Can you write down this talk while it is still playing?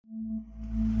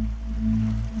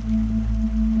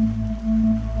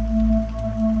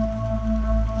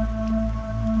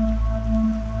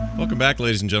back,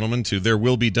 ladies and gentlemen, to There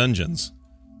Will Be Dungeons.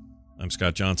 I'm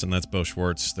Scott Johnson. That's Bo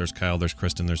Schwartz. There's Kyle. There's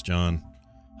Kristen. There's John.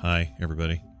 Hi,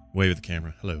 everybody. Wave at the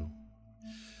camera. Hello.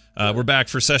 We're back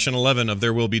for session 11 of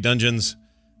There Will Be Dungeons.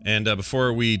 And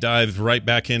before we dive right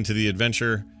back into the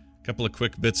adventure, a couple of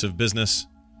quick bits of business.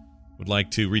 Would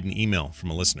like to read an email from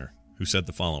a listener who said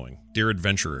the following. Dear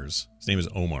adventurers, his name is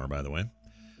Omar, by the way.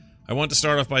 I want to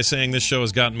start off by saying this show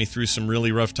has gotten me through some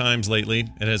really rough times lately.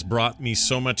 It has brought me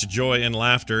so much joy and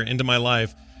laughter into my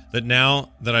life that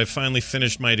now that I've finally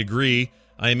finished my degree,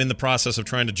 I am in the process of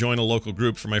trying to join a local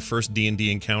group for my first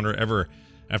D&D encounter ever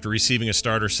after receiving a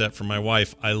starter set from my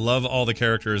wife. I love all the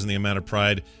characters and the amount of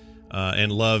pride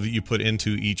and love you put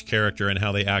into each character and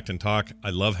how they act and talk.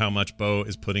 I love how much Bo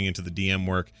is putting into the DM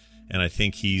work, and I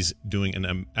think he's doing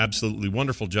an absolutely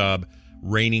wonderful job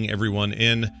reining everyone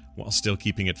in while still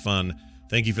keeping it fun.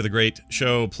 Thank you for the great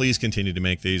show. Please continue to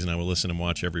make these, and I will listen and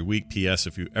watch every week. P.S.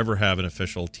 If you ever have an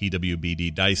official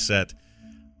TWBD dice set,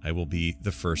 I will be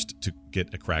the first to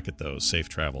get a crack at those. Safe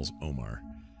travels, Omar.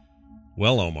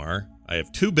 Well, Omar, I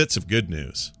have two bits of good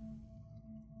news.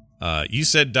 You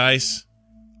said dice.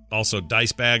 Also,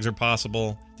 dice bags are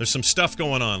possible. There's some stuff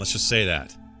going on. Let's just say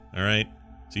that. All right?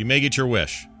 So you may get your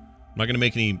wish. I'm not going to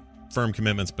make any firm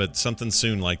commitments, but something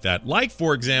soon like that. Like,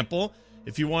 for example,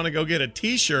 if you want to go get a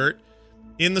t-shirt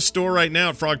in the store right now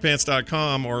at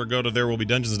frogpants.com or go to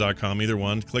therewillbedungeons.com, either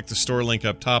one, click the store link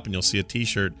up top and you'll see a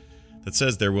t-shirt that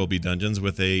says There Will Be Dungeons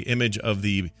with a image of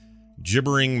the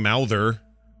gibbering mouther.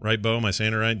 Right, Bo? Am I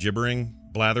saying it right? Gibbering?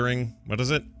 Blathering? What is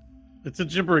it? It's a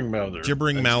gibbering mouther.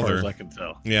 Gibbering mouther. As far as I can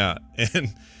tell. Yeah,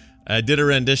 and I did a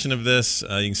rendition of this. You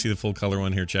can see the full color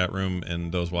one here, chat room,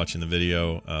 and those watching the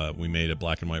video. We made a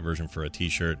black and white version for a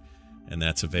t-shirt, and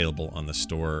that's available on the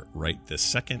store right this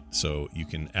second, so you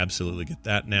can absolutely get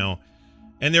that now.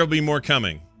 And there'll be more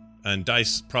coming, and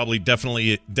dice is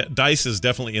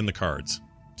definitely in the cards,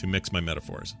 to mix my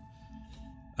metaphors.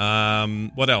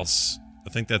 What else? I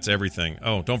think that's everything.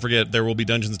 Oh, don't forget,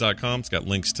 therewillbedungeons.com. It's got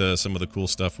links to some of the cool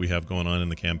stuff we have going on in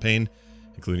the campaign,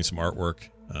 including some artwork,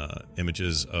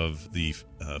 images of the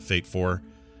Fate 4,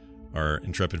 our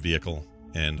Intrepid vehicle,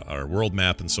 and our world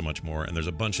map, and so much more. And there's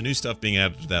a bunch of new stuff being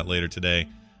added to that later today,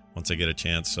 once I get a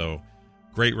chance. So,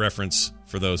 great reference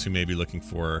for those who may be looking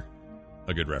for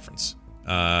a good reference.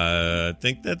 I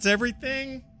think that's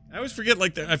everything. I always forget,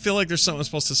 I feel like there's something I'm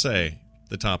supposed to say at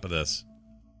the top of this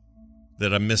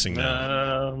that I'm missing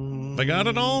now. Have I got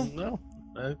it all? No,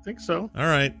 I think so. All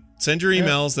right. Send your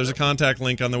emails. There's a contact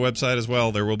link on the website as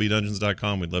well.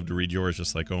 Therewillbedungeons.com. We'd love to read yours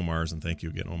just like Omar's, and thank you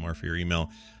again, Omar, for your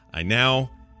email. I now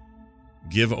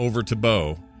give over to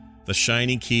Bo the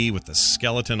shiny key with the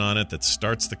skeleton on it that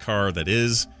starts the car that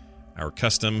is our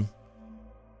custom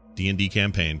D&D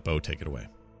campaign. Bo, take it away.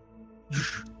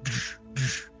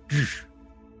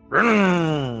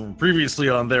 Previously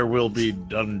on There Will Be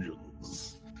Dungeons.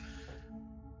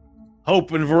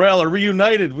 Hope and Varel are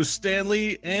reunited with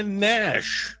Stanley and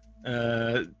Nash.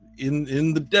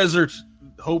 In the desert,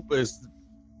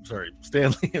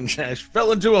 Stanley and Nash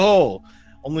fell into a hole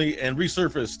and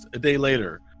resurfaced a day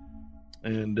later.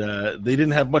 And they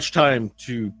didn't have much time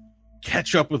to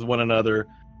catch up with one another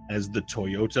as the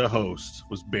Toyota host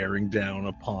was bearing down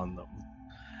upon them.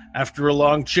 After a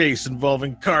long chase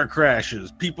involving car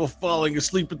crashes, people falling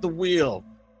asleep at the wheel,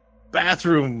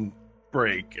 bathroom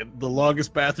break, the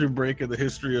longest bathroom break in the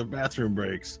history of bathroom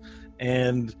breaks,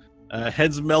 and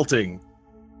heads melting,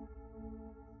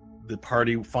 the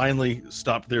party finally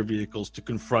stopped their vehicles to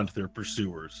confront their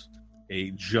pursuers,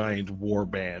 a giant war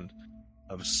band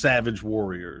of savage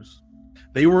warriors.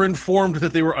 They were informed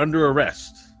that they were under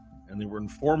arrest, and they were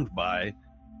informed by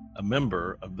a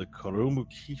member of the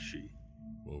Koromukishi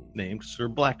named Sir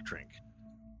Blackdrink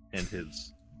and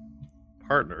his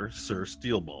partner, Sir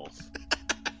Steelballs.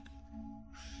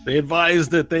 They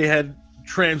advised that they had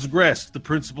transgressed the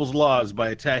principal's laws by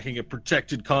attacking a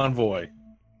protected convoy.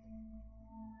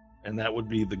 And that would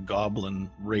be the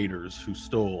Goblin Raiders who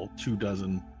stole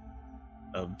 24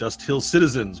 of Dust Hill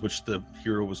citizens, which the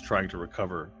hero was trying to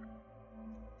recover.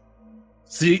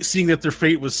 Seeing that their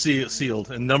fate was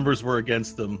sealed and numbers were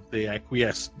against them, they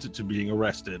acquiesced to being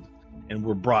arrested and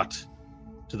were brought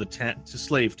to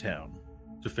Slave Town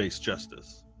to face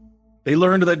justice. They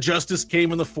learned that justice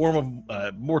came in the form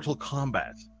of mortal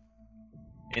combat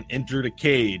and entered a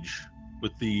cage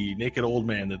with the naked old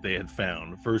man that they had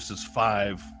found versus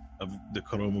 5 of the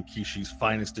Koromukishi's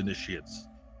finest initiates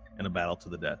in a battle to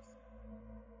the death.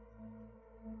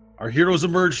 Our heroes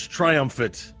emerged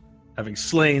triumphant, having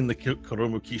slain the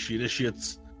Koromukishi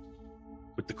initiates,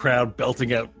 with the crowd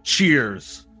belting out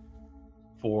cheers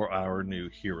for our new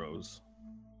heroes.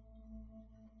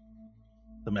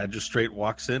 The magistrate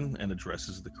walks in and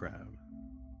addresses the crowd.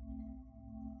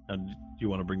 And do you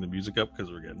want to bring the music up?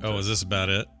 Because we're getting. Oh, is this about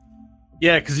it?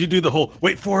 Yeah, because you do the whole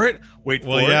wait for it.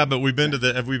 Well, yeah, but we've been to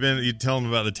the. Have we been? You tell them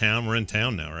about the town. We're in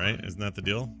town now, right? Isn't that the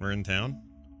deal? We're in town.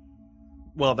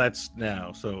 Well, that's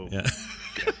now. So yeah,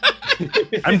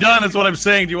 I'm done. That's what I'm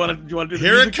saying. Do you want to do the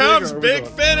Here it comes, big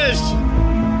finish.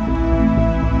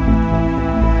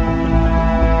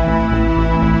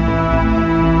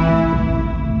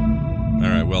 All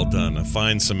right, well done. A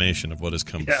fine summation of what has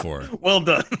come before. Well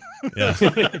done. Yeah.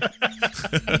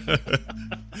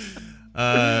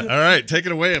 All right, take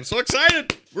it away. I'm so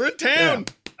excited. We're in town.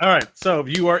 Yeah. All right, so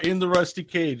you are in the rusty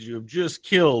cage. You have just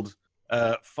killed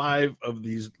 5 of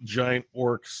these giant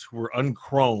orcs who were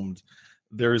unchromed.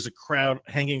 There is a crowd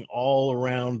hanging all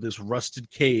around this rusted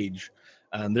cage,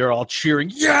 and they're all cheering,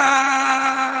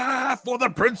 "Yeah, for the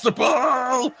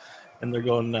principal!" And they're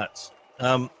going nuts.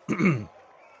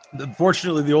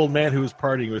 Unfortunately, the old man who was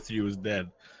partying with you is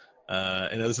dead.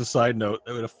 And as a side note,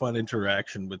 I had a fun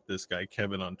interaction with this guy,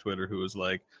 Kevin, on Twitter, who was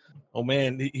like, "Oh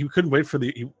man, he couldn't wait for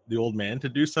the old man to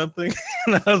do something."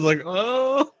 And I was like,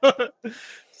 "Oh,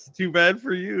 it's too bad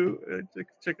for you."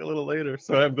 Check a little later.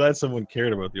 So I'm glad someone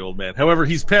cared about the old man. However,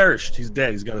 he's perished. He's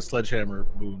dead. He's got a sledgehammer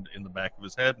wound in the back of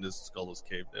his head, and his skull is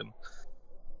caved in.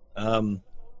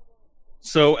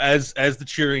 So as the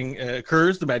cheering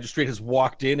occurs, the magistrate has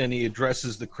walked in and he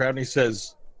addresses the crowd and he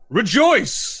says,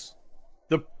 "Rejoice!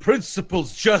 The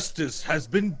principal's justice has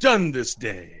been done this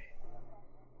day.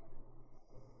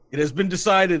 It has been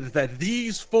decided that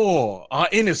these 4 are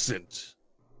innocent.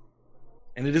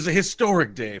 And it is a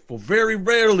historic day, for very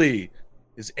rarely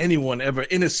is anyone ever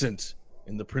innocent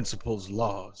in the principal's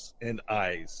laws and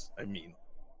eyes, I mean.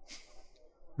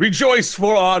 Rejoice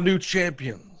for our new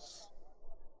champions."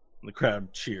 And the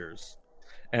crowd cheers.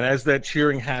 And as that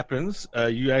cheering happens,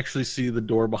 you actually see the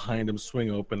door behind him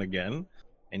swing open again.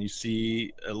 And you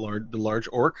see the large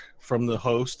orc from the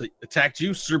host that attacked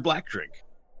you, Sir Blackdrink.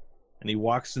 And he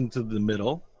walks into the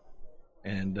middle,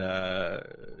 and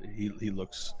he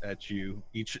looks at you,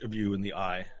 each of you in the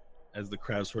eye, as the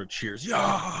crowd sort of cheers,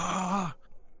 "Yeah!"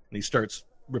 And he starts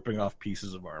ripping off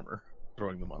pieces of armor,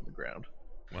 throwing them on the ground.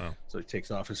 Wow. So he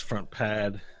takes off his front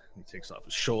pad, he takes off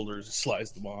his shoulders,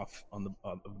 slides them off on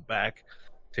the back,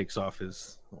 takes off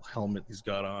his little helmet he's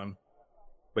got on.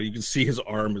 But you can see his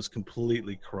arm is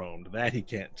completely chromed. That he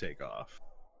can't take off.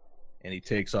 And he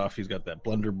takes off, he's got that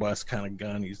blunderbuss kind of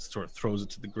gun. He sort of throws it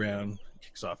to the ground,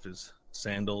 kicks off his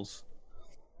sandals.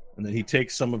 And then he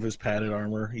takes some of his padded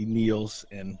armor. He kneels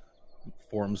and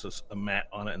forms a mat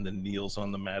on it and then kneels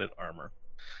on the matted armor.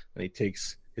 And he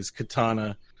takes his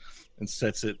katana and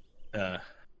sets it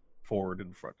forward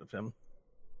in front of him.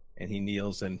 And he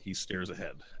kneels and he stares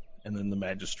ahead. And then the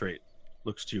magistrate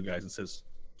looks to you guys and says,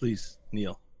 "Please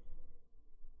kneel."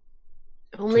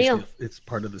 I'll kneel. It's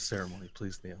part of the ceremony.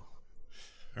 Please kneel.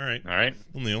 All right.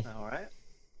 We'll kneel. All right.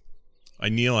 I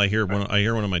kneel. I hear one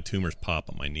of my tumors pop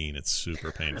on my knee, and it's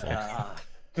super painful. I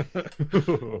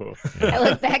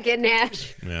look back at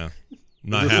Nash. Yeah. I'm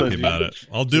not happy about it.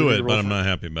 I'll do it, but I'm not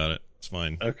happy about it. It's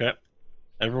fine. Okay.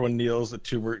 Everyone kneels. The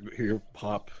tumor hear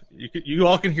pop. You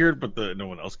all can hear it, but no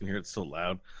one else can hear it. It's so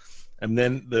loud. And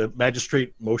then the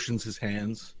magistrate motions his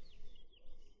hands,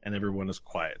 and everyone is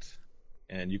quiet.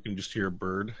 And you can just hear a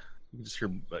bird. You can just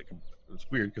hear, like, it's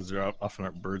weird because there often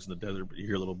aren't birds in the desert, but you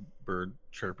hear a little bird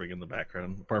chirping in the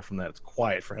background. Apart from that, it's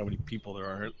quiet for how many people there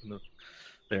are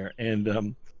there.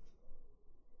 And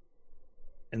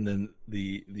then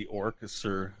the orc,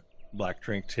 Sir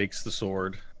Blackdrink, takes the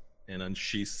sword and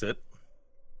unsheaths it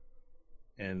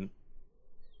and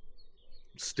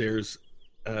stares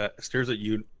at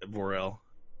you, Vorel.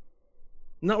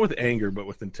 Not with anger, but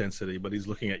with intensity. But he's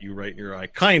looking at you right in your eye,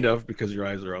 kind of, because your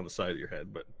eyes are on the side of your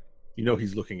head. But you know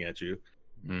he's looking at you.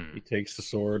 He takes the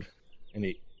sword and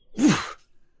he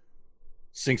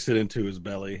sinks it into his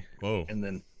belly. Whoa! And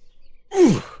then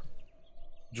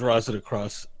draws it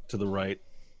across to the right,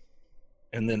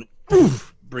 and then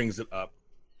brings it up,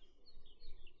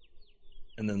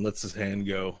 and then lets his hand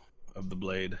go of the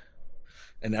blade.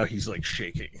 And now he's like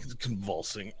shaking, he's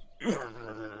convulsing.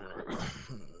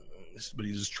 But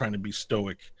he's just trying to be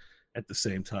stoic at the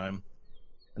same time.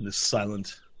 And this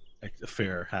silent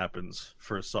affair happens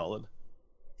for a solid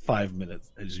 5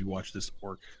 minutes as you watch this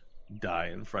orc die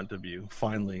in front of you.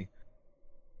 Finally,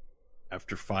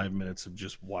 after 5 minutes of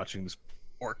just watching this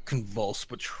orc convulse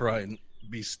but try and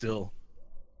be still,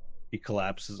 he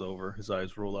collapses over. His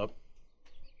eyes roll up,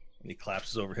 and he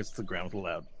collapses over, hits the ground with a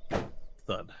loud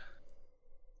thud.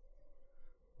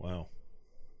 Wow.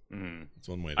 That's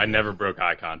one way. I never broke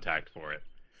eye contact for it.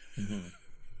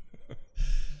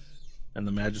 And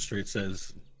the magistrate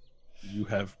says, You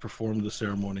have performed the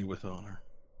ceremony with honor.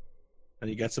 And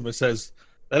he gets him and says,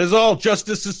 "That is all.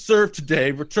 Justice is served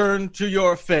today. Return to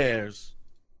your affairs."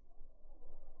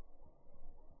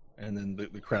 And then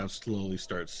the crowd slowly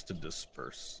starts to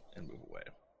disperse and move away.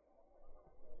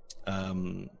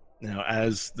 Now,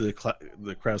 as the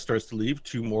crowd starts to leave,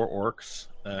 2 more orcs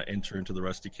enter into the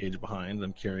rusty cage behind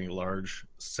them, carrying large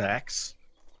sacks.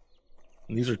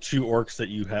 And these are 2 orcs that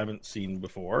you haven't seen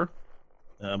before,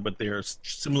 but they are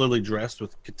similarly dressed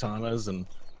with katanas and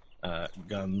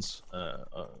guns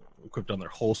equipped on their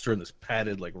holster, and this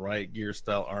padded, like, riot gear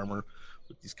style armor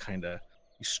with these kind of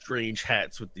strange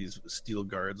hats with these steel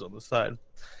guards on the side.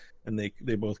 And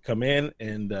they both come in,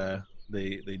 and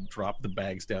they drop the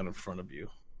bags down in front of you.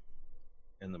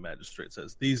 And the magistrate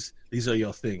says, These are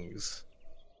your things.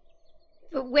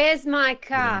 But where's my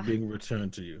car? Being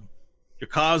returned to you. Your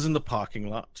car's in the parking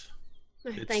lot.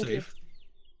 It's Thank safe.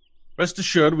 Rest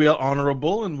assured, we are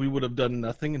honorable, and we would have done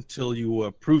nothing until you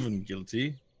were proven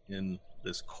guilty in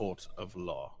this court of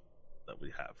law that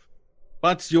we have.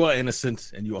 But you are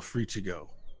innocent, and you are free to go.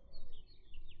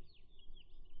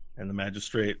 And the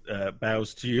magistrate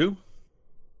bows to you,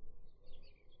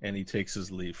 and he takes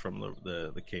his leave from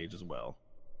the cage as well.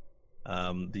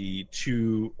 The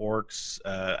 2 orcs,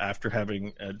 after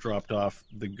having dropped off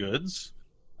the goods,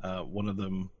 one of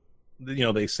them,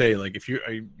 they say, like, if you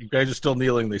guys are still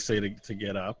kneeling, they say to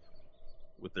get up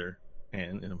with their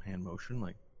hand in a hand motion,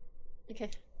 like. Okay.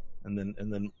 And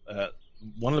then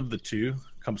one of the 2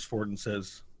 comes forward and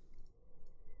says,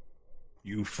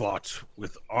 "You fought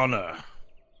with honor.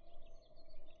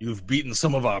 You've beaten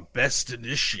some of our best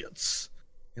initiates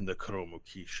in the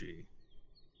Kuromokishi.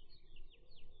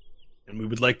 And we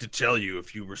would like to tell you,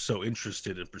 if you were so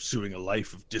interested in pursuing a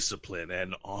life of discipline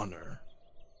and honor,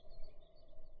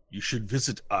 you should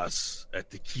visit us at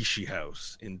the Kishi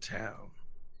House in town,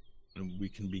 and we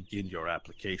can begin your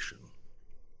application.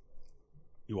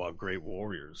 You are great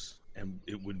warriors, and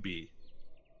it would be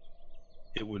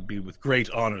with great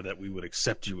honor that we would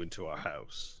accept you into our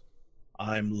house.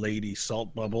 I'm Lady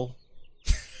Saltbubble."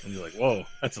 And you're like, "Whoa,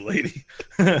 that's a lady."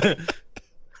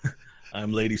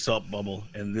 "I'm Lady Saltbubble,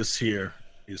 and this here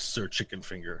is Sir Chicken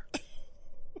Finger."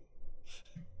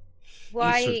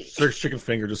 Why? Sir Chicken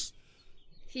Finger just...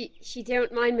 If you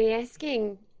don't mind me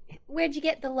asking, where'd you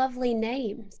get the lovely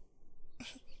names?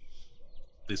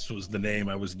 This was the name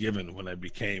I was given when I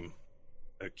became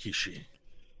a Kishi.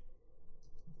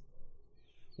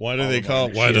 Why do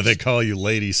they call you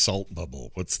Lady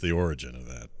Saltbubble? What's the origin of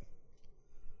that?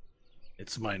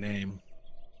 It's my name.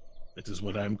 It is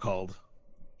what I'm called.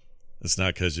 It's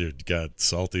not because you got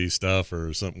salty stuff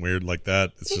or something weird like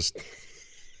that. It's just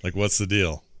like, what's the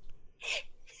deal?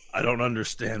 I don't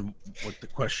understand what the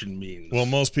question means. Well,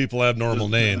 most people have normal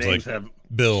names like have...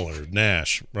 Bill or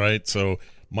Nash, right? So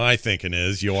my thinking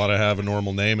is you ought to have a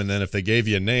normal name, and then if they gave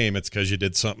you a name, it's because you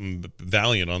did something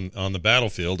valiant on the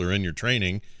battlefield or in your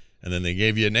training, and then they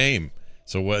gave you a name.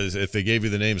 So if they gave you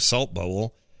the name Salt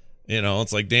Bubble,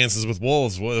 it's like Dances with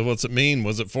Wolves. What's it mean?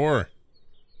 What's it for?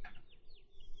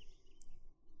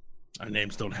 Our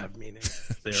names don't have meaning.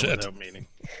 They are without meaning.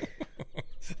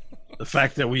 The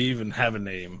fact that we even have a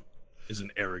name is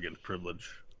an arrogant privilege.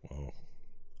 Whoa.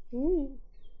 Ooh.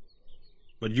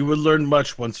 But you would learn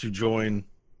much once you join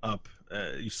up.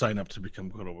 You sign up to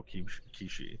become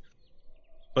Kuromokishi.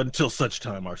 But until such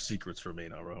time, our secrets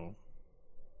remain our own.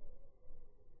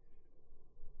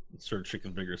 Sir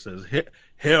Chicken Finger says,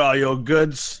 "Here are your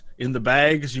goods in the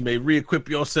bags. You may re-equip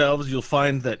yourselves. You'll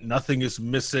find that nothing is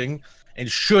missing. And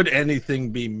should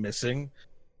anything be missing,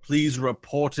 please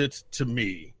report it to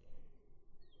me."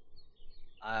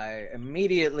 I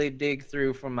immediately dig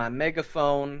through from my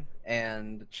megaphone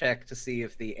and check to see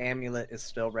if the amulet is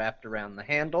still wrapped around the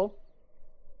handle.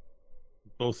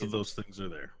 Both of those things are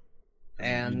there.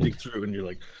 And you dig through and you're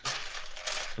like,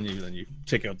 and then you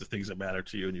take out the things that matter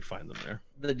to you and you find them there.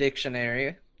 The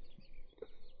dictionary.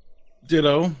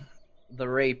 Ditto. The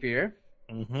rapier.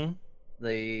 Mm-hmm.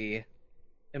 The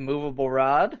immovable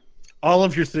rod. All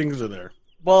of your things are there.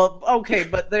 Well, okay,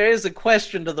 but there is a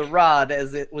question to the rod,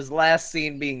 as it was last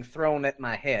seen being thrown at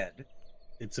my head.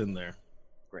 It's in there.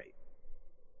 Great.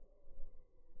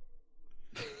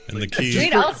 And the key.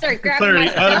 Sweet, I'll start grabbing my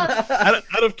stuff.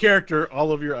 Out of character,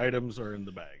 all of your items are in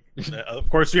the bag. Of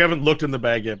course, you haven't looked in the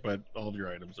bag yet, but all of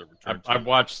your items are returned. I've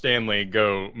watched Stanley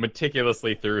go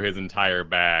meticulously through his entire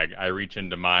bag. I reach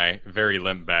into my very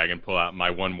limp bag and pull out my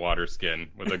one water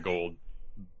skin with a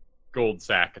gold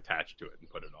sack attached to it and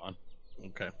put it on.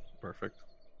 Okay, perfect.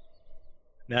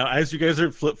 Now, as you guys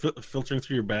are filtering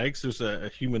through your bags, there's a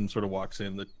human sort of walks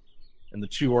in, and the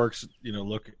 2 orcs,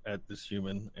 look at this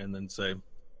human and then say,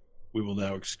 we will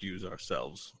now excuse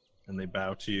ourselves. And they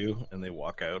bow to you and they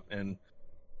walk out. And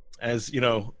as you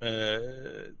know,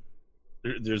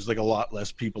 there's like a lot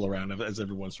less people around as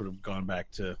everyone's sort of gone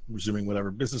back to resuming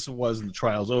whatever business it was, and the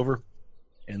trial's over.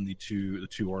 And the two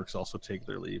orcs also take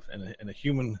their leave, and a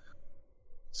human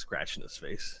scratching his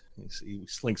face. He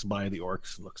slinks by the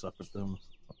orcs, looks up at them.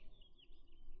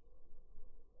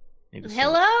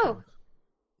 Hello.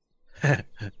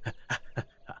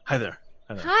 Hi there.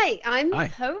 Hi, I'm Hi.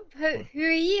 Hope. Who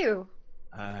are you?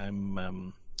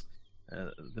 I'm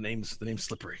the name's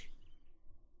Slippery.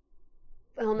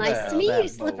 Well, nice to Well, meet that you,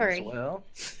 Slippery. bodes well.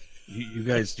 You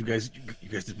guys did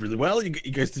really well. You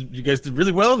guys did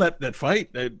really well in that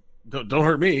fight. Don't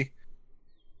hurt me.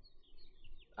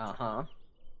 Uh-huh.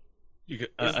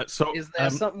 So Is there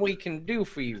something we can do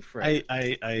for you, Fred?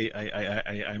 I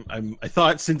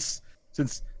thought since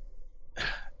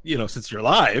you're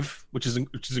alive, which is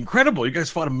incredible. You guys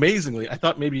fought amazingly. I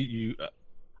thought maybe you,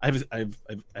 thought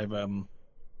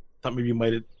maybe you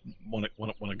might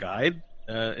want a guide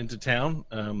into town,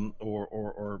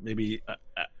 or maybe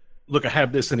look. I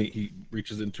have this, and he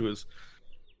reaches into his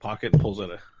pocket and pulls out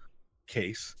a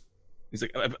case. He's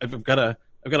like, I've got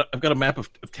a map of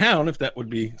town. If that would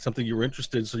be something you were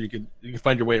interested, so you could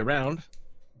find your way around.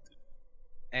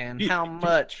 And how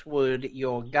much would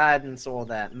your guidance or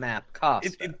that map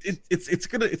cost? It's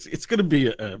gonna be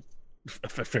a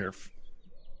fair.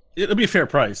 It'll be a fair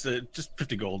price. Just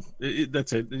 50 gold.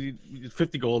 That's it.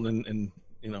 50 gold, and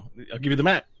I'll give you the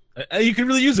map. You can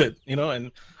really use it,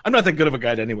 And I'm not that good of a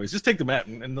guide, anyways. Just take the map,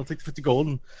 and they'll take the 50 gold,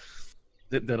 and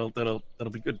that'll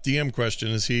be good. DM question: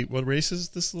 is he? What race is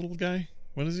this little guy?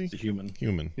 What is he? He's a human.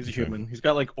 Human. He's a Okay. human. He's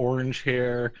got like orange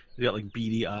hair. He's got like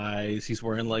beady eyes. He's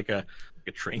wearing like a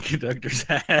train conductor's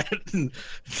hat, and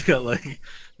he's got like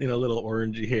little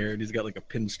orangey hair, and he's got like a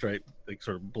pinstripe like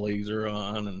sort of blazer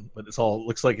on, but it's all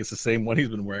looks like it's the same one he's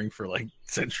been wearing for like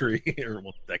century or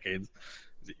decades.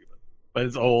 He's a human, but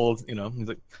it's old. He's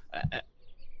like.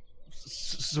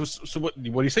 So what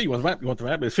do you say? You want the map? You want the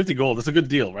map? It's 50 gold. It's a good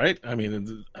deal, right? I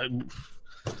mean,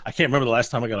 I can't remember the last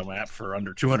time I got a map for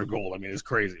under 200 gold. I mean, it's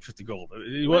crazy. 50 gold.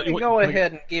 Let me go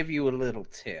ahead and give you a little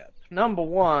tip. Number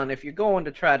one, if you're going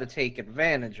to try to take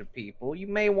advantage of people, you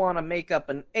may want to make up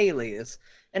an alias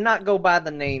and not go by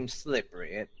the name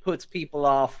Slippery. It puts people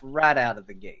off right out of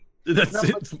the gate. That's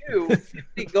Number it. two,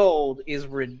 50 gold is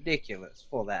ridiculous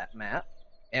for that map,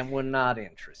 and we're not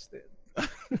interested.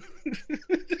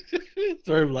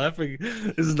 Sorry, I'm laughing.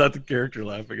 This is not the character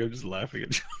laughing. I'm just laughing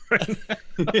at you right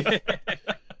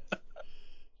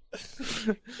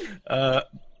now.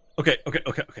 Okay.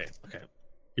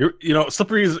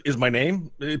 Slippery is my name.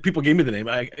 People gave me the name.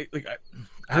 I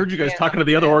heard you guys talking to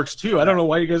the other orcs too. I don't know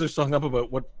why you guys are so hung up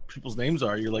about what people's names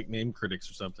are. You're like name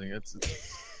critics or something. It's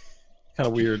kind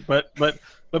of weird. But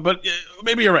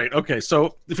maybe you're right. Okay,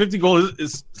 so the 50 gold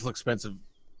is still expensive,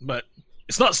 but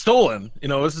it's not stolen.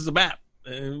 This is a map.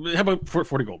 How about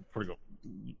 40 gold? 40 gold.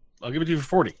 I'll give it to you for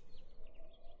 40.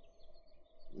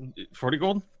 40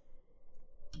 gold?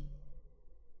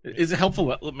 Is a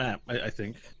helpful map, I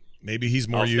think. Maybe he's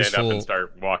more I'll stand useful. up and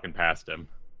start walking past him.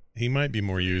 He might be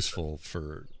more useful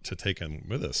to take him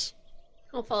with us.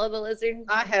 I'll follow the lizard.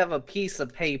 I have a piece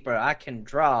of paper. I can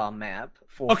draw a map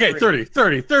for Okay, free.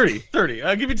 30.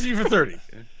 I'll give it to you for 30.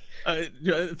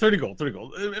 30 gold.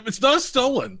 It's not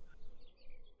stolen.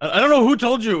 I don't know who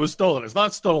told you it was stolen. It's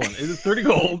not stolen. It's 30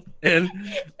 gold, and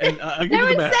I'll give No you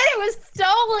one the said map. it was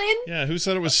stolen. Yeah, who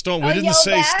said it was stolen? Oh, We didn't yell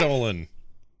say back. stolen.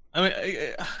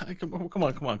 I mean, come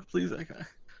on, please. I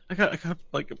got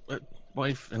like a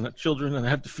wife and children, and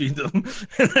I have to feed them.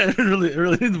 And I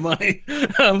really need the money.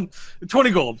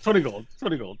 20 gold.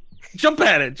 Jump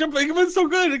at it. It's so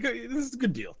good. This is a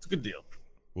good deal. It's a good deal.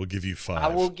 We'll give you 5. I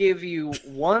will give you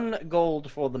 1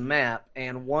 gold for the map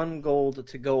and 1 gold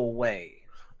to go away.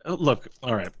 Look,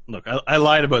 all right. Look, I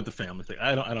lied about the family thing.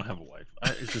 I don't have a wife.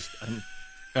 It's just,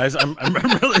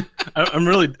 I'm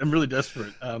really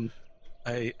desperate.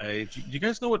 Do you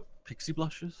guys know what pixie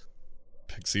blush is?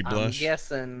 Pixie I'm blush.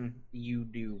 guessing you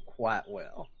do quite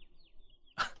well.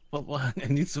 Well, I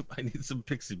need some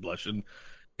pixie blush, and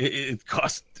it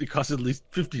costs at least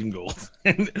 15 gold,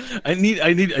 and I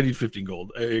need 15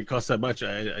 gold. It costs that much.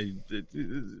 Can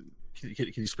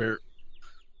you spare?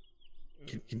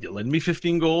 Can you lend me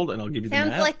 15 gold, and I'll give you the Sounds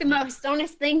map? like the most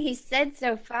honest thing he's said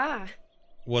so far.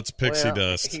 What's pixie Well,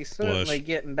 dust? He's certainly Blush.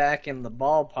 getting back in the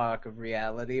ballpark of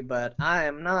reality, but I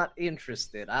am not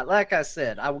interested. Like I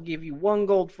said, I will give you 1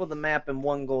 gold for the map and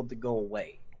 1 gold to go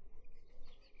away.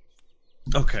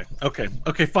 Okay,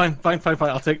 fine.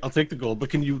 I'll take the gold, but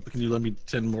can you lend me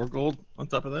 10 more gold on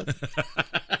top of that?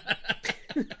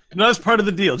 No, that's part of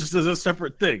the deal, just as a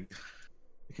separate thing.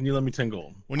 Can you lend me 10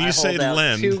 gold? When you I say hold out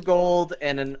lend, 2 gold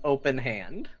and an open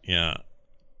hand. yeah.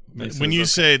 He says, When you okay.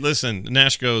 say, listen,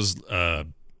 Nash goes,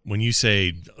 when you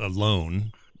say a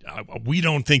loan, we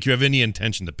don't think you have any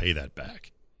intention to pay that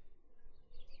back.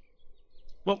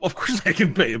 Well, of course I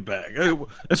can pay it back.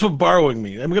 That's what borrowing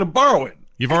means. I'm going to borrow it.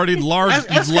 You've already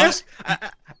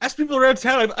Ask people around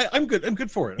town. I'm good. I'm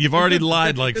good for it. You've I'm already good.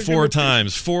 lied like Give 4 me-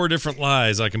 times, 4 different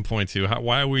lies I can point to.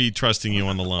 Why are we trusting you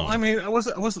on the loan? I mean, I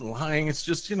wasn't lying. It's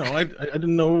just, I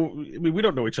didn't know. I mean, we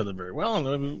don't know each other very well.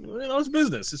 And, it's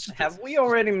business. It's just Have we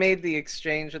already made the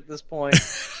exchange at this point?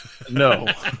 no.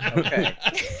 Okay.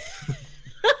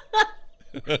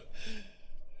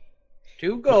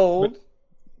 2 gold.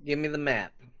 Give me the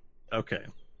map. Okay.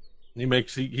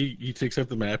 He takes up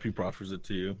the map. He proffers it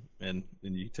to you, and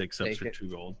he takes up Take for it. 2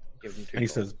 gold. Give him 2 And he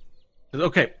gold. says,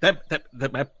 "Okay,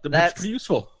 that map's pretty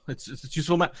useful. It's a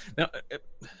useful map." Now,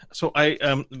 so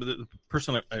the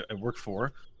person I work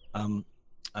for, the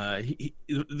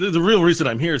real reason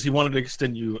I'm here is he wanted to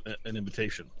extend you an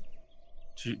invitation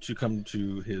to come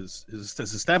to his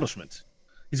establishment.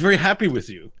 He's very happy with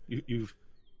you. You've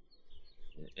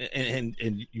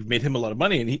made him a lot of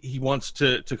money, and he wants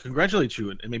to congratulate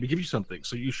you and maybe give you something.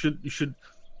 So you should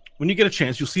when you get a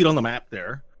chance, you'll see it on the map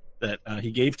there that he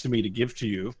gave to me to give to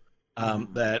you.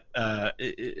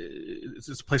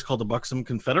 It's a place called the Buxom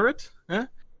Confederate. You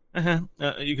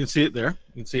can see it there.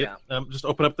 You can see it. Just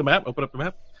open up the map.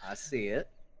 I see it.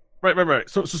 Right.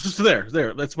 So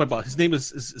there. That's my boss. His name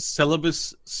is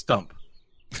Celibus Stump.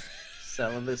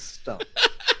 Celibus Stump.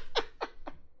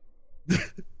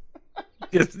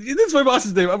 Yes, that's my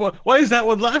boss's name. Why is that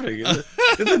one laughing?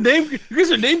 It's a name. You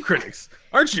guys are name critics,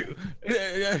 aren't you? We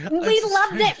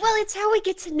love that. Well, it's how we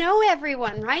get to know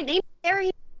everyone, right? Name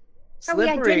area. How we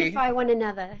Slippery. identify one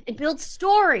another and build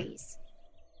stories.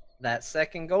 That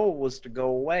second goal was to go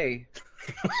away.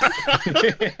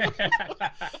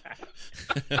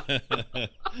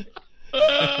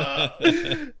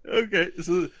 Okay,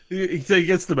 so he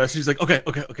gets the message. He's like, okay.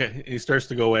 And he starts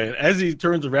to go away. And as he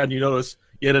turns around, you notice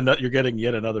you're getting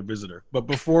yet another visitor. But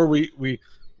before we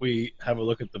have a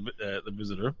look at the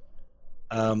visitor,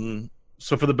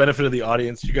 so for the benefit of the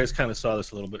audience, you guys kind of saw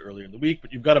this a little bit earlier in the week,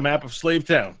 but you've got a map of Slave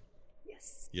Town.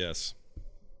 Yes. Yes.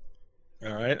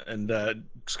 All right, and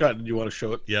Scott, did you want to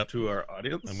show it Yep. to our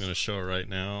audience? I'm going to show it right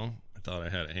now. I thought I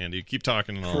had it handy. Keep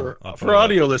talking and I'll put For it up.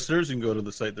 audio listeners, you can go to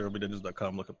the site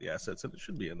there'llbedungeons.com, look up the assets, and it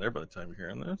should be in there by the time you're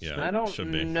hearing this. Yeah. I don't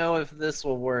should be. know if this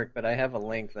will work, but I have a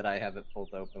link that I have it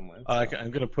pulled open with. I'm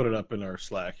going to put it up in our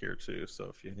Slack here too, so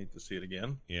if you need to see it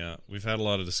again. Yeah, we've had a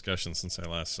lot of discussion since I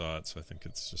last saw it, so I think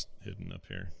it's just hidden up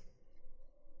here.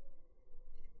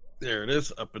 There it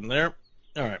is, up in there.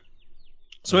 All right.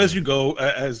 So as you go,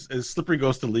 as Slippery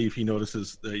goes to leave, he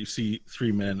notices that you see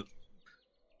 3 men.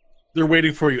 They're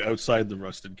waiting for you outside the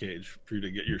rusted cage for you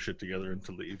to get your shit together and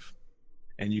to leave.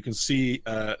 And you can see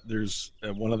there's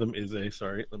one of them is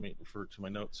sorry, let me refer to my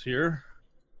notes here.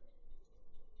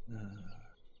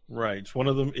 Right, one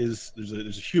of them is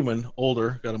there's a human,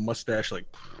 older, got a mustache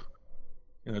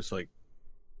it's like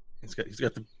he's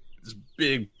got this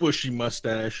big bushy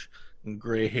mustache and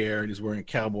gray hair, and he's wearing a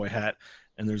cowboy hat.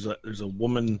 And there's a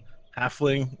woman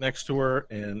halfling next to her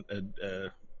and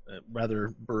a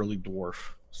rather burly dwarf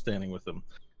standing with them,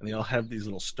 and they all have these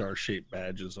little star-shaped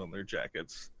badges on their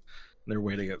jackets. And they're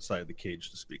waiting outside the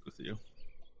cage to speak with you.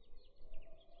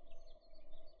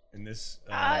 And this.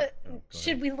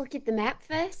 Should we look at the map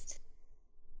first?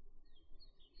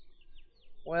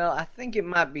 Well, I think it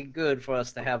might be good for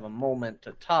us to have a moment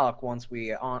to talk once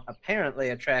we are apparently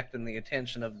attracting the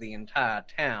attention of the entire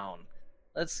town.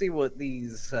 Let's see what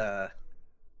these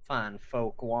fine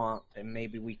folk want, and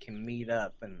maybe we can meet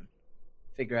up and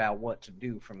figure out what to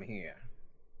do from here.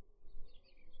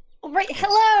 All right.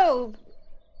 Hello,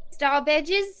 Star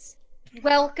Badges.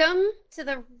 Welcome to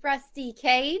the Rusty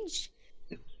Cage.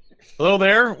 Hello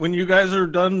there. When you guys are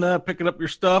done picking up your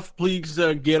stuff, please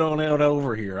get on out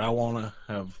over here. I want to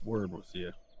have word with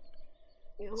you.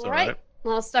 All right.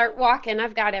 Well, I'll start walking.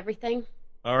 I've got everything.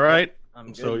 All right.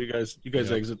 I'm So good. you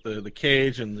guys exit the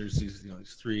cage, and there's these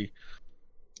 3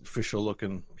 official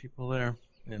looking people there,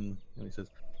 and he says,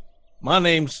 I'm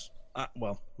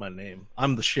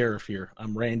the sheriff here.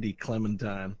 I'm Randy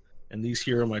Clementine, and these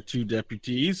here are my 2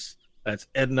 deputies. That's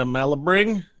Edna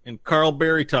Malabring and Carl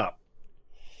Berrytop.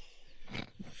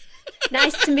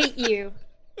 Nice to meet you.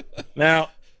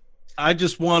 Now, I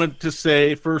just wanted to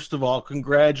say, first of all,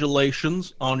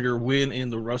 congratulations on your win in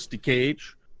the Rusty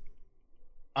Cage.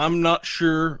 I'm not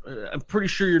sure. I'm pretty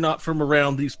sure you're not from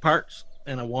around these parts,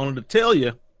 and I wanted to tell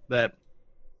you that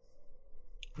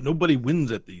nobody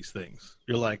wins at these things.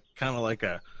 You're like kind of like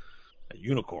a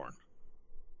unicorn.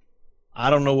 I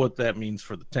don't know what that means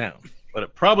for the town, but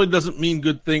it probably doesn't mean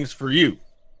good things for you.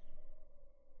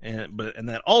 And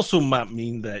that also might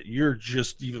mean that you're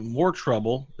just even more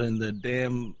trouble than the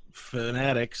damn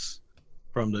fanatics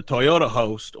from the Toyota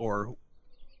host or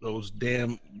those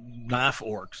damn knife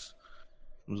orcs.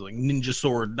 It was like ninja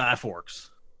sword knife orcs.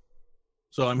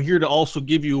 So I'm here to also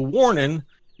give you a warning.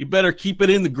 You better keep it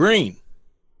in the green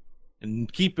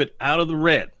and keep it out of the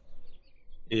red.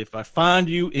 If I find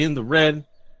you in the red,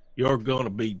 you're going to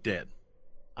be dead.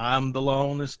 I'm the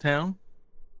law in this town,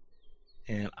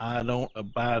 and I don't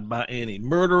abide by any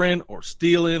murdering or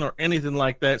stealing or anything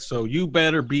like that, so you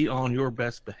better be on your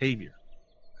best behavior,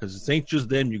 because it ain't just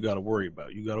them you got to worry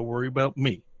about. You got to worry about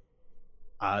me.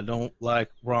 I don't like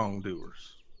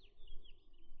wrongdoers.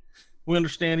 We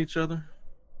understand each other?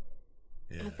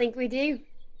 I think we do.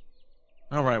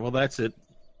 All right, well, that's it.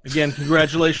 Again,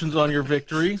 congratulations on your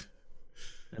victory,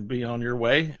 and be on your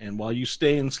way. And while you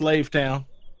stay in Slave Town,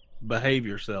 behave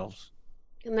yourselves.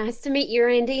 Nice to meet you,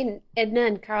 Randy and Edna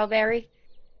and Carlberry.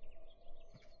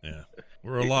 Yeah,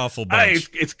 we're a lawful Hey, bunch.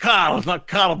 it's Kyle. It's not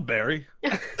Carlberry.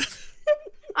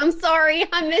 I'm sorry,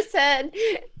 I misheard.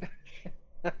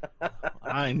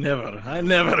 I never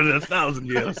in 1,000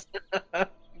 years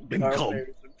been called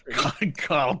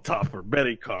Carl Topper,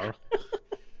 Betty Carl.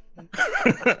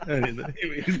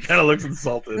 He kind of looks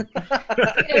insulted.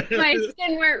 If my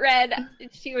skin weren't red,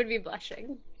 she would be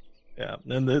blushing. Yeah,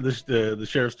 and the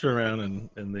sheriffs turn around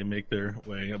and they make their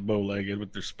way bow-legged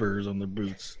with their spurs on their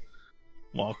boots,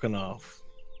 walking off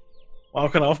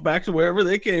back to wherever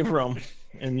they came from,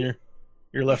 and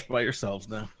you're left by yourselves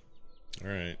now. All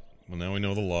right. Well, now we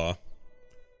know the law.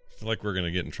 I feel like we're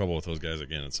gonna get in trouble with those guys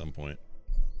again at some point.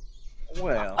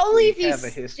 Well, Only we if you have a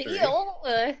history. steal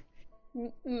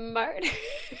murder.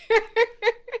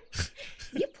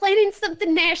 You planning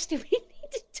something nasty? We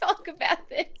need to talk about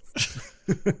this.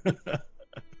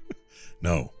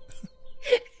 No.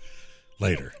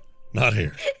 Later. Not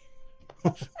here.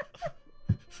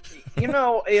 You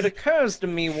know, it occurs to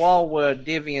me while we're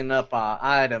divvying up our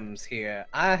items here,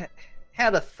 I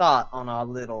had a thought on our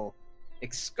little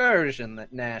excursion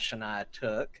that Nash and I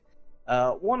took.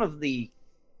 One of the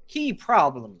key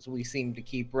problems we seem to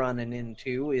keep running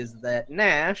into is that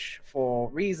Nash, for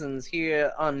reasons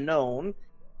here unknown,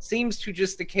 seems to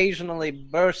just occasionally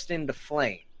burst into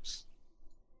flames.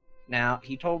 Now,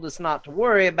 he told us not to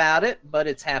worry about it, but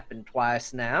it's happened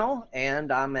twice now,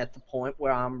 and I'm at the point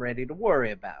where I'm ready to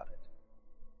worry about it.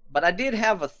 But I did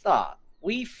have a thought.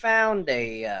 We found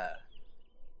an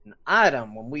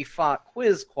item when we fought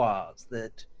Quizquaz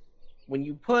that when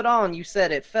you put on, you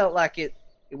said it felt like it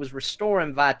was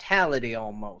restoring vitality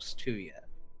almost to you.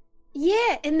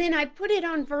 Yeah, and then I put it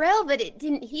on Varel, but it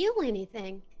didn't heal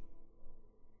anything.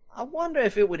 I wonder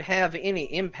if it would have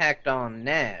any impact on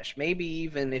Nash. Maybe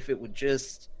even if it would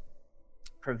just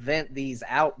prevent these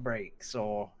outbreaks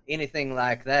or anything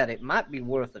like that. It might be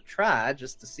worth a try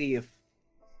just to see if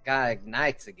guy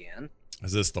ignites again.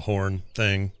 Is this the horn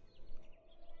thing?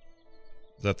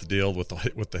 Is that the deal with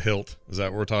the hilt? Is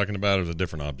that what we're talking about, or is it a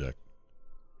different object?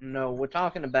 No, we're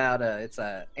talking about it's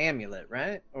a amulet,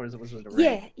 right? Or was it a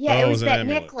ring? Yeah, Oh, it was an that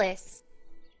amulet. necklace.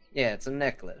 Yeah, it's a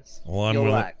necklace. Well, You'll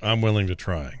like it. I'm willing to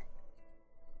try.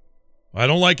 I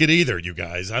don't like it either, you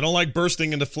guys. I don't like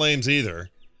bursting into flames either.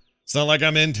 It's not like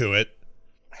I'm into it.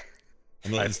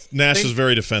 Nash is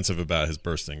very defensive about his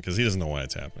bursting because he doesn't know why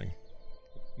it's happening.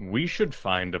 We should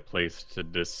find a place to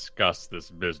discuss this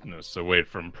business away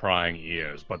from prying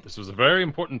ears, but this was a very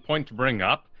important point to bring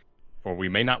up, for we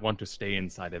may not want to stay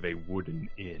inside of a wooden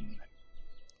inn.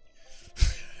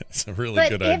 It's a really But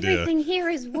good idea. everything here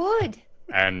is wood.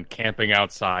 And camping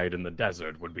outside in the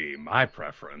desert would be my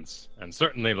preference, and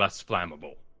certainly less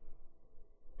flammable.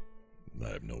 I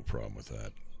have no problem with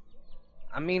that.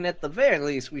 I mean, at the very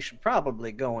least, we should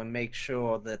probably go and make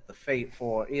sure that the Fate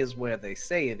 4 is where they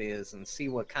say it is and see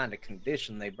what kind of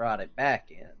condition they brought it back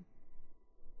in.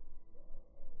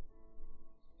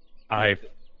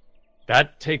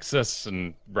 That takes us,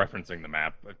 and referencing the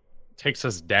map, it takes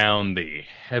us down the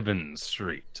Heaven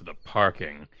Street to the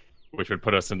parking, which would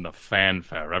put us in the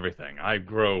fanfare, everything. I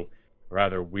grow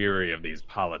rather weary of these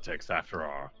politics after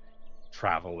our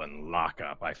travel and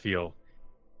lockup. I feel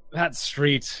that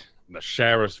street, the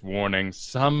sheriff's warning,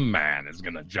 some man is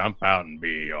gonna jump out and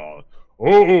be all,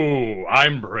 "Oh,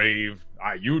 I'm brave.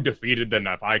 You defeated, then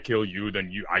if I kill you,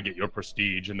 then I get your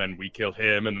prestige, and then we kill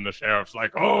him, and then the sheriff's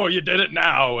like, oh, you did it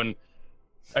now," and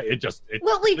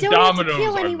Well, we the don't have to dominoes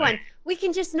kill are anyone. made. We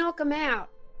can just knock them out.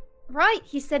 Right?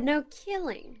 He said no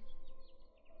killing.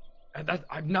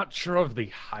 I'm not sure of the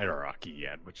hierarchy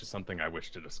yet, which is something I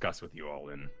wish to discuss with you all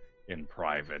in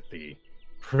private. The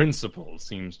principle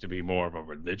seems to be more of a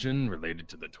religion related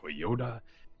to the Toyota.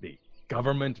 The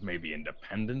government may be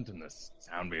independent, and this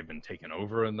town may have been taken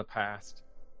over in the past.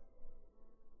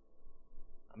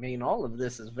 I mean, all of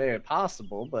this is very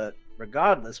possible, but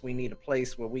regardless, we need a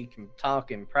place where we can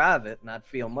talk in private, and I'd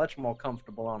feel much more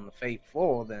comfortable on the Fate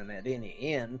floor than at any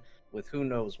inn with who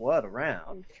knows what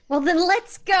around. Well, then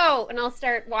let's go, and I'll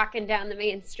start walking down the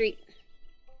main street.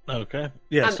 Okay.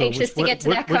 Yeah. I'm anxious to get to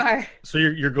that car. So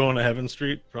you're going to Heaven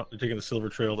Street? You're taking the Silver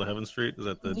Trail to Heaven Street? Is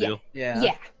that the deal? Yeah.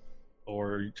 Yeah.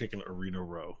 Or are you taking Arena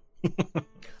Row?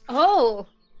 Oh.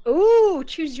 Ooh,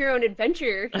 choose your own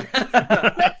adventure.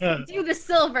 Let's do the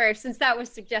silver, since that was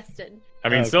suggested. I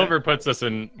mean, Okay. silver puts us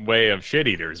in way of Shit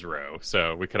Eater's Row,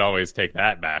 so we could always take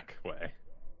that back way.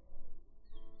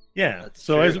 Yeah. That's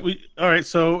So true. as we, all right.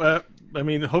 So I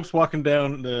mean, Hope's walking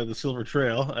down the Silver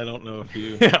Trail. I don't know if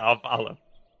you. Yeah, I'll follow.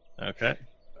 Okay.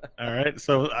 All right.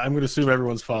 So I'm going to assume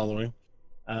everyone's following.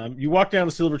 You walk down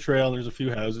the Silver Trail. There's a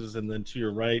few houses, and then to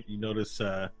your right, you notice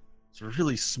it's a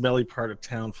really smelly part of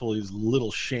town full of these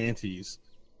little shanties,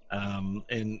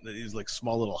 and these like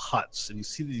small little huts. And you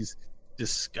see these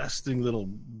disgusting little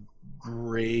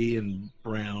gray and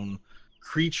brown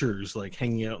creatures like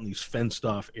hanging out in these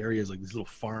fenced-off areas, like these little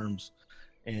farms.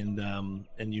 And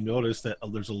you notice that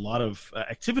there's a lot of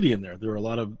activity in there. There are a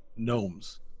lot of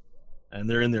gnomes. And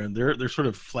they're in there, and they're sort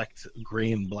of flecked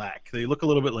gray and black. They look a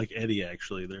little bit like Eddie,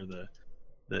 actually.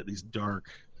 They're these dark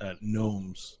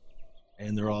gnomes,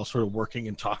 and they're all sort of working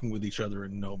and talking with each other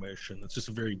in gnomish. And it's just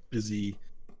a very busy,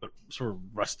 but sort of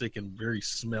rustic and very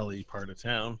smelly part of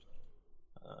town.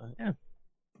 Yeah.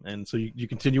 And so you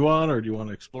continue on, or do you want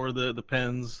to explore the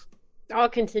pens? I'll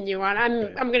continue on.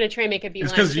 I'm gonna try and make a beeline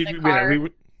It's because to the car.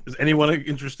 is anyone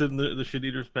interested in the Shit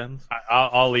Eater's pens?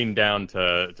 I'll lean down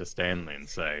to Stanley and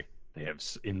say, they have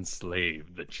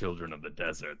enslaved the children of the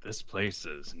desert. This place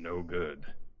is no good.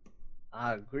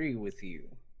 I agree with you.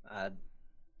 I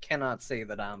cannot say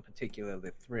that I'm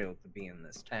particularly thrilled to be in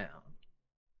this town.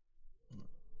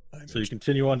 So you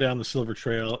continue on down the Silver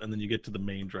Trail, and then you get to the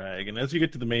main drag. And as you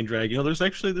get to the main drag, there's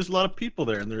a lot of people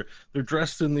there, and they're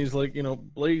dressed in these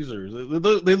blazers.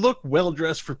 They look well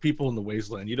dressed for people in the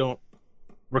wasteland. You don't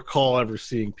recall ever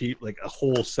seeing like a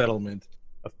whole settlement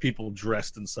of people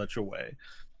dressed in such a way.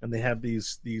 And they have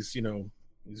these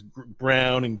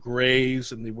brown and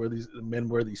grays, and the men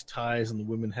wear these ties, and the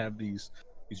women have these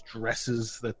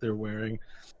dresses that they're wearing.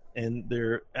 And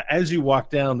as you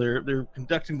walk down, they're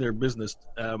conducting their business,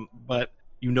 but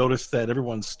you notice that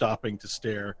everyone's stopping to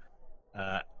stare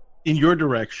in your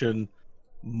direction,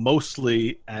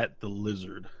 mostly at the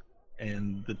lizard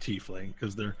and the tiefling,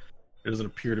 because there doesn't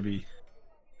appear to be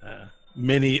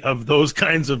many of those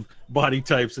kinds of body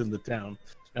types in the town.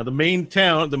 Now, the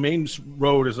main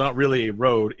road is not really a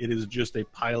road. It is just a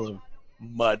pile of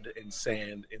mud and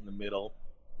sand in the middle,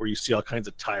 where you see all kinds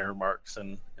of tire marks,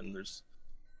 and it's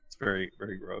very,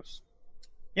 very gross.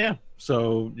 Yeah,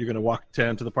 so you're going to walk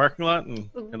down to the parking lot and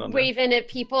head on Waving at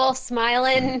people,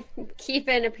 smiling,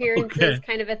 keeping appearances, Okay.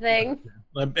 kind of a thing.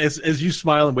 down. As you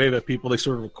smile and wave at people, they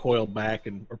sort of recoil back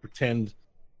or pretend,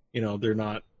 they're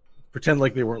not, pretend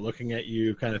like they weren't looking at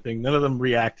you, kind of thing. None of them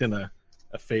react in a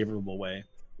favorable way.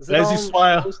 Is But it as you all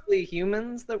smile- mostly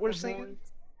humans that we're seeing?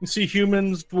 You see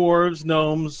humans, dwarves,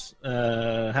 gnomes,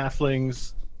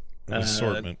 halflings, An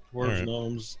assortment. dwarves, All right.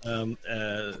 gnomes.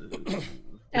 What's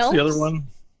Elves? the other one?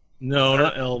 No,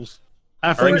 not elves.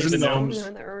 Are Halflings the and gnomes.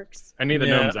 No, that works. Any of the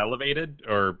Yeah. gnomes elevated,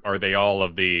 or are they all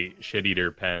of the Shit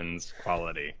Eater Pen's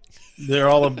quality? They're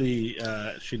all of the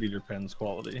Shit Eater Pen's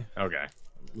quality. Okay.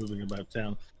 Moving about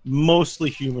town, mostly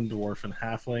human, dwarf, and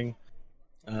halfling.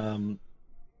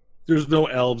 There's no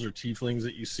elves or tieflings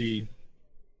that you see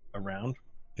around.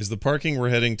 Is the parking we're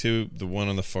heading to the one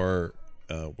on the far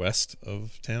west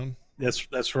of town?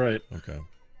 That's right. Okay.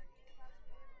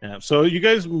 Yeah. So you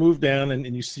guys move down,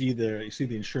 and you see the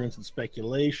insurance and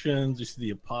speculations. You see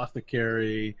the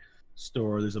apothecary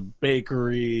store. There's a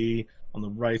bakery on the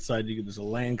right side. There's a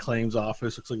land claims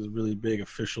office. Looks like a really big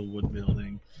official wood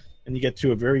building. And you get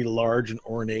to a very large and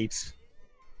ornate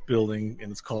building,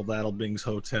 and it's called Lattlebing's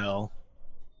Hotel.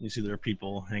 You see there are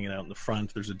people hanging out in the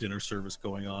front. There's a dinner service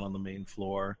going on the main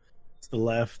floor. To the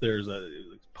left, there's a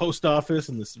post office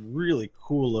and this really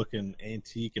cool-looking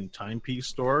antique and timepiece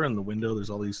store. In the window,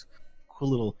 there's all these cool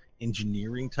little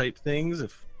engineering type things,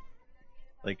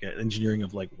 engineering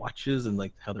of like watches and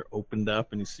like how they're opened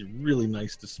up. And you see a really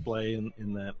nice display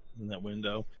in that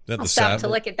window. Is that I'll the stop to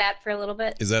sapphire? look at that for a little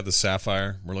bit. Is that the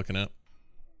sapphire we're looking at?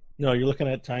 No, you're looking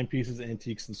at timepieces,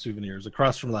 antiques, and souvenirs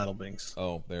across from Lattlebing's.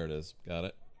 Oh, there it is. Got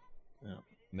it.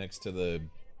 Next to the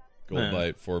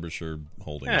Goldbite Frobisher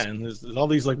Holdings. Yeah, and there's all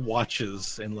these like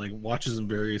watches and like watches in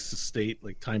various state,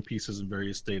 like timepieces in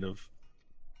various state of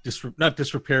not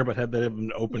disrepair, but had that have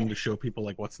been open to show people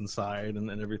like what's inside and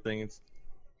everything. It's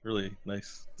really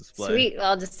nice display. Sweet.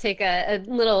 Well, I'll just take a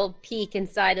little peek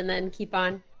inside and then keep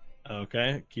on.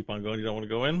 Okay, keep on going. You don't want to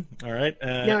go in? All right.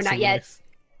 No, not yet.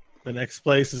 The next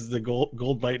place is the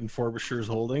Goldbite and Frobisher's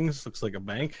Holdings. Looks like a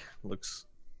bank. Looks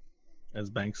as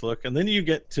banks look. And then you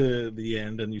get to the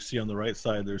end and you see on the right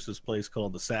side there's this place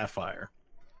called the Sapphire.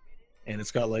 And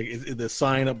it's got like the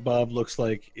sign above looks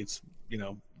like it's,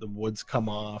 the woods come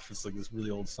off. It's like this really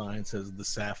old sign, says the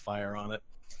Sapphire on it.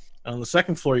 On the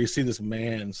second floor, you see this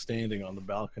man standing on the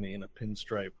balcony in a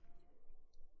pinstripe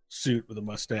suit with a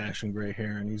mustache and gray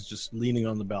hair, and he's just leaning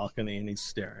on the balcony and he's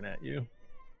staring at you.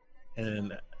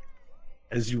 And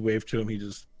as you wave to him, he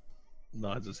just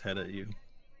nods his head at you.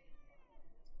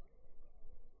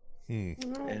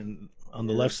 And on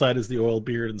the left side is the Oil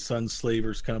Beard and Sons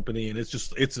Slavers Company, and it's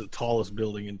the tallest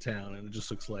building in town, and it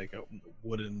just looks like a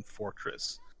wooden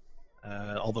fortress.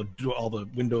 All the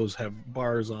windows have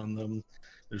bars on them.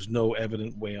 There's no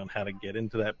evident way on how to get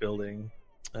into that building.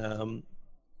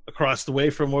 Across the way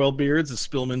from Oil Beards is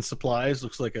Spillman Supplies.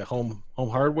 Looks like a home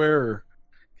hardware or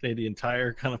Canadian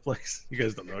Tire kind of place. You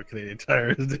guys don't know what Canadian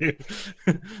Tire is, do you?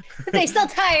 They sell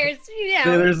tires.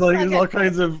 There's all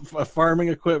kinds of farming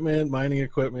equipment, mining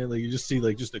equipment. Like you just see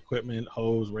just equipment,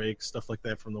 hose, rakes, stuff like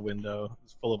that from the window.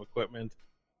 It's full of equipment.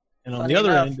 And on the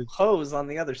other end, it's hose on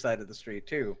the other side of the street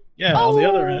too. Yeah, on the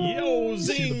other end, you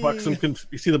see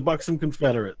the Buxom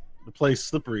Confederate, the place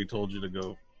Slippery told you to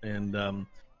go, and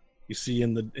you see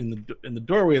in the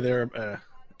doorway there, a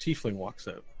tiefling walks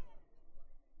out.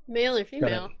 Male or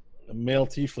female? A male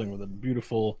tiefling with a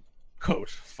beautiful coat,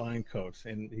 fine coat,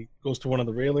 and he goes to one of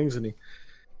the railings and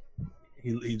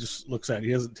he just looks at it.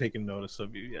 He hasn't taken notice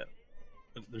of you yet.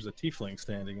 But there's a tiefling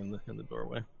standing in the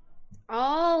doorway.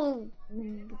 I'll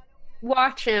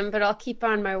watch him, but I'll keep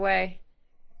on my way.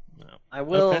 No. I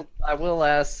will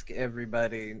ask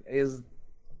everybody,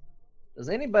 does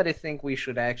anybody think we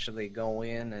should actually go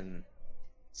in and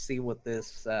see what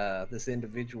this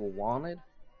individual wanted?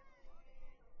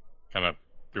 Kind of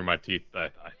through my teeth, I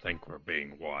think we're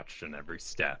being watched in every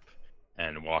step,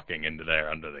 and walking into there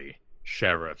under the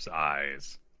sheriff's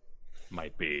eyes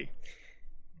might be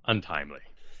untimely.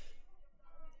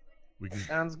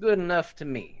 Sounds good enough to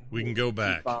me. We can go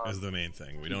back is the main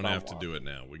thing. We don't have to do it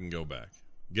now. We can go back.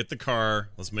 Get the car.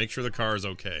 Let's make sure the car is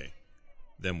okay.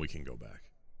 Then we can go back.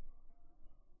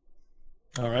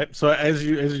 All right. So as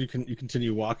you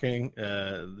continue walking,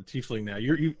 the tiefling now,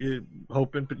 you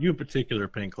hoping, but you in particular are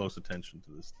paying close attention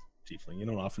to this tiefling. You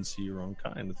don't often see your own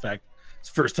kind. In fact, it's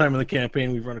the first time in the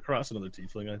campaign we've run across another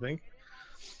tiefling, I think.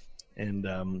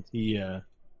 And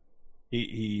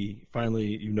he finally,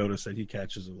 you notice that he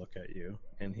catches a look at you,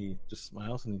 and he just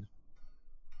smiles and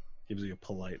he gives you a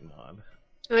polite nod.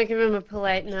 I give him a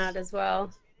polite nod as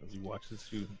well. As he watches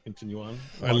you continue on.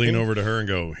 I lean over to her and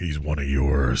go, "He's one of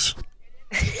yours."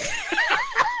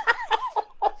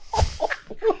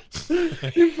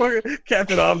 You fucking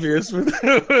Captain Obvious with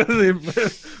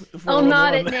the I'll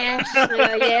nod at Nash.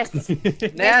 Yes.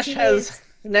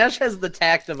 Nash has the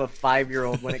tact of a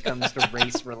 5-year-old when it comes to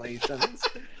race relations.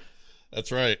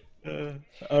 That's right.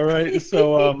 All right.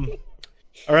 So, all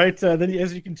right. Then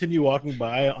as you continue walking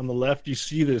by, on the left, you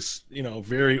see this,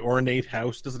 very ornate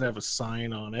house. Doesn't have a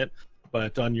sign on it,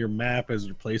 but on your map, as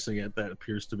you're placing it, that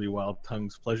appears to be Wild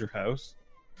Tongue's Pleasure House.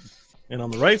 And on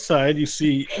the right side, you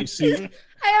see. I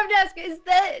have to ask: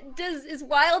 is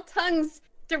Wild Tongues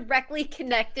directly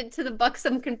connected to the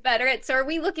Buxom Confederate? So are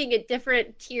we looking at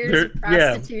different tiers of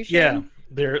prostitution? Yeah,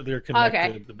 they're connected.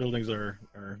 Okay. The buildings are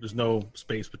there's no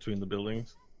space between the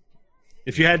buildings.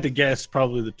 If you had to guess,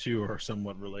 probably the two are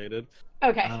somewhat related.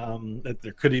 Okay. That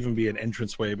there could even be an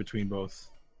entranceway between both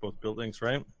buildings,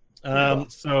 right?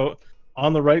 So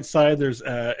on the right side, there's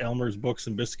Elmer's Books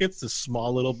and Biscuits, this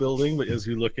small little building. But as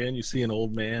you look in, you see an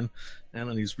old man,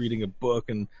 and he's reading a book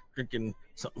and drinking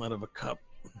something out of a cup.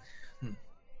 You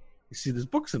see there's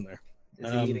books in there.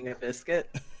 Is he eating a biscuit?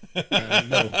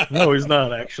 No, he's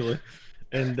not actually.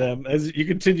 And as you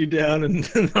continue down, and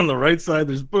on the right side,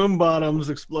 there's boom bottoms,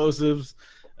 explosives,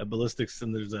 ballistics,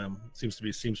 and there's seems to be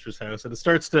a seamstress house. And it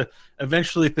starts to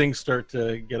eventually things start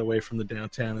to get away from the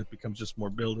downtown. It becomes just more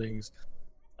buildings.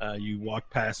 You walk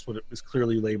past what is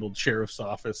clearly labeled sheriff's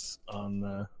office on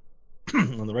the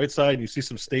right side. You see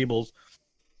some stables,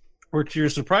 where to your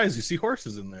surprise, you see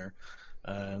horses in there,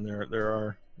 and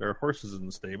there are horses in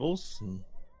the stables. And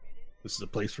this is a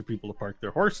place for people to park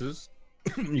their horses.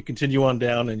 You continue on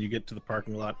down, and you get to the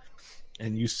parking lot,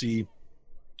 and you see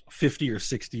 50 or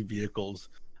 60 vehicles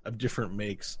of different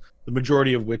makes, the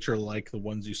majority of which are like the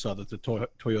ones you saw that the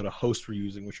Toyota Host were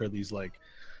using, which are these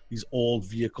old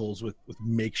vehicles with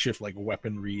makeshift like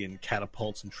weaponry and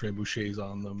catapults and trebuchets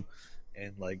on them,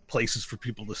 and like places for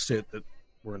people to sit that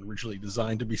weren't originally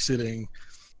designed to be sitting.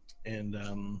 And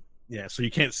so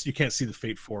you can't see the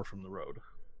Fate 4 from the road.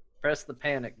 Press the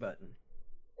panic button.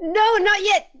 No, not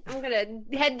yet. I'm gonna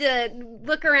head to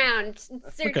look around,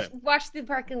 search, watch the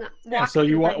parking lot. So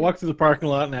you walk through the parking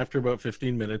lot, and after about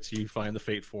 15 minutes, you find the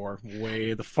Fate 4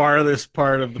 way the farthest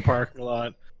part of the parking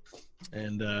lot,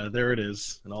 and there it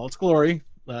is in all its glory.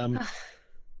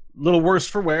 Little worse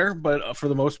for wear, but for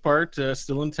the most part,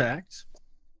 still intact.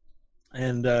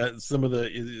 And some of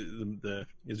the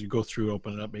as you go through,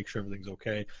 open it up, make sure everything's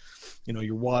okay.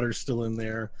 Your water's still in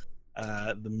there.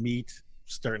 The meat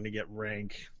starting to get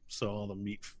rank, so all the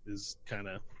meat is kind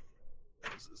of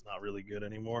is not really good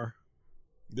anymore.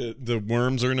 The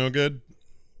worms are no good.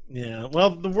 Yeah, well,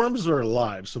 the worms are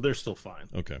alive, so they're still fine.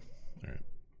 Okay, all right.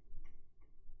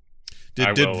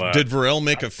 Did Varel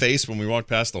make a face when we walked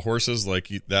past the horses, like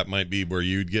that might be where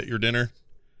you'd get your dinner?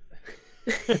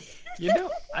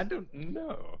 I don't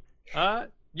know.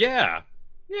 Yeah,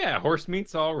 horse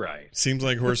meat's all right. Seems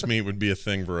like horse meat would be a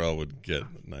thing Varel would get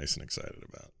nice and excited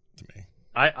about to me.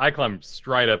 I climb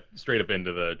straight up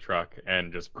into the truck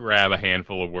and just grab a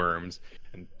handful of worms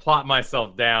and plop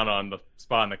myself down on the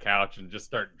spot on the couch and just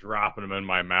start dropping them in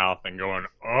my mouth and going,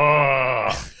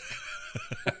 oh.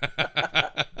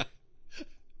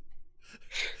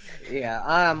 Yeah,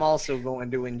 I'm also going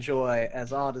to enjoy,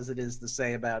 as odd as it is to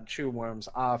say about chew worms,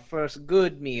 our first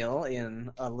good meal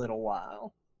in a little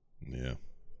while. Yeah.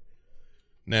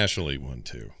 Nash will eat one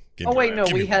too.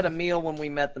 We had a meal when we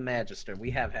met the Magister. We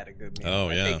have had a good meal. Oh,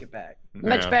 yeah. Take it back.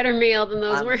 Much better meal than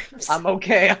those worms. I'm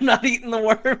okay. I'm not eating the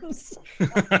worms.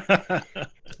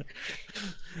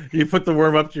 You put the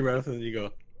worm up to your mouth and then you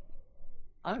go,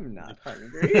 I'm not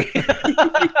hungry.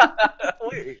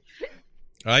 Wait.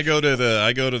 I go to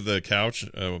the couch,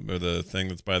 or the thing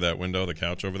that's by that window, the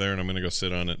couch over there, and I'm going to go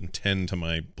sit on it and tend to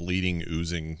my bleeding,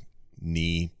 oozing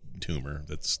knee tumor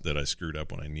that I screwed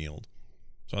up when I kneeled.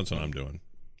 So that's what I'm doing.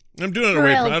 I'm doing it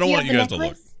away from. I don't want you guys to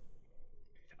look.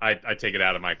 I take it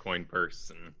out of my coin purse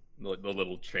and the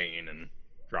little chain and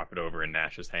drop it over in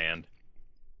Nash's hand.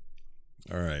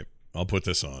 All right, I'll put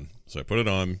this on. So I put it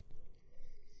on,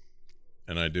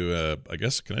 and I do I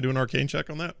guess, can I do an arcane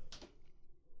check on that?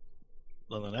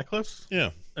 On the necklace?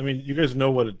 Yeah. I mean, you guys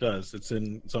know what it does. It's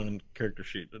on character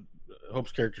sheet.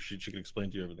 Hope's character sheet. She can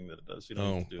explain to you everything that it does. You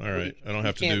don't have to do all right. I don't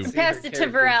have to do. Pass it to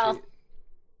Varel.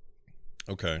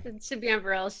 Okay. It should be on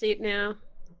Varel's sheet now.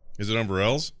 Is it on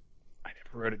Varel's? I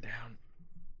never wrote it down.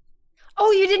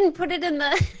 Oh, you didn't put it in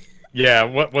the. Yeah.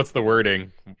 What's the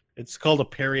wording? It's called a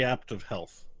periapt of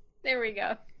health. There we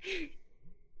go.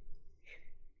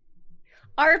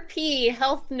 RP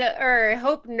Hope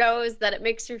knows that it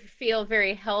makes her feel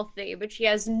very healthy, but she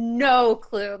has no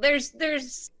clue.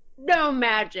 There's no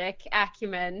magic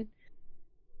acumen.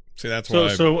 See, that's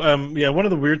why. One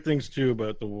of the weird things too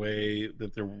about the way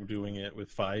that they're doing it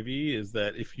with 5e is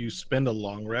that if you spend a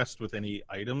long rest with any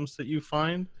items that you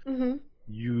find,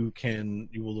 you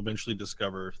will eventually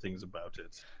discover things about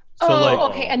it. So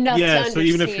okay, enough to understand. So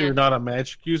even if you're not a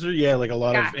magic user, like a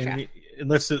lot of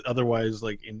unless it otherwise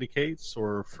like indicates,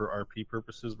 or for RP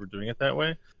purposes, we're doing it that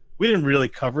way. We didn't really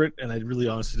cover it, and I really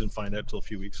honestly didn't find out until a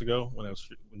few weeks ago when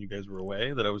you guys were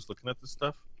away that I was looking at this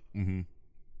stuff. Mm-hmm.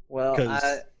 Well,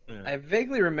 I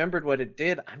vaguely remembered what it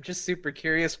did. I'm just super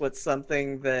curious what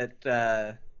something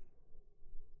that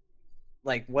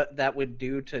what that would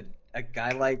do to a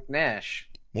guy like Nash.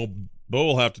 Well, Bo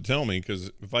will have to tell me, because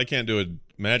if I can't do a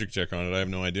magic check on it, I have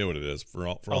no idea what it is.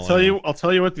 I'll tell you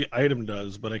what the item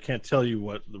does, but I can't tell you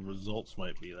what the results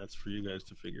might be. That's for you guys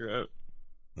to figure out.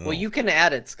 Oh. Well, you can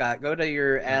add it, Scott. Go to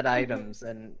your add items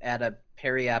and add a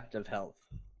periapt of health.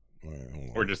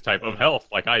 Right, or just type of health,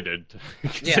 like I did. So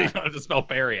you don't have to spell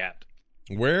periapt.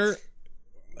 Where?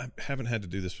 I haven't had to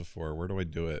do this before. Where do I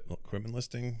do it? Equipment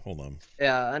listing? Hold on.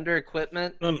 Yeah, under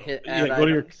equipment, hit add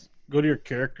go to your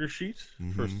character sheet,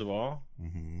 first of all.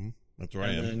 Mm-hmm. That's where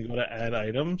I am. And then go to add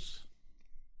items.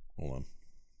 Hold on.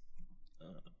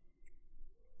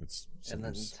 And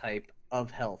then type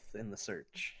of health in the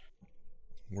search.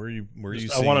 Where are you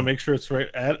I want to make sure it's right.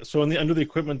 So under the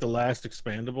equipment, the last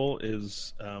expandable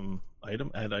is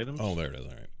add items. Oh, there it is.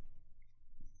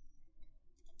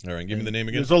 All right, give me the name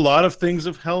again. There's a lot of things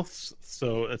of health,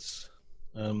 so it's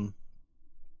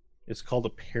called a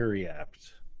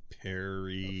periapt.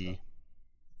 Peri.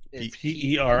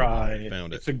 P-E-R-I.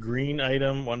 Found it. It's a green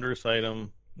item, wondrous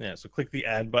item. Yeah, so click the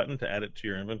add button to add it to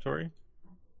your inventory.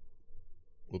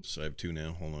 Whoops, I have 2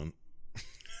 now. Hold on.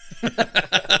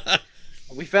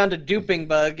 We found a duping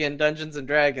bug in Dungeons and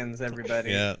Dragons,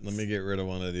 everybody. Yeah, let me get rid of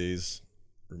one of these.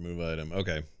 Remove item.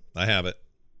 Okay, I have it.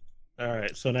 All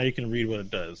right, so now you can read what it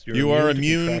does. You are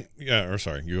immune. Yeah, or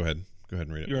sorry, go ahead. Go ahead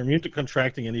and read it. You're immune to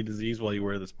contracting any disease while you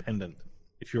wear this pendant.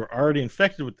 If you're already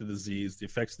infected with the disease, the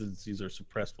effects of the disease are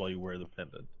suppressed while you wear the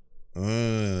pendant.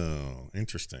 Oh,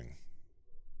 interesting.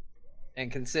 And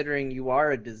considering you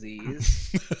are a disease,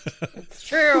 It's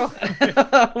true.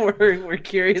 we're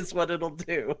curious what it'll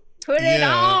do. Put it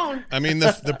on. I mean,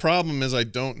 the problem is I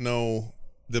don't know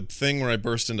the thing where I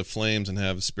burst into flames and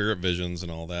have spirit visions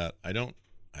and all that. I don't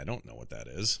know what that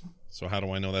is. So how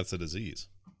do I know that's a disease?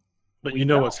 But you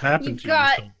know what's happened You've to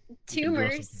got you. So you can draw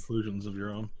some tumors. conclusions of your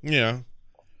own. Yeah.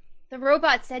 The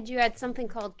robot said you had something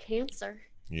called cancer.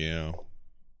 Yeah.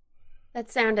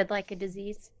 That sounded like a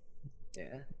disease.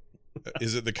 Yeah.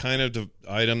 Is it the kind of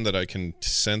item that I can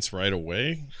sense right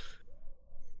away?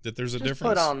 That there's a Just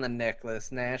difference? put on the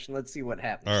necklace, Nash, and let's see what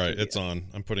happens. All right, to it's you. on.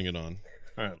 I'm putting it on.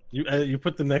 All right, you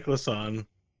put the necklace on,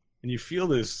 and you feel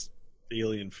this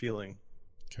alien feeling.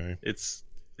 Okay. It's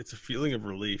a feeling of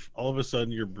relief. All of a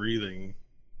sudden, you're breathing.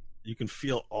 You can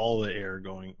feel all the air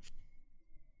going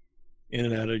in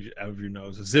and out of your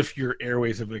nose, as if your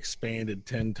airways have expanded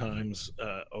 10 times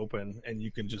open, and you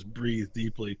can just breathe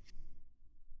deeply.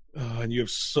 And you have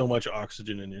so much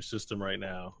oxygen in your system right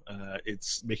now.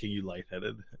 It's making you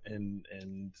lightheaded, and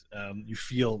you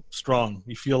feel strong.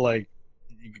 You feel like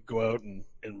you could go out and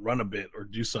run a bit or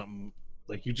do something.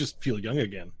 Like you just feel young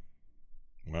again.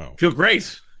 Wow. Feel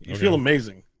great. You Okay. feel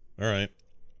amazing. All right.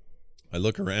 I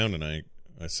look around and I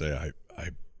say I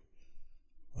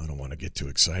don't want to get too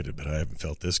excited, but I haven't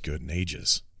felt this good in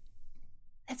ages.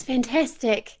 That's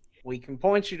fantastic. We can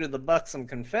point you to the buxom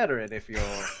Confederate if you're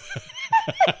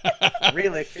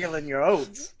really feeling your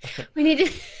oats. We need to.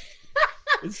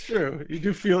 It's true. You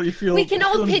do feel. You feel. We can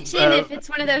all feeling, pitch in if it's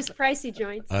one of those pricey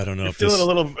joints. I don't know You're if this. feeling a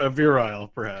little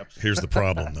virile, perhaps. Here's the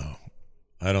problem, though.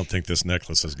 I don't think this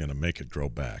necklace is going to make it grow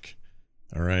back.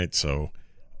 All right, so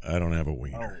I don't have a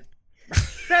wiener.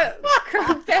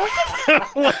 Grow back.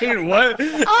 Wait, what?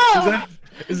 Oh.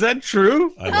 Is that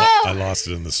true? I lost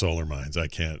it in the solar mines. I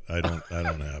can't. I don't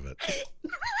have it.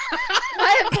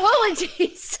 My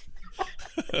apologies.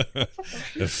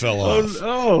 It fell Oh off.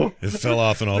 no! It fell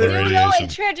off in all the I don't know radiation.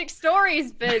 like tragic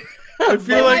stories, but I that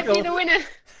feel like might be the winner.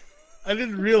 I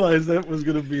didn't realize that was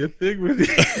going to be a thing with you.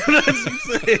 That's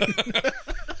insane.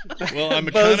 Well, I'm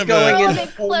Bo's kind of going Oh, a. into they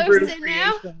homebrew close it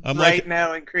now? creation I'm right like-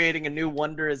 now and creating a new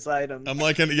wondrous item. I'm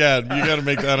like, yeah, you got to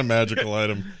make that a magical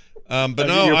item. But I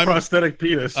no, your I'm prosthetic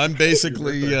penis. I'm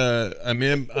basically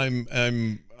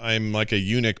I'm like a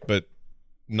eunuch, but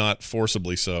not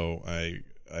forcibly so. I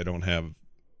don't have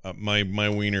my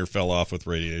wiener fell off with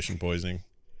radiation poisoning.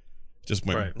 Just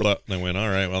went Right. blah, and I went, all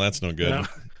right, well that's no good. Now,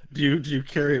 do you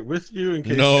carry it with you in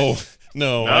case? No,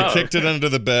 I No. kicked it under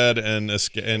the bed and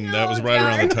that was right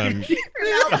around the time. you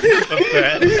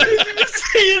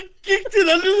kicked it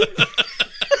under the.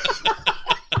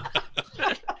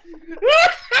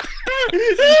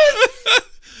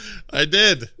 I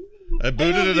did. I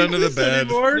booted it under the bed.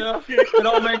 No, it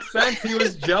all makes sense. He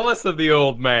was jealous of the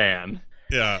old man.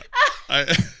 Yeah.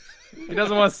 He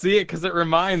doesn't want to see it because it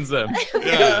reminds him.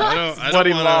 Yeah, I What don't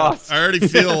he wanna, lost. I already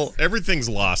feel everything's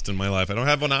lost in my life. I don't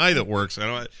have an eye that works. I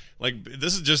don't like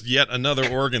this is just yet another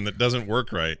organ that doesn't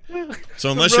work right.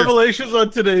 So unless The you're revelations on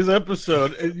today's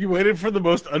episode, and you waited for the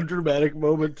most undramatic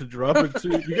moment to drop it to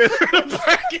you guys are in a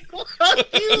parking lot.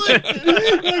 You're like,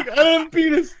 I don't have a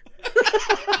penis.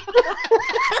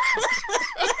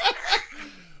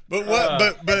 But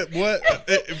what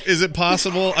is it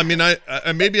possible? I mean, I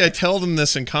maybe I tell them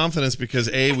this in confidence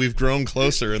because we've grown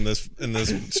closer in this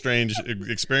strange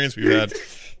experience we've had,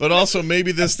 but also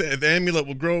maybe the amulet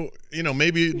will grow. You know,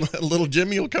 maybe little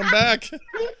Jimmy will come back.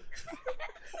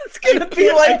 It's gonna be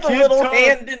like the can't little talk.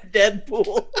 hand in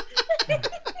Deadpool. The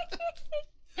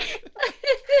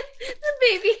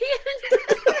baby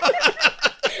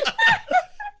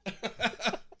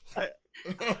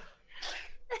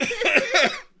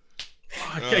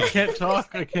I can't talk.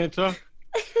 I can't talk.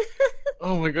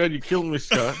 Oh my god, you killed me,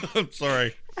 Scott. I'm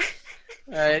sorry.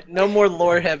 All right, no more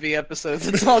lore-heavy episodes.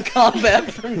 It's all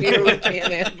combat from here. We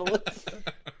can't handle it.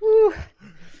 Whew.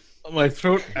 My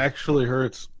throat actually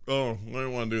hurts Oh, I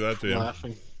don't want to do that to you.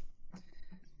 laughing.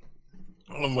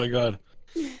 Oh my god.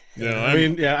 Yeah, I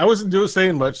mean, yeah, I wasn't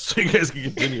saying much, so you guys can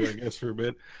continue, I guess, for a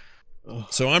bit.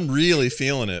 so I'm really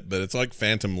feeling it, but it's like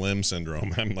phantom limb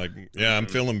syndrome. I'm like, yeah, I'm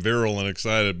feeling virile and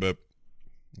excited, but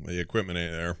the equipment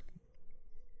ain't there.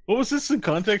 What was this in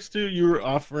context to? You were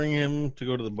offering him to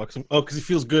go to the Buxom. Oh, because he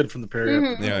feels good from the period.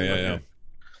 Mhm. Yeah.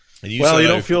 And Well,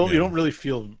 you said don't really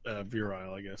feel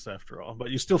virile, I guess, after all.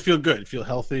 But you still feel good. You feel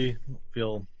healthy.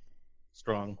 Feel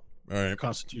strong. All right,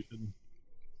 Constitution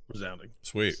resounding.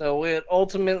 sweet. So it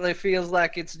ultimately feels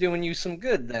like it's doing you some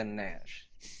good then, Nash.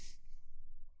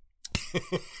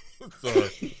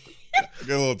 Sorry. I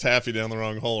got a little taffy down the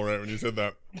wrong hole right when you said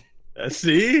that.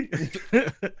 See?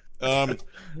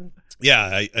 Yeah,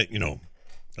 I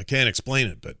I can't explain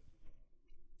it, but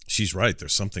she's right.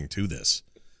 There's something to this.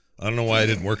 I don't know why I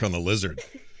didn't work on the lizard,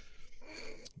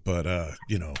 but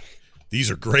these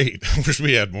are great. I wish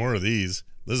we had more of these.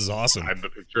 This is awesome. I'm the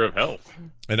picture of health.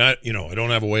 And I don't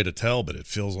have a way to tell, but it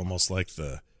feels almost like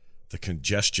the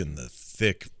congestion, the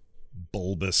thick,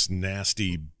 bulbous,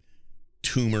 nasty,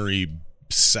 tumory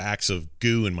sacks of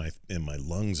goo in my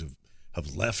lungs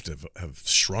have left, have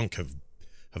shrunk,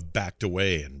 have backed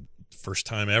away, and first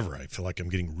time ever, I feel like I'm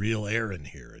getting real air in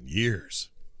here in years.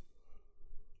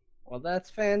 Well, that's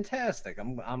fantastic.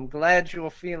 I'm glad you're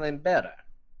feeling better.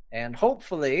 And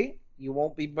hopefully you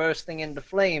won't be bursting into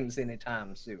flames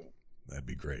anytime soon. That'd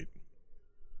be great.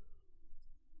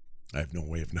 I have no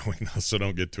way of knowing though, so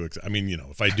don't get too excited. I mean,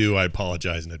 if I do, I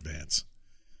apologize in advance.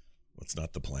 That's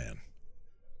not the plan.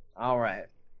 All right.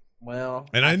 Well,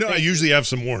 And I know I usually have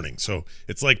some warning, so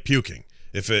it's like puking.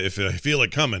 If I feel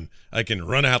it coming, I can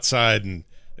run outside and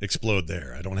explode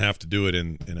there. I don't have to do it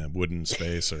in a wooden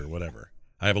space or whatever.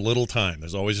 I have a little time.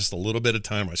 There's always just a little bit of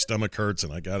time. My stomach hurts,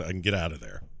 and I can get out of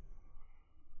there.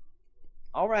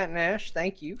 All right, Nash.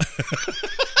 Thank you.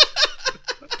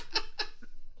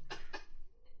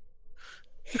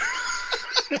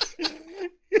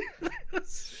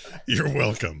 You're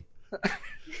welcome.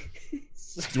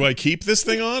 Do I keep this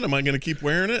thing on? Am I going to keep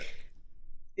wearing it?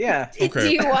 Yeah. Okay.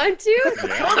 Do you want to?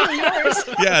 Totally yours.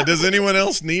 Yeah. Does anyone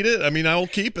else need it? I mean, I will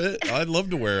keep it. I'd love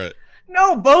to wear it.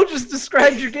 No, Bo just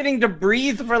described you getting to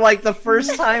breathe for like the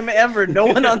first time ever. No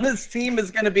one on this team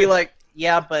is going to be like,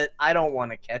 yeah, but I don't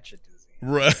want to catch a disease.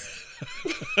 Right.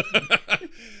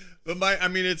 But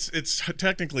it's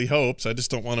technically Hope's. I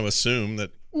just don't want to assume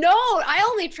that. No, I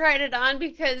only tried it on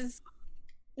because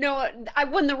I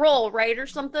won the roll, right, or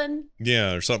something.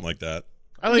 Yeah, or something like that.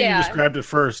 I think Yeah. you described it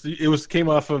first. It came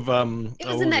off of It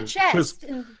was in that chest.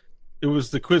 It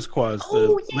was the quiz quaz.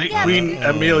 Oh, yeah. Queen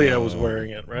Amelia was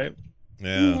wearing it, right?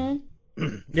 Yeah.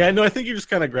 Mhm. Yeah, no, I think you just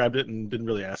kind of grabbed it and didn't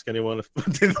really ask anyone if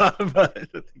they thought about it.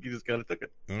 I think you just kind of took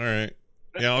it. All right.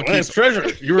 Yeah, I'll Well, it's keep. treasure.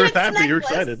 You were It's happy. You were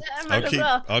necklace. excited. I might as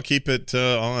well. I'll keep it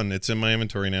on. It's in my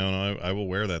inventory now, and I will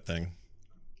wear that thing.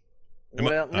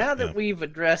 Well, now that yeah. we've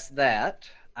addressed that,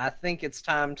 I think it's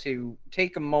time to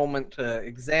take a moment to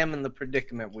examine the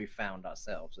predicament we found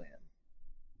ourselves in.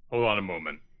 Hold on a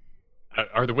moment.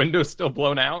 Are the windows still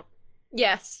blown out?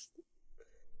 Yes.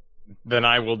 Then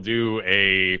I will do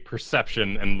a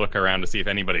perception and look around to see if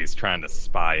anybody's trying to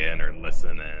spy in or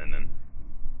listen in and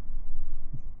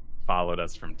followed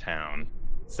us from town.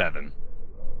 7.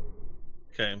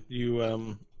 Okay,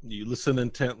 you listen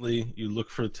intently. You look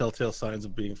for telltale signs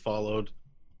of being followed.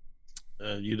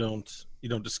 You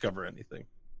don't discover anything,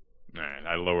 All right,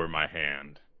 I lower my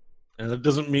hand. and that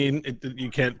doesn't mean you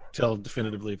can't tell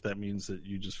definitively if that means that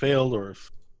you just failed or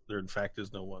if there in fact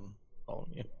is no one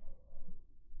following you.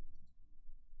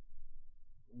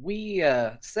 We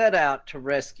set out to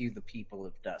rescue the people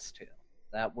of Dust Hill.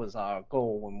 That was our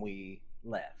goal when we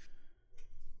left.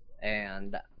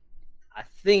 And I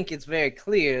think it's very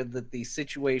clear that the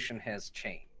situation has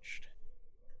changed.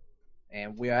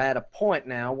 And we are at a point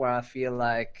now where I feel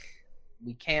like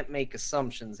we can't make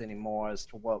assumptions anymore as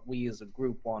to what we as a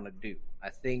group want to do. I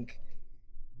think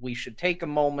we should take a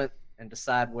moment and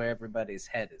decide where everybody's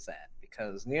head is at.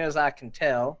 Because near as I can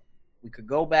tell, we could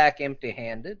go back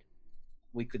empty-handed.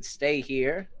 We could stay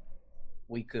here.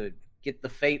 We could get the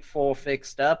Fate 4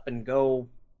 fixed up and go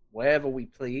wherever we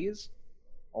please.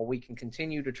 Or we can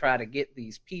continue to try to get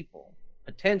these people,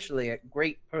 potentially at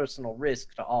great personal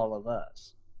risk to all of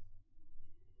us.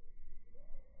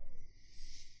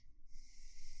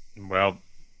 Well,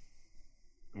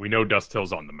 we know Dust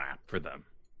Hill's on the map for them.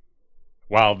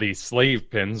 While the slave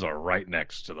pins are right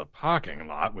next to the parking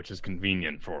lot, which is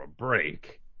convenient for a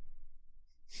break,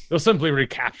 they'll simply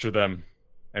recapture them,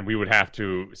 and we would have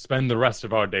to spend the rest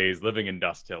of our days living in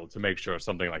Dust Hill to make sure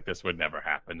something like this would never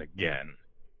happen again.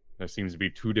 There seems to be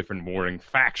 2 different warring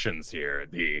factions here,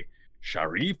 the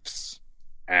Sharifs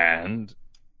and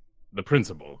the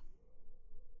Principal.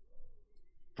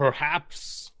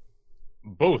 Perhaps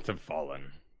both have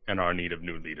fallen and are in need of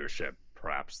new leadership.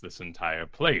 Perhaps this entire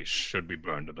place should be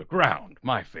burned to the ground.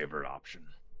 My favorite option.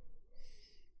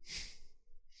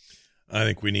 I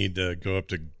think we need to go up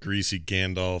to Greasy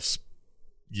Gandalf's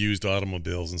used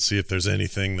automobiles and see if there's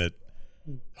anything that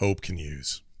Hope can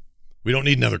use. We don't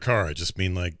need another car. I just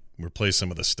mean, like, replace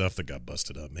some of the stuff that got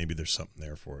busted up. Maybe there's something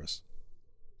there for us.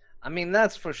 I mean,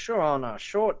 that's for sure on our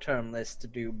short-term list to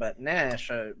do, but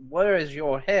Nash, where is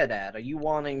your head at? Are you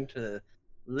wanting to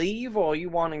leave, or are you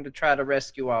wanting to try to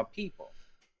rescue our people?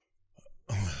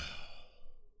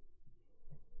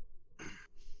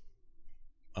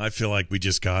 I feel like we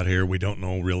just got here. We don't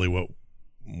know really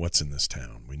what's in this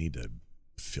town. We need to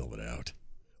fill it out.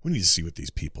 We need to see what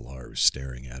these people are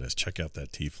staring at us. Check out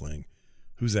that tiefling.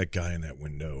 Who's that guy in that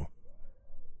window?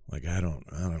 Like, I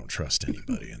don't trust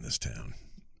anybody in this town.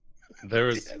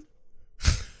 There's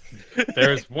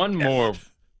one more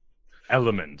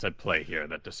element at play here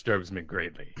that disturbs me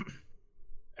greatly.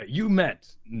 You met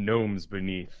gnomes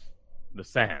beneath the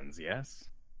sands, yes?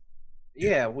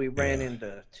 Yeah, we ran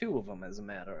into 2 of them, as a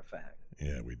matter of fact.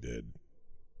 Yeah, we did.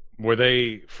 Were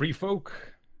they free folk?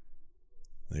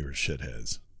 They were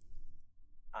shitheads.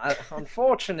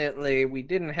 Unfortunately, we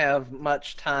didn't have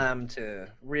much time to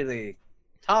really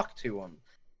talk to them.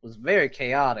 It was very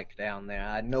chaotic down there.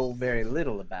 I know very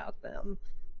little about them.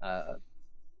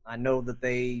 I know that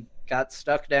they got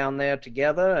stuck down there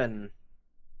together and,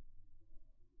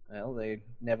 well, they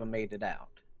never made it out.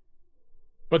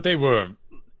 But they were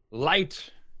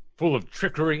light, full of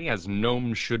trickery, as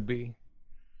gnomes should be.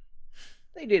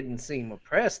 They didn't seem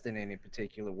oppressed in any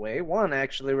particular way. One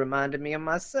actually reminded me of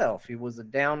myself. He was a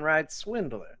downright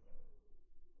swindler.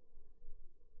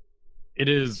 It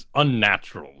is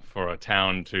unnatural for a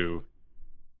town to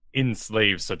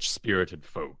enslave such spirited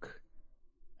folk,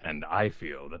 and I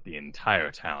feel that the entire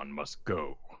town must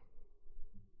go.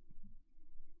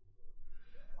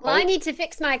 Well, I need to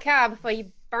fix my car before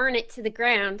you burn it to the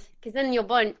ground, because then you'll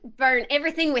burn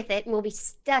everything with it, and we'll be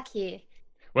stuck here.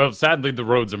 Well, sadly, the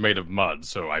roads are made of mud,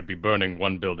 so I'd be burning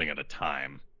one building at a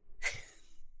time.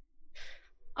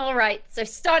 All right, so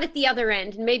start at the other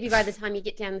end, and maybe by the time you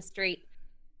get down the street.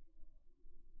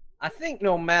 I think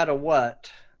no matter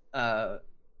what,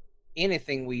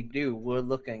 anything we do, we're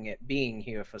looking at being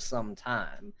here for some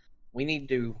time. We need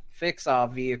to fix our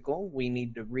vehicle. We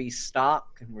need to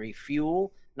restock and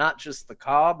refuel, not just the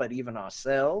car, but even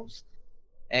ourselves.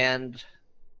 And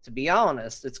to be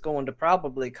honest, it's going to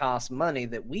probably cost money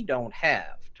that we don't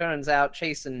have. Turns out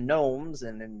chasing gnomes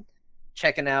and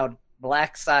checking out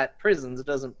black site prisons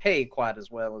doesn't pay quite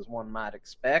as well as one might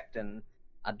expect, and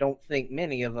I don't think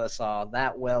many of us are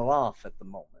that well off at the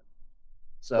moment.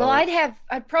 So, well,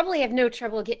 I'd probably have no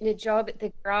trouble getting a job at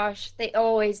the garage. They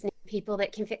always need people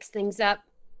that can fix things up.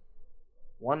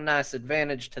 One nice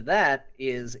advantage to that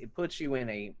is it puts you in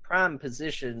a prime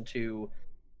position to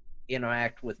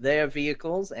interact with their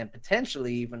vehicles and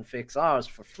potentially even fix ours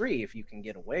for free if you can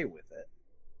get away with it.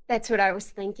 That's what I was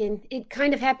thinking. It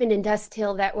kind of happened in Dust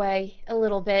Hill that way a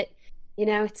little bit. You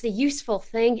know, it's a useful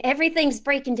thing. Everything's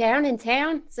breaking down in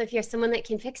town, so if you're someone that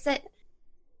can fix it.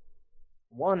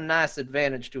 One nice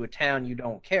advantage to a town you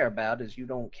don't care about is you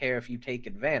don't care if you take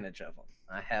advantage of them.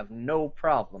 I have no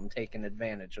problem taking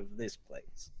advantage of this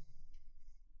place.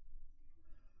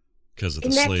 Because of the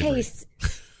in that slavery. Case,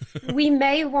 we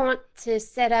may want to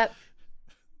set up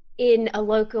in a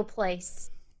local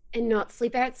place and not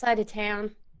sleep outside of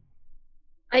town.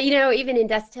 You know, even in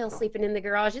Dust Hill, sleeping in the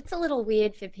garage, it's a little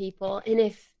weird for people. And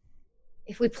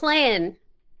if we plan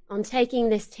on taking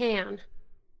this town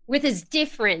with as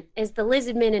different as the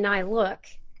Lizardmen and I look,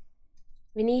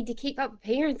 we need to keep up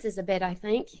appearances a bit, I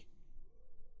think.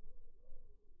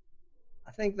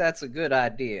 I think that's a good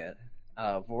idea.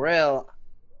 Vorel,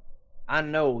 I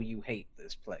know you hate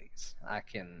this place. I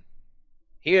can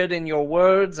hear it in your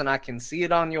words and I can see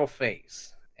it on your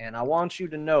face. And I want you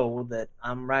to know that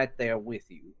I'm right there with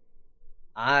you.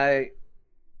 I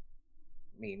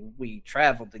mean, we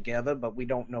traveled together, but we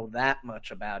don't know that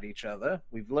much about each other.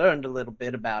 We've learned a little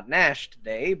bit about Nash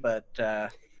today, but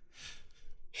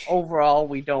overall,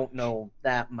 we don't know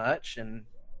that much. And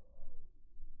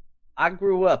I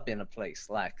grew up in a place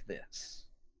like this.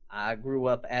 I grew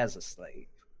up as a slave.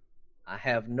 I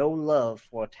have no love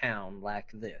for a town like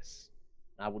this.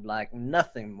 I would like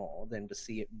nothing more than to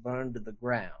see it burn to the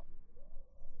ground.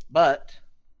 But,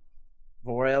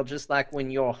 Vorel, just like when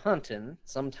you're hunting,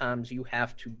 sometimes you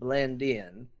have to blend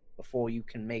in before you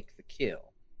can make the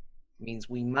kill. It means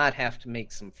we might have to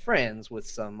make some friends with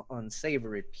some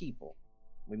unsavory people.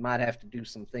 We might have to do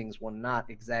some things we're not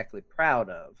exactly proud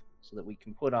of so that we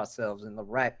can put ourselves in the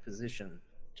right position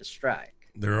to strike.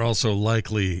 There are also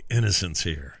likely innocents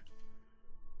here.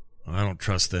 I don't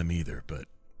trust them either, but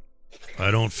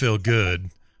I don't feel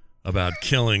good about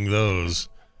killing those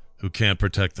who can't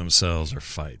protect themselves or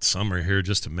fight. Some are here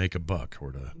just to make a buck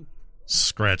or to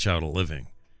scratch out a living.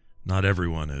 Not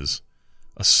everyone is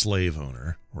a slave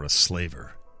owner or a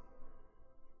slaver.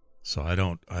 So I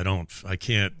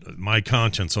can't, my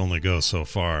conscience only goes so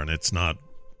far, and it's not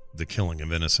the killing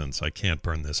of innocents. I can't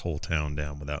burn this whole town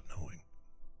down without knowing.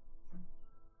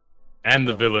 And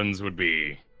the villains would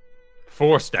be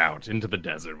forced out into the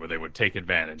desert where they would take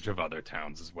advantage of other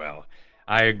towns as well.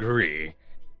 I agree.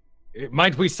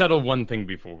 Might we settle one thing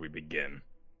before we begin?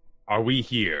 Are we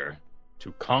here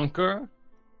to conquer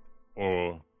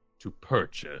or to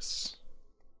purchase?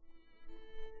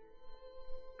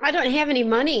 I don't have any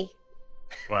money.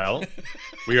 Well,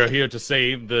 we are here to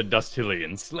save the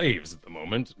Dustilian slaves at the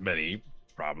moment. Many,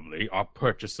 probably, are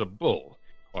purchasable,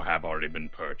 or have already been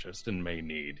purchased and may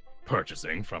need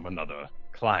purchasing from another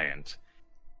client.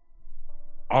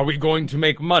 Are we going to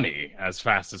make money as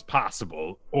fast as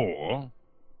possible, or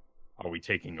are we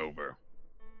taking over?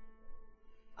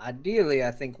 Ideally,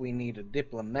 I think we need a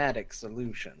diplomatic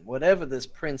solution. Whatever this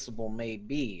principle may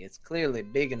be, it's clearly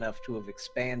big enough to have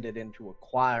expanded into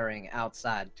acquiring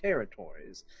outside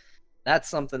territories. That's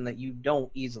something that you don't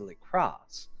easily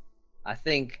cross. I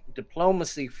think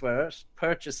diplomacy first,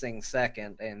 purchasing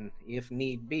second, and if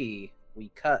need be,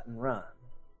 we cut and run.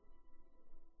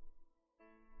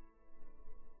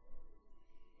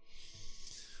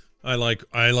 I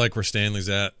like where Stanley's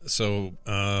at. So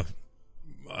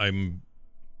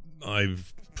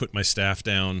I've put my staff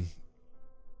down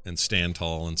and stand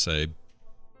tall and say,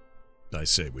 I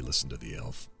say we listen to the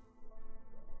elf.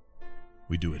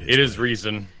 We do it. It is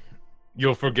reason.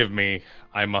 You'll forgive me.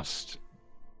 I must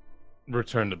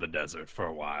return to the desert for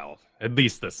a while, at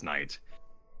least this night.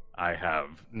 I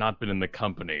have not been in the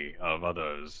company of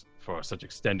others for such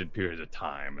extended periods of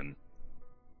time, and,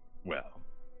 well,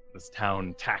 this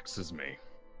town taxes me.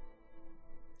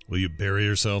 Will you bury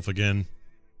yourself again?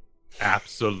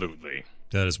 Absolutely.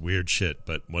 That is weird shit,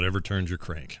 but whatever turns your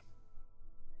crank.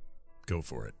 Go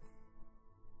for it.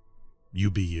 You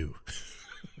be you.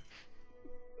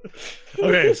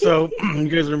 Okay, so you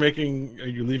guys are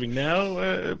you leaving now,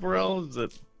 Varel? Is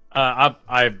it?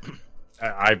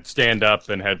 I stand up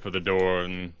and head for the door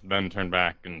and then turn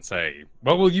back and say,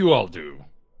 what will you all do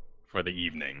for the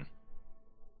evening?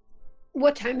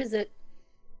 What time is it?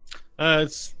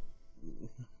 It's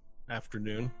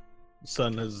afternoon. The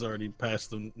sun has already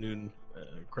passed the noon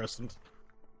crescent.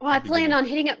 Well, I plan on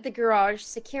hitting up the garage,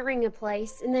 securing a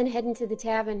place, and then heading to the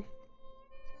tavern.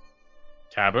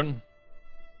 Tavern?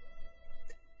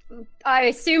 I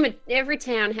assume every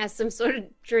town has some sort of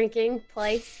drinking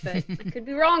place, but I could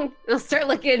be wrong. I'll start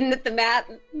looking at the map.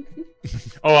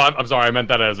 Oh, I'm sorry. I meant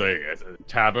that as a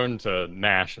tavern to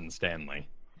Nash and Stanley.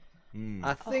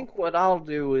 I think what I'll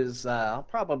do is I'll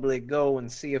probably go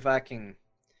and see if I can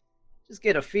just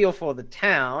get a feel for the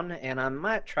town, and I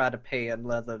might try to pay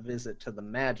another visit to the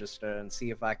Magister and see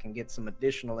if I can get some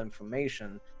additional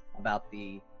information about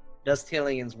the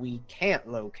Dustilians we can't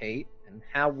locate and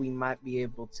how we might be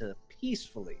able to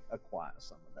peacefully acquire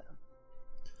some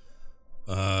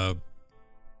of them.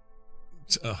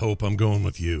 Hope, I'm going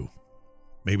with you.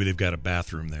 Maybe they've got a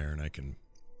bathroom there and I can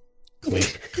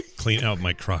clean out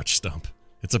my crotch stump.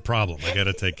 It's a problem. I got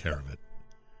to take care of it.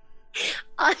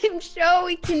 I'm sure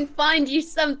we can find you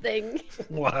something.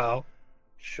 Wow.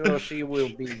 Sure, she will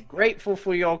be grateful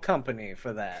for your company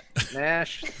for that,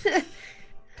 Nash.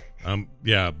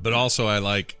 Yeah, but also I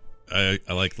like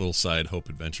little side Hope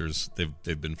adventures.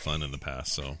 They've been fun in the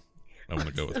past, so I want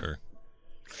to go with her.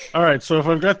 All right, so if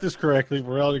I've got this correctly,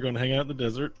 we're all going to hang out in the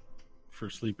desert for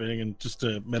sleeping and just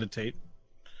to meditate.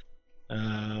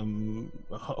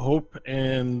 Hope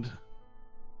and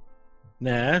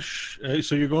Nash.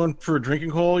 So you're going for a drinking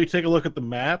hole. You take a look at the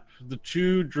map. The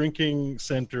two drinking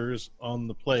centers on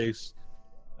the place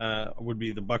would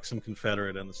be the Buxom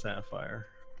Confederate and the Sapphire.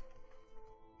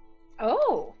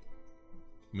 Oh.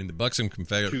 I mean, the Buxom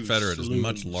Confederate is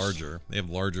much larger. They have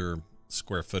larger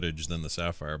square footage than the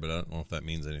Sapphire, but I don't know if that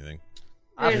means anything.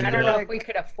 I don't know if we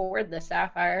could afford the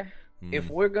Sapphire.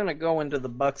 If we're going to go into the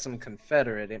Buxom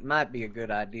Confederate, it might be a good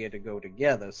idea to go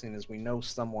together, seeing as we know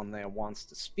someone there wants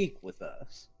to speak with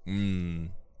us.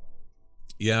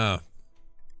 Yeah.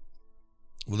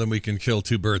 Well, then we can kill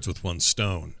two birds with one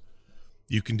stone.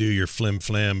 You can do your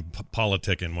flim-flam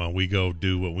politicking while we go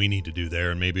do what we need to do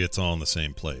there, and maybe it's all in the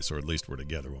same place, or at least we're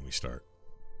together when we start.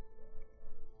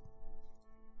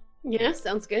 Yeah,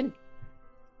 sounds good.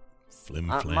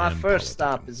 Flim-flam my first politicking.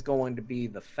 stop is going to be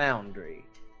the Foundry.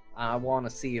 I want to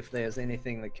see if there's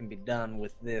anything that can be done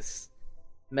with this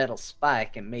metal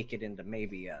spike and make it into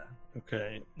maybe a...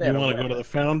 Okay. Better You want to go weapon. to the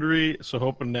Foundry? So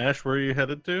Hope and Nash, where are you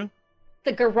headed to?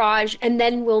 The garage, and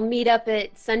then we'll meet up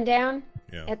at sundown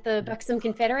Yeah. at the Buxom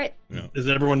Confederate. Yeah. Is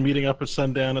everyone meeting up at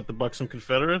sundown at the Buxom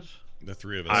Confederate? The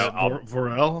three of us. I'll-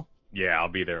 Varel? Yeah, I'll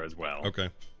be there as well. Okay.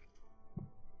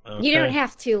 Okay. You don't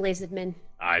have to, Lizardman.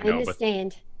 I I know, but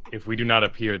understand. if we do not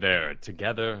appear there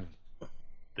together,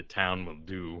 the town will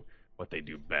do what they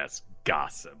do best: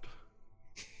 gossip.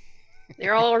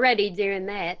 They're already doing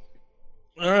that.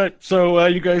 All right, so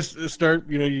you guys start.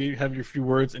 You have your few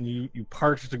words, and you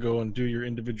part to go and do your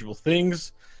individual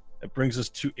things. That brings us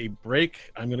to a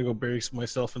break. I'm gonna go bury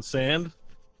myself in sand,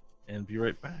 and be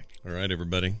right back. All right,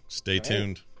 everybody, stay right.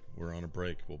 tuned. We're on a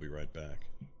break. We'll be right back.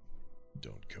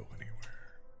 Don't go anywhere.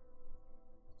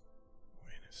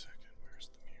 Wait a second. Where's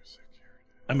the music? Here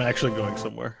it I'm actually going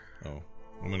somewhere. is. Oh,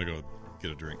 I'm gonna go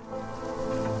get a drink.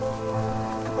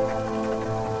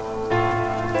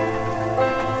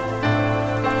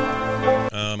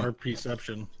 Our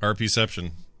perception.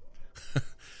 RPception.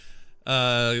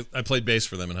 I played bass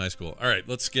for them in high school. All right,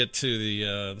 let's get to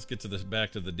the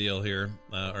back to the deal here.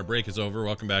 Our break is over.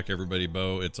 Welcome back, everybody.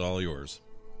 Bo, it's all yours.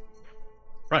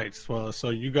 Right. Well, so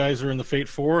you guys are in the Fate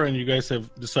Four, and you guys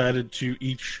have decided to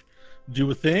each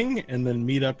do a thing, and then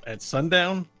meet up at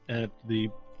sundown at the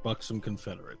Buxom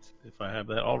Confederate. If I have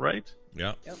that all right.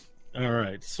 Yeah. All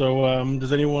right. So,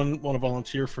 does anyone want to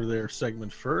volunteer for their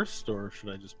segment first, or should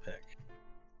I just pick?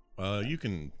 You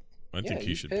can. I think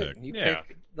you should pick. You Yeah.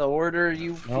 pick the order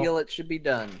you Well- feel it should be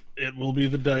done. It will be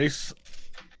the dice.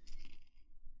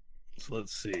 So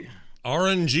let's see.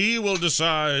 RNG will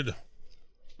decide.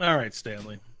 All right,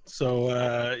 Stanley.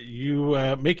 So you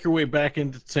make your way back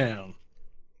into town,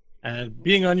 and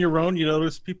being on your own, you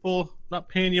notice people not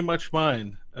paying you much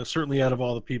mind. Certainly, out of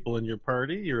all the people in your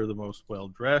party, you're the most well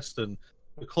dressed and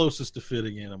the closest to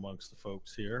fitting in amongst the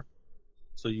folks here.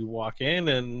 So you walk in,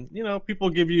 and people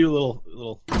give you a little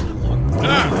look.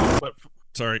 But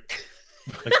Sorry.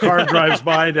 a car drives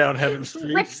by down Heaven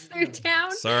Street. Rips through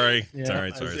town. Sorry. Yeah,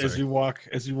 Sorry. As you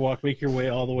walk, make your way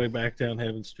all the way back down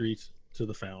Heaven Street to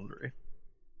the Foundry.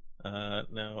 Now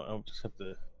I'll just have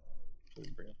to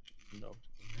bring up a note.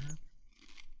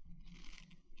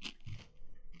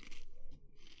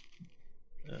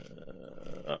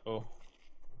 Uh-oh.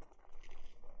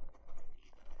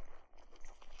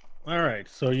 All right,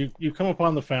 so you come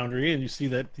upon the Foundry, and you see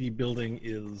that the building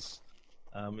is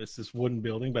it's this wooden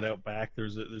building, but out back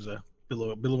there's a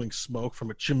billowing smoke from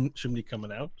a chimney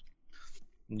coming out.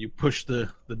 And you push the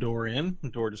door in. The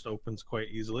door just opens quite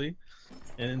easily,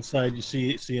 and inside you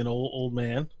see an old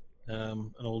man,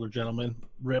 an older gentleman,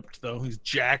 ripped though. He's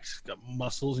jacked, got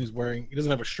muscles. He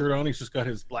doesn't have a shirt on. He's just got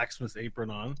his blacksmith's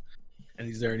apron on, and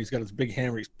he's there, and he's got his big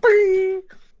hammer. He's bing,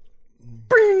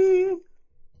 bing,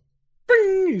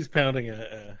 bing. He's pounding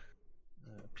a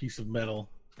piece of metal,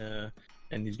 and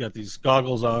he's got these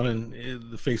goggles on,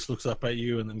 and the face looks up at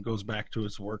you, and then goes back to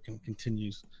its work and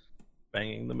continues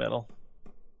banging the metal.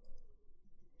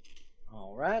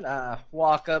 All right, I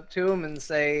walk up to him and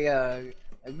say,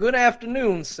 "Good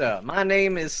afternoon, sir. My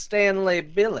name is Stanley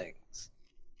Billings."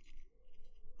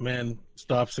 Man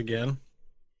stops again.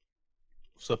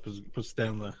 Puts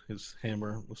down his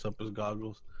hammer. Lifts up his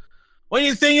goggles. What do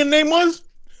you say your name was?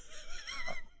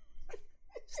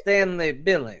 Stanley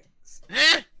Billings.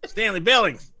 Stanley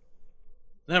Billings.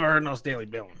 Never heard no Stanley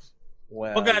Billings.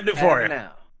 Well, What can I do for you?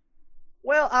 Now.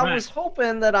 Well, I Right. was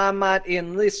hoping that I might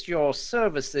enlist your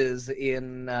services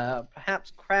in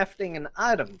perhaps crafting an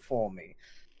item for me.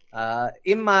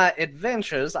 In my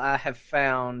adventures, I have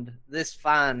found this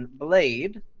fine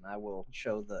blade. I will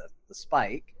show the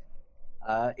spike.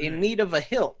 In need of a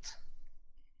hilt.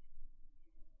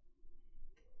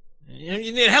 You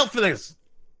need help for this.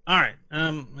 All right.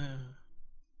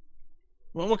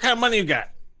 Well, what kind of money you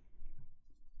got?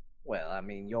 Well, I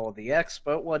mean, you're the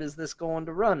expert. What is this going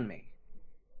to run me?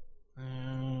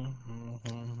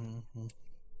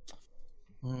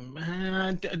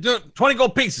 20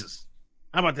 gold pieces.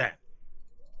 How about that?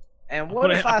 And I'll what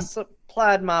put if a- I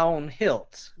supplied my own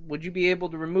hilt? Would you be able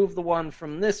to remove the one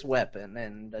from this weapon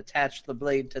and attach the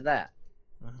blade to that?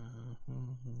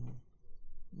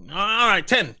 All right,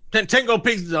 10 gold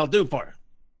pieces I'll do for you.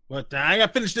 But I got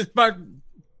to finish this part.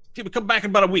 Come back in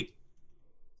about a week.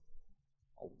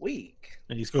 A week?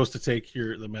 And he goes to take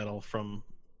the metal from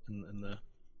and the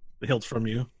hilt from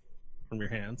your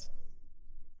hands.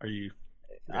 Are you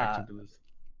reacting to this?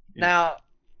 Yeah. Now,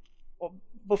 well,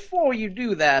 before you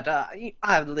do that,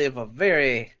 I live a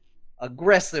very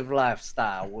aggressive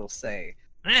lifestyle, we'll say.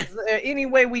 Eh? Is there any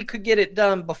way we could get it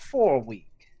done before a week?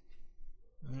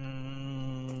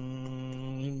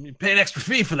 You pay an extra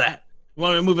fee for that. You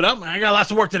want me to move it up? I got lots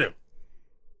of work to do.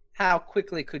 How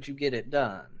quickly could you get it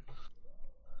done?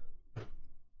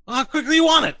 How quickly you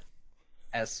want it?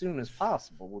 As soon as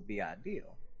possible would be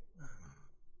ideal.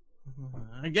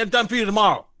 I get it done for you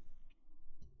tomorrow.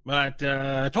 But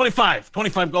 25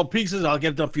 gold pieces, I'll get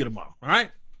it done for you tomorrow. All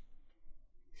right?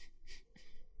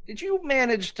 Did you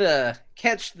manage to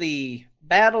catch the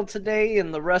battle today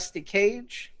in the Rusty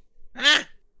Cage? Huh?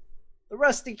 The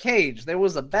Rusty Cage. There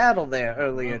was a battle there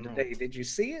earlier Uh-huh. today. Did you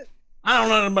see it? I don't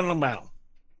know nothing about them.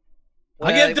 I'll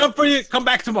Well, get it done for you. Come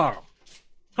back tomorrow.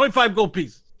 25 gold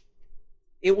pieces.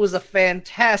 It was a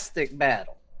fantastic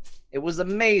battle. It was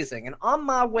amazing. And on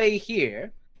my way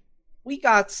here, we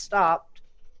got stopped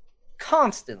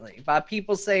constantly by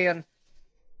people saying,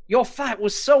 your fight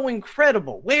was so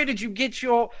incredible. Where do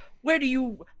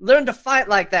you learn to fight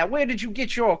like that? Where did you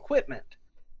get your equipment?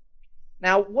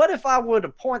 Now, what if I were to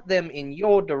point them in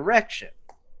your direction?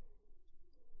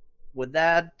 Would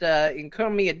that incur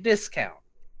me a discount?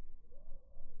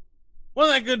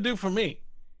 What's that gonna do for me?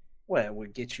 Well, it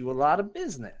would get you a lot of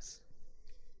business.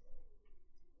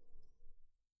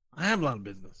 I have a lot of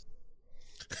business.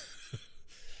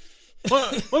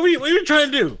 what were you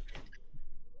trying to do?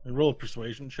 And roll a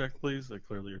persuasion check, please. Like,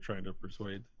 clearly, you're trying to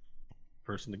persuade the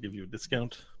person to give you a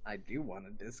discount. I do want a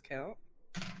discount.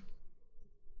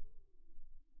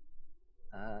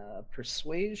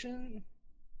 Persuasion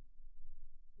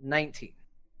 19.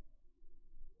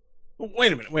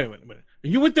 Wait a minute. Are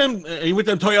you with them? Are you with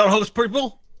them Toyota host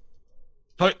people?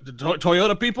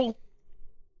 Toyota people?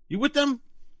 You with them?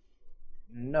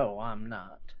 No, I'm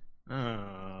not.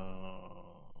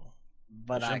 Oh.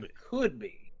 But I Should be. could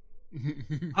be.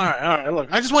 All right.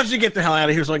 Look, I just want you to get the hell out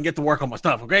of here so I can get to work on my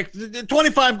stuff, okay?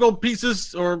 25 gold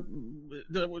pieces or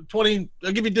 20.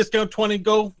 I'll give you a discount, 20.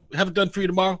 Go. Have it done for you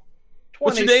tomorrow.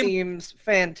 What's 20 your name? seems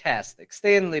fantastic.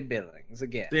 Stanley Billings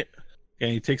again. Yeah.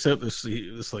 And he takes out this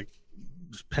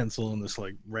pencil and this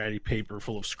like ratty paper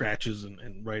full of scratches and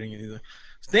writing. And he's like,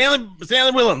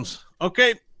 Stanley Willems,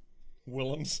 okay?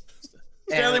 Willems.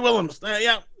 Stanley And- Willems,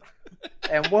 yeah.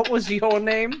 And what was your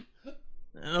name?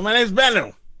 My name's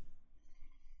Benno.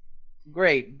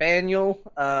 Great, Baniel.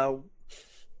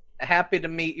 Happy to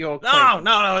meet your No,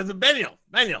 acquaintance. it's a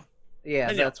Benio. Yeah,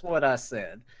 Baniel. that's what I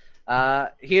said.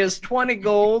 Here's 20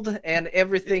 gold and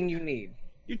everything you need.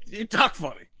 You talk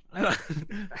funny.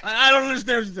 I don't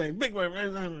understand what you're saying. Big way.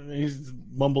 He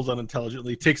mumbles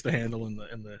unintelligently. Takes the handle and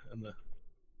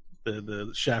the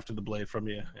shaft of the blade from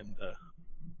you and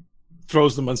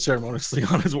throws them unceremoniously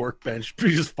on his workbench.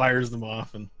 He just fires them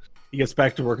off and he gets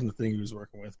back to working the thing he was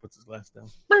working with. Puts his glass down.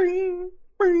 Bing,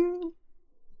 bing.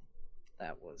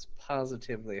 That was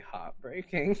positively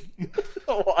heartbreaking.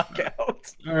 Walk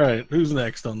out. All right, who's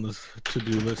next on this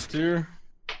to-do list here?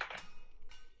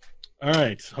 All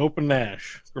right, Hope and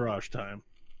Nash, garage time.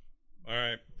 All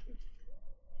right.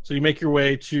 So you make your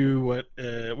way to what?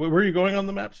 Where are you going on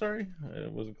the map? Sorry,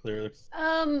 it wasn't clear.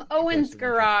 Owen's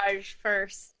garage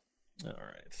first. All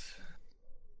right.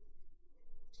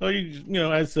 So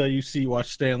as you watch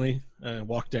Stanley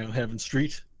walk down Heaven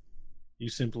Street, you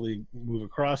simply move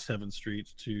across Heaven Street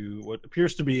to what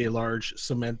appears to be a large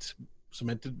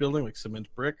cemented building, like cement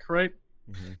brick, right?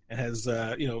 Mm-hmm. It has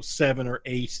 7 or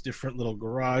 8 different little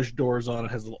garage doors on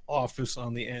it. Has a little office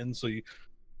on the end, so you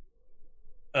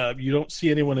don't see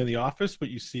anyone in the office, but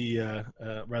you see a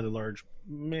rather large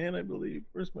man, I believe.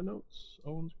 Where's my notes?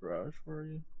 Owen's garage. Where are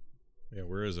you? Yeah,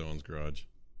 where is Owen's garage?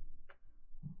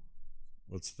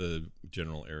 What's the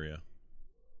general area?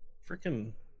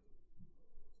 Freaking.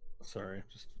 Sorry, I'm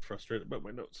just frustrated about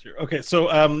my notes here. Okay, so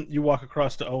you walk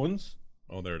across to Owen's.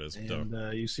 Oh, there it is. And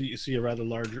you see a rather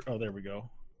large. Oh, there we go.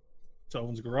 It's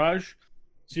Owen's garage.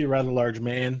 See a rather large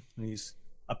man, and he's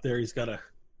up there. He's got a.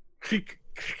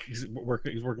 He's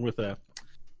working with a.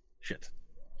 Shit.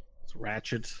 It's a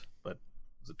ratchet, but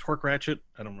is it torque ratchet?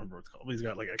 I don't remember what it's called. He's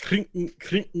got like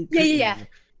a Yeah.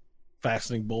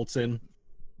 fastening bolts in,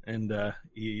 and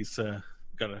he's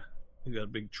got a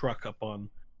big truck up on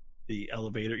the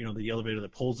elevator. The elevator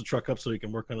that pulls the truck up so he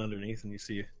can work on underneath, and you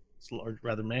see. It's a large,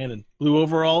 rather man in blue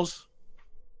overalls.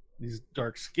 He's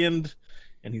dark skinned,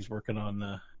 and he's working on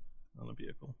a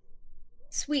vehicle.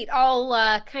 Sweet.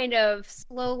 I'll kind of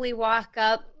slowly walk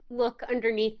up, look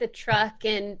underneath the truck,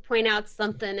 and point out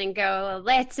something and go,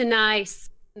 "That's a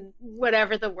nice,"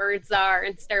 whatever the words are,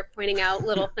 and start pointing out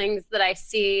little things that I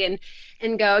see,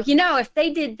 and go, if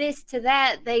they did this to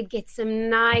that, they'd get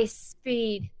some nice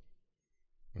speed.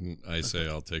 And I say,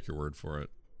 I'll take your word for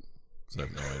it, because I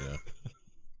have no idea.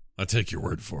 I'll take your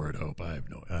word for it, Hope. I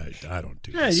don't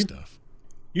do this stuff.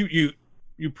 You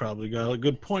probably got a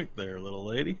good point there, little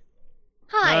lady.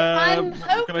 Hi, I'm what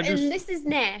Hope, can I do? and this is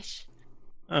Nash.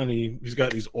 And he's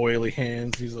got these oily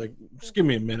hands. He's like, just give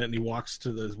me a minute. And he walks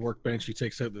to the workbench. He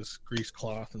takes out this grease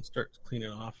cloth and starts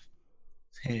cleaning off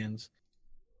his hands.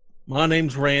 My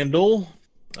name's Randall.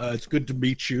 It's good to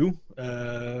meet you.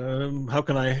 How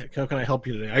can I help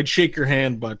you today? I'd shake your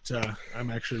hand, but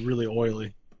I'm actually really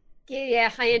oily.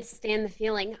 Yeah, I understand the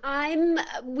feeling.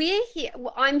 We're here.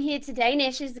 Well, I'm here today.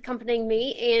 Nash is accompanying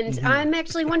me, and Mhm. I'm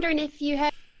actually wondering if you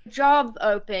have a job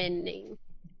opening.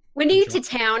 We're new to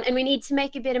town, and we need to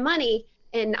make a bit of money.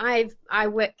 And I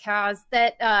work cars.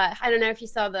 That I don't know if you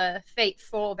saw the Fate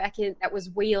 4 back in that was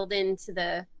wheeled into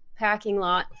the parking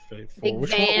lot. Faithful. Big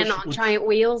Which one- van which- on which- giant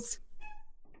wheels.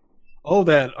 Oh,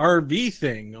 that RV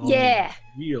thing on Yeah.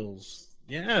 wheels.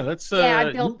 Yeah, that's Yeah,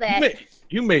 I built that.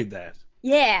 You made that.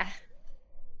 Yeah,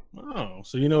 Oh,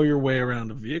 so you know your way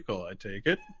around a vehicle, I take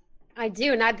it. I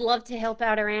do, and I'd love to help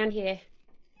out around here.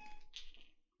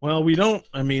 Well, we don't.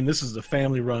 I mean, this is a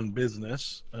family-run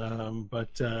business,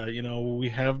 but you know, we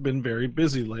have been very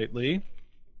busy lately.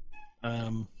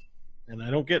 And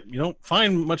you don't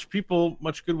find much people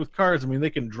much good with cars. I mean, they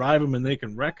can drive them and they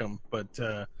can wreck them, but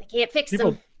I can't fix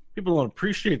people them. people don't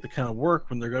appreciate the kind of work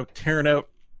when they're out tearing out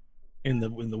in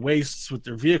the wastes with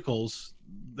their vehicles.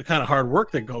 The kind of hard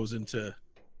work that goes into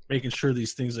making sure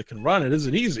these things that can run. It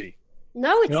isn't easy.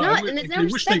 No, it's You know, not, and there's no I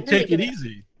wish they'd respect when take they it do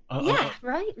easy. Yeah,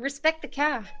 right. Respect the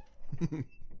car.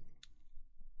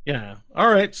 Yeah. All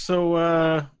right. So,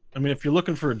 I mean, if you're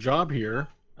looking for a job here,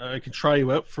 I can try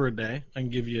you out for a day. I can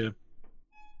give you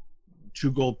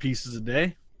 2 gold pieces a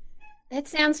day. That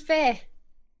sounds fair.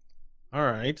 All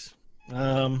right.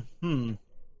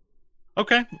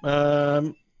 Okay.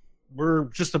 We're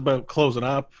just about closing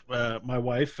up. My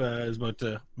wife is about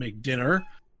to make dinner,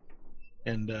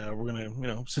 and we're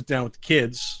gonna, sit down with the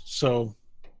kids. So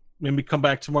maybe come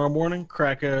back tomorrow morning,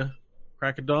 crack a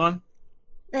dawn.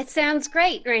 That sounds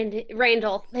great,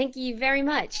 Randall. Thank you very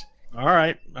much. All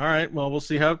right. Well, we'll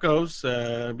see how it goes.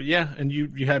 But yeah, and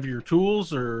you have your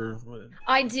tools or?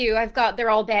 I do. They're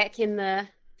all back in the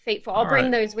Fateful. I'll All bring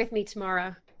right. those with me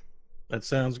tomorrow. That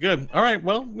sounds good. All right.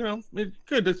 Well, good.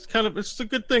 It's a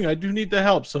good thing. I do need the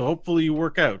help, so hopefully you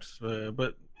work out.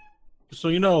 But just so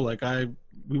you know,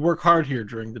 we work hard here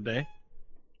during the day.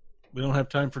 We don't have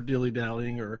time for dilly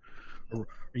dallying or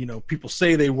people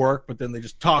say they work, but then they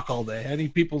just talk all day. I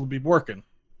need people to be working.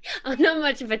 I'm not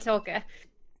much of a talker.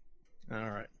 All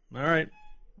right.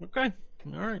 Okay.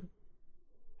 All right.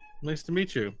 Nice to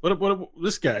meet you. What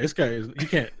this guy is he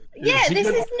can't. Yeah, he this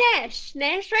good? is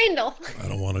Nash Randall. I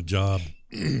don't want a job.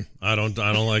 I don't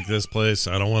like this place.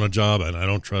 I don't want a job, and I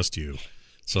don't trust you.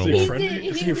 So Is he a we'll- friend? Is he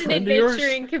a He's an friend of yours?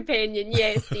 adventuring companion.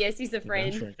 Yes, he's a friend.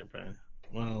 Adventuring companion.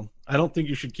 Well, I don't think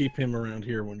you should keep him around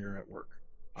here when you're at work.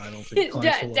 I don't think.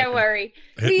 clients will like Don't him. worry.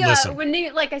 Hey, listen. We're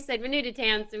new. Like I said, we're new to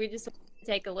town, so we just want to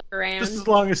take a look around. Just as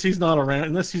long as he's not around,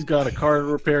 unless he's got a car to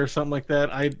repair or something like that.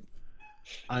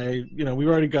 We've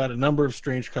already got a number of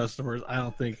strange customers. I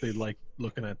don't think they'd like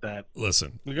looking at that.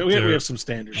 listen. We have some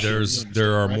standards.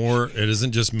 There are right? more. It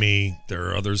isn't just me. There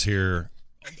are others here.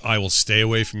 I will stay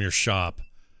away from your shop,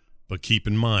 but keep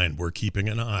in mind we're keeping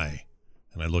an eye.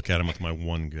 And I look at him with my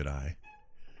one good eye.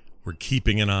 We're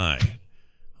keeping an eye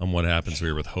on what happens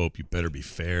here with Hope. You better be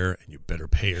fair, and you better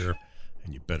pay her,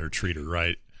 and you better treat her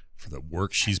right for the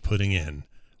work she's putting in,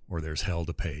 or there's hell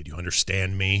to pay. Do you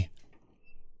understand me?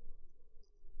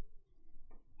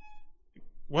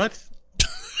 What?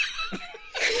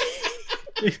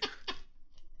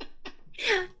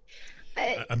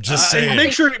 I'm just saying.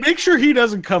 Make sure he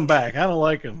doesn't come back. I don't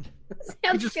like him. He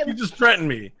Sounds he good. just threatened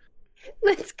me.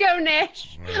 Let's go,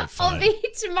 Nash. All right, I'll fine. be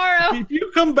here tomorrow. If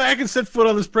you come back and set foot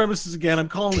on this premises again, I'm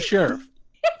calling the sheriff.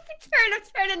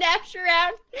 Turn Nash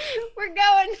around. We're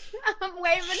going. I'm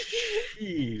waving.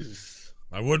 Jeez.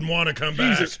 I wouldn't want to come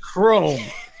back. Jesus Chrome.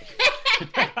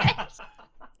 Did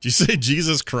you say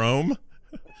Jesus Chrome?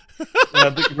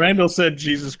 Randall said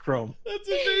Jesus Chrome. That's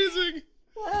amazing.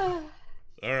 All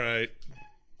right.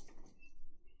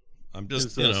 I'm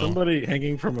just, Is somebody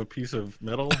hanging from a piece of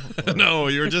metal? Or- No,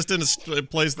 you were just in a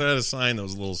place that had a sign that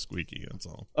was a little squeaky. That's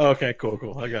all. Oh, okay,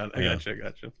 cool. I got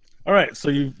you. All right, so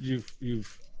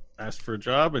you've asked for a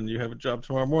job, and you have a job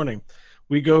tomorrow morning.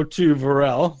 We go to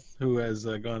Varel, who has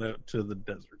gone out to the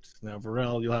desert. Now,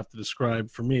 Varel, you'll have to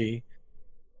describe for me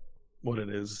what it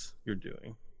is you're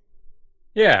doing.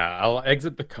 Yeah, I'll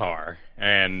exit the car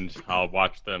and I'll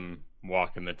watch them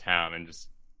walk in the town and just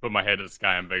put my head to the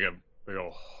sky and big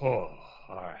go, oh,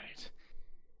 all right.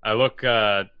 I look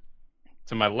to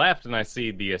my left and I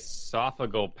see the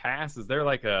esophageal pass. Is there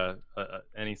like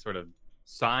any sort of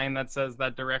sign that says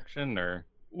that direction or?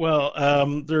 Well,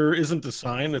 there isn't a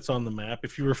sign. It's on the map.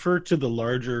 If you refer to the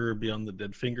larger Beyond the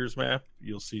Dead Fingers map,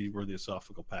 you'll see where the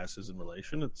esophageal pass is in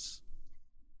relation. It's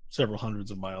several hundreds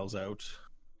of miles out.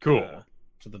 Cool.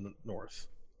 To the north.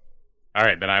 All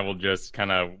right, then I will just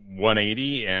kind of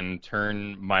 180 and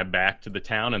turn my back to the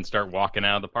town and start walking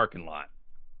out of the parking lot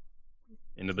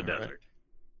into the All right. desert.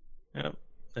 Yep.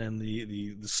 and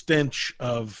the stench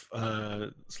of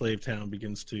Slave Town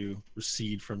begins to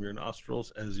recede from your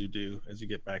nostrils as you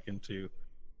get back into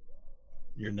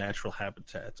your natural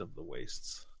habitat of the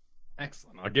wastes.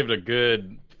 Excellent. I'll give it a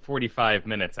good 45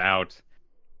 minutes out,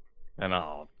 and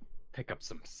I'll pick up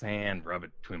some sand, rub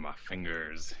it between my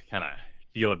fingers, kind of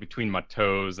feel it between my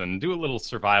toes, and do a little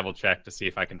survival check to see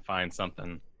if I can find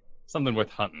something worth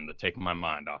hunting to take my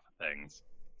mind off of things.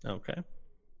 Okay.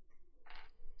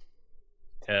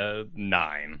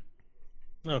 9.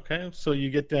 Okay, so you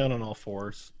get down on all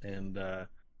fours and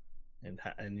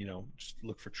just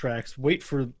look for tracks. Wait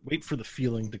for the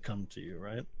feeling to come to you,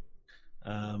 right?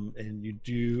 And you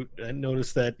do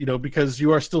notice that because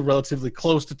you are still relatively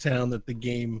close to town, that the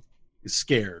game is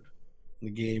scared. The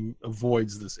game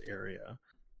avoids this area,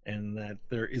 and that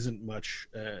there isn't much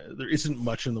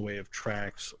in the way of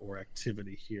tracks or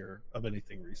activity here of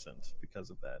anything recent because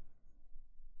of that.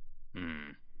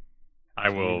 I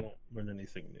So you will won't learn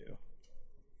anything new.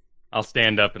 I'll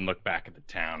stand up and look back at the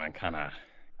town and kind of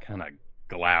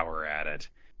glower at it.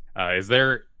 Is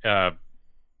there a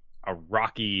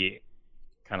rocky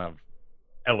kind of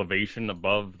elevation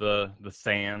above the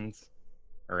sands,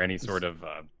 or any sort of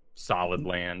solid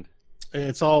land?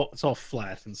 It's all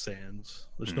flat and sands.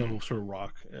 There's no sort of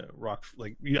rock.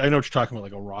 Like I know what you're talking about,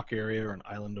 like a rock area or an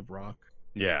island of rock.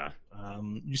 Yeah.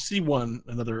 You see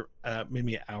another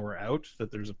maybe an hour out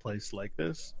that there's a place like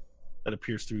this that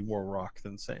appears to be more rock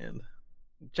than sand.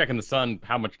 Checking the sun.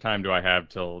 How much time do I have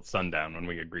till sundown when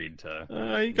we agreed to?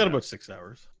 You got about 6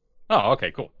 hours. Oh,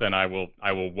 okay, cool. Then I will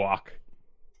walk.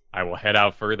 I will head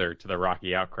out further to the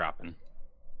rocky outcropping.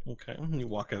 Okay, you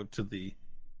walk out to the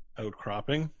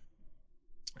outcropping,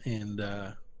 and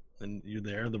you're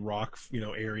there. The rock,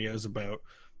 area is about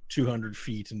 200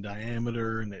 feet in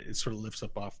diameter, and it sort of lifts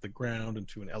up off the ground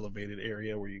into an elevated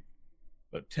area where you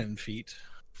about 10 feet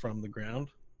from the ground.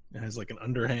 It has like an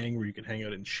underhang where you can hang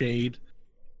out in shade,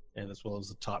 and as well as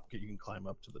the top, you can climb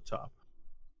up to the top.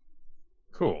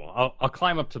 Cool. I'll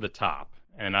climb up to the top,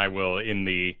 and I will, in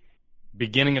the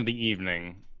beginning of the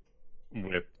evening,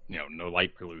 with no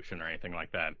light pollution or anything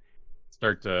like that,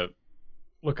 start to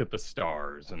look at the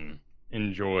stars and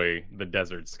enjoy the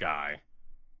desert sky,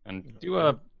 and do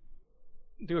a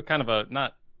kind of a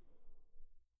not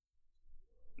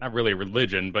really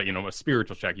religion, but a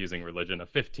spiritual check using religion, a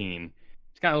 15,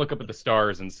 to kind of look up at the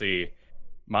stars and see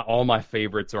all my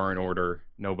favorites are in order.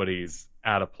 Nobody's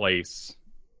out of place.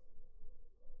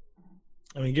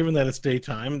 I mean, given that it's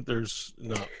daytime, there's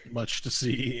not much to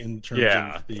see in terms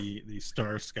of the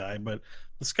star sky, but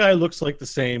the sky looks like the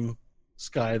same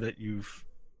sky that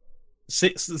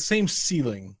the same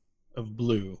ceiling of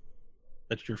blue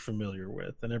that you're familiar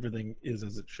with, and everything is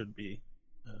as it should be,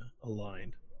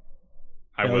 aligned.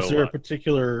 Is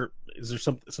there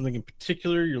something in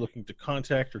particular you're looking to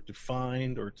contact or to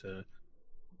find or to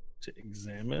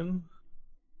examine?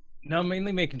 No,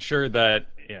 mainly making sure that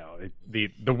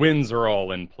the winds are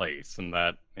all in place, and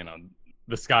that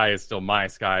the sky is still my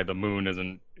sky. The moon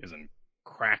isn't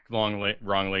cracked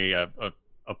wrongly.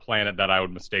 A planet that I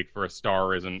would mistake for a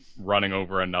star isn't running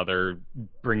over another,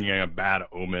 bringing a bad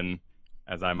omen,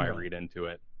 as I might read into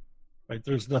it. Right,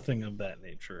 there's nothing of that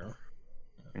nature.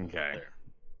 Okay.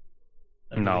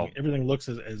 Everything looks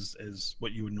as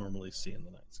what you would normally see in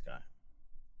the night sky.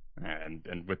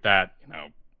 And with that,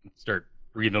 start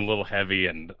breathing a little heavy,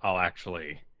 and I'll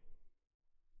actually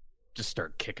just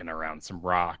start kicking around some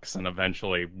rocks, and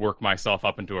eventually work myself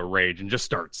up into a rage and just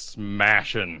start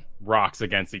smashing rocks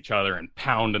against each other and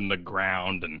pounding the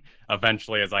ground. And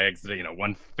eventually, as I exit,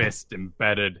 one fist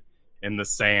embedded in the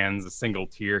sands, a single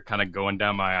tear kind of going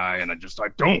down my eye, and I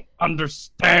don't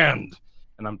understand.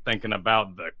 And I'm thinking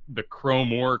about the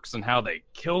chrome orcs and how they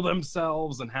kill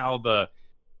themselves, and how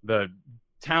the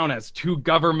town has 2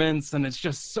 governments, and it's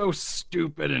just so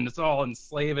stupid, and it's all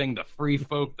enslaving the free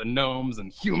folk, the gnomes,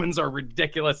 and humans are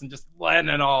ridiculous, and just letting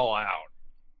it all out.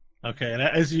 Okay, and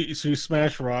as you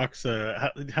smash rocks,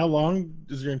 how long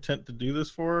is your intent to do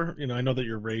this for? I know that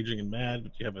you're raging and mad,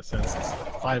 but do you have a sense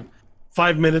it's like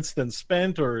 5 minutes then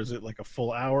spent, or is it like a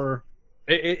full hour?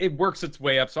 It works its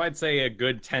way up, so I'd say a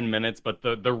good 10 minutes, but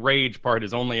the rage part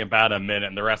is only about a minute,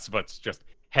 and the rest of it's just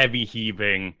heavy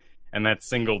heaving, and that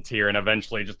single tear, and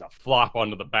eventually just a flop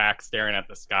onto the back, staring at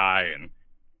the sky, and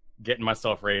getting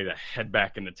myself ready to head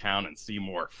back into town and see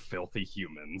more filthy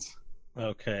humans.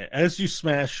 Okay. As you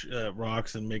smash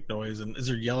rocks and make noise, and is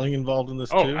there yelling involved in this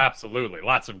too? Oh, absolutely.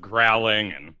 Lots of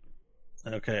growling and...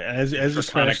 Okay. As you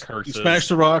smash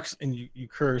the rocks and you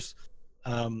curse,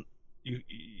 you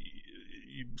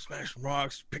smash some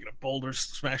rocks, pick up boulders,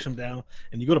 smash them down,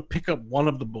 and you go to pick up one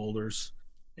of the boulders,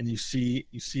 and you see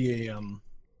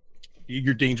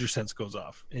your danger sense goes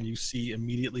off, and you see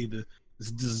immediately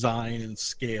this design and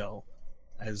scale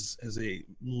as a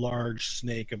large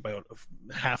snake about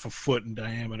half a foot in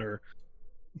diameter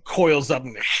coils up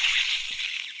and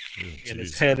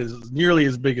its head is nearly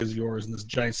as big as yours, and this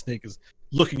giant snake is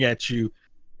looking at you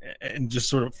and just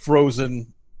sort of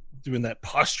frozen, doing that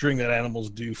posturing that animals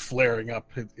do, flaring up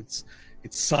its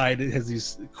side. It has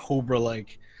these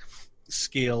cobra-like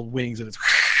scaled wings, and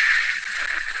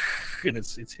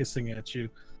it's hissing at you,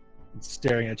 and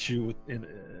staring at you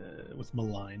with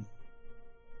malign.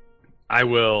 I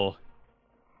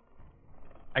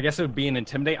guess it would be an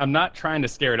intimidate. I'm not trying to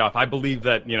scare it off. I believe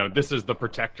that, this is the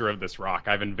protector of this rock.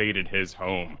 I've invaded his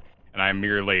home, and I'm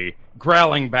merely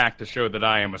growling back to show that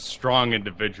I am a strong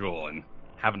individual and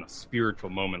having a spiritual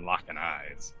moment locking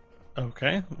eyes.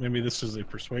 Okay, maybe this is a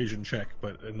persuasion check,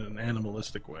 but in an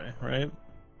animalistic way, right?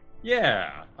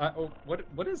 Yeah.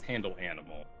 What is handle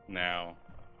animal now?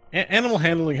 Animal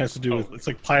handling has to do with, it's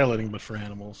like piloting, but for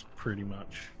animals, pretty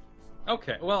much.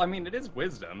 Okay, well, I mean, it is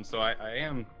wisdom, so I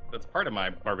am, that's part of my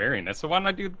barbarianness, so why don't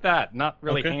I do that? Not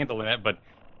really handling it, but,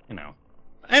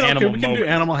 Okay, we can do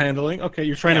animal handling. Okay,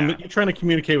 you're trying to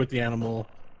communicate with the animal.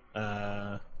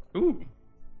 Ooh.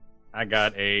 I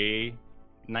got a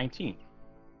 19.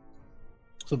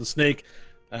 So the snake,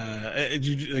 are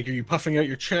you puffing out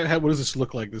your chest? What does this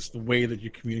look like? The way that you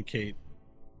communicate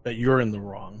that you're in the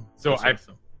wrong. So I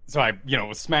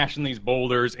was smashing these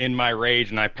boulders in my rage,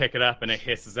 and I pick it up, and it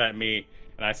hisses at me,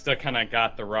 and I still kind of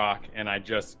got the rock, and I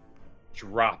just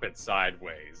drop it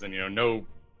sideways, and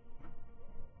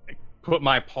put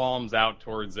my palms out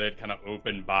towards it, kind of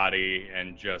open body,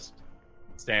 and just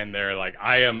stand there like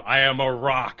I am a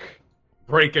rock.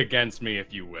 Break against me,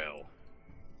 if you will.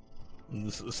 And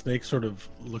the snake sort of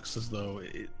looks as though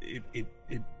it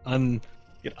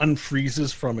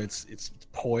unfreezes from its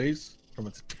poise, from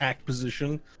its attack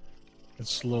position, and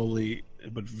slowly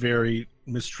but very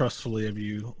mistrustfully of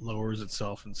you lowers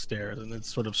itself and stares, and it's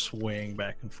sort of swaying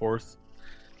back and forth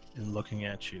and looking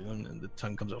at you, and the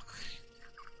tongue comes out.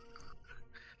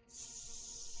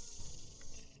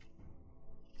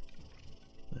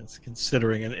 It's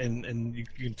considering, and you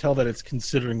can tell that it's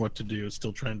considering what to do. It's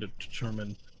still trying to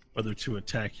determine whether to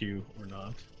attack you or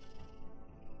not.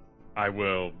 I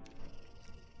will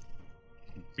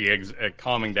be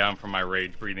calming down from my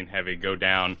rage, breathing heavy, go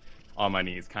down on my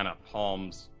knees, kind of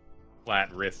palms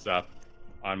flat, wrists up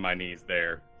on my knees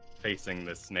there, facing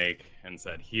the snake, and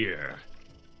said, "Here,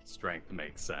 strength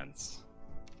makes sense."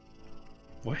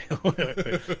 Wait,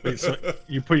 so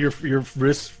you put your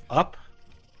wrists up?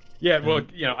 Yeah, well,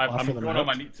 I'm going on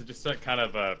my knees to just kind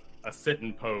of a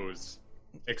sit-in pose,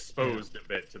 exposed a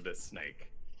bit to this snake.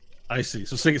 I see.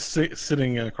 So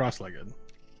sitting cross-legged,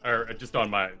 or just on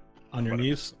your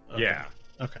knees. Okay. Yeah.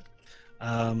 Okay.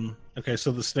 Okay.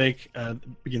 So the snake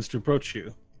begins to approach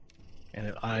you, and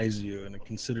it eyes you, and it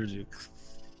considers you,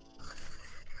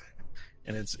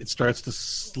 and it starts to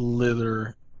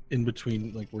slither in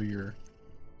between, like where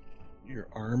your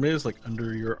arm is, like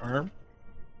under your arm,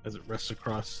 as it rests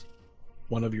across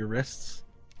one of your wrists,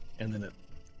 and then it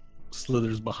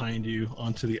slithers behind you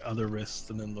onto the other wrist,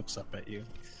 and then looks up at you,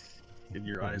 and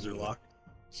your eyes are locked.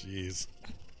 Jeez.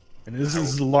 And this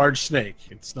is a large snake.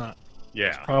 It's not. Yeah.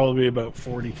 It's probably about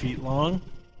 40 feet long,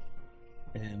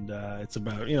 and it's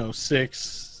about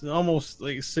almost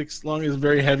like 6 long. It's a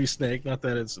very heavy snake. Not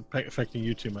that it's affecting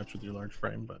you too much with your large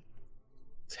frame, but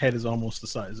its head is almost the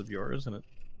size of yours, and it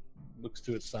looks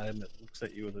to its side, and it looks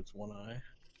at you with its one eye.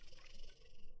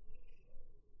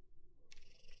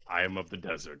 I am of the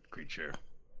desert, creature,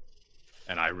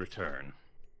 and I return.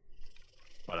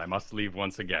 But I must leave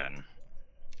once again,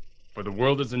 for the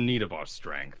world is in need of our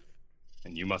strength,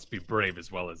 and you must be brave as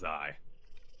well as I.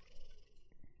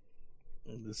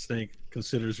 The snake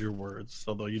considers your words,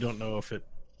 although you don't know if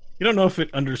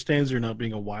it understands you're not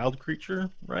being a wild creature,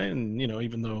 right? And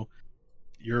even though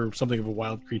you're something of a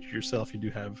wild creature yourself, you do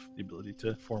have the ability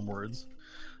to form words.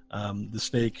 The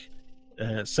snake,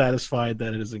 satisfied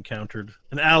that it has encountered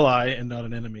an ally and not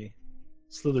an enemy,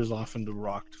 slithers off into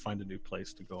rock to find a new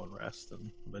place to go and rest,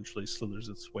 and eventually slithers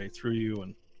its way through you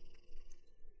and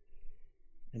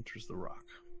enters the rock.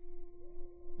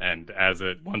 And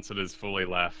once it is fully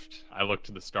left, I look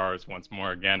to the stars once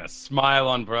more again, a smile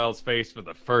on Varel's face for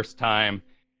the first time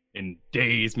in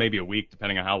days, maybe a week,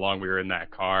 depending on how long we were in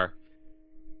that car.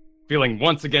 Feeling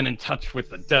once again in touch with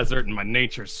the desert and my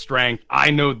nature's strength. I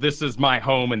know this is my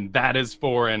home and that is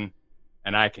foreign,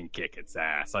 and I can kick its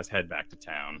ass. Let's head back to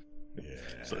town.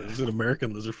 Yeah. So is it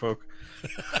American lizard folk?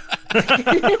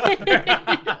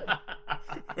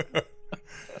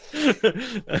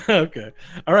 Okay.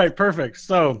 All right, perfect.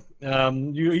 So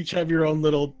you each have your own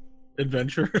little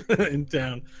adventure in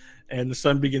town, and the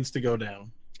sun begins to go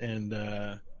down. And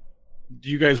do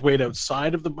you guys wait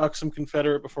outside of the Buxom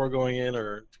Confederate before going in,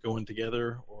 or to go in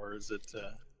together, or is it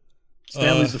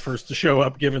Stanley's the first to show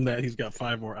up, given that he's got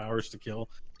 5 more hours to kill?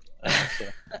 So.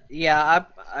 Yeah,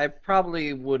 I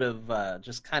probably would have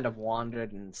just kind of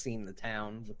wandered and seen the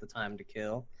town with the time to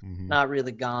kill. Mhm. Not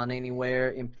really gone anywhere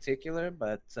in particular,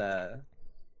 but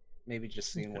maybe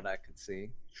just seeing what I could see.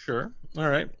 Sure. All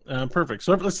right. Perfect.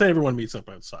 So let's say everyone meets up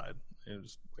outside. You're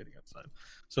just waiting outside.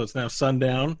 So it's now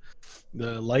sundown.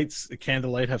 The lights, the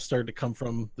candlelight, have started to come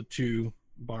from the 2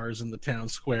 bars in the town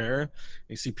square.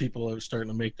 You see people are starting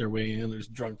to make their way in. There's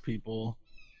drunk people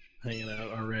hanging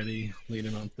out already,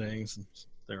 leaning on things, and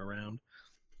they're around.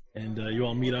 And you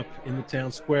all meet up in the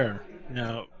town square.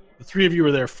 Now, the 3 of you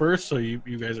were there first, so you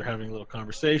guys are having a little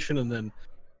conversation, and then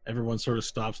everyone sort of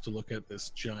stops to look at this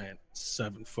giant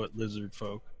 7-foot lizard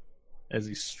folk as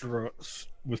he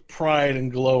with pride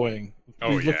and glowing.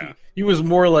 Oh, He's yeah. He was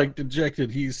more like dejected.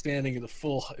 He's standing at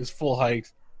his full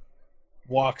height,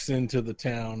 walks into the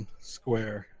town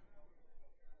square.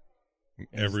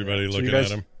 Everybody So looking you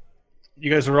guys- at him. You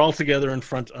guys are all together in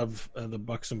front of the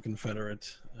Buxom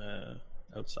Confederate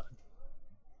outside.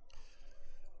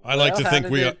 I like Well, to how think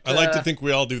did we. it, I like to think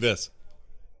we all do this,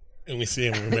 and we see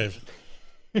him. We wave.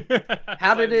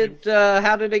 How did it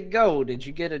go? Did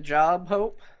you get a job,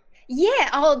 Hope?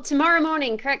 Yeah, tomorrow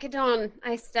morning, crack of dawn,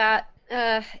 I start.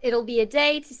 It'll be a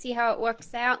day to see how it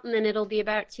works out, and then it'll be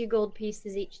about 2 gold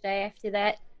pieces each day after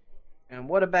that. And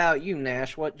what about you,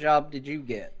 Nash? What job did you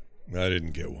get? I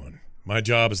didn't get one. My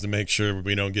job is to make sure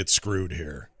we don't get screwed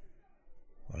here.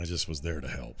 I just was there to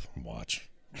help and watch.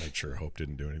 Make sure Hope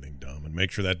didn't do anything dumb, and make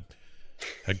sure that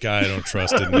guy I don't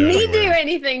trust didn't do Me do anywhere.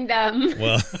 anything dumb.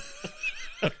 Well,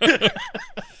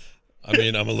 I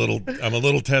mean, I'm a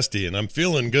little testy, and I'm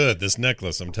feeling good. This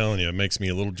necklace, I'm telling you, it makes me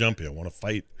a little jumpy. I want to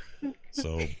fight.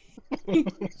 So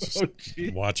just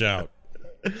watch out.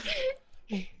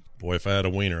 Boy, if I had a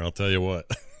wiener, I'll tell you what.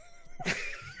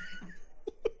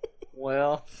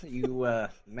 Well, you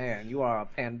man, you are a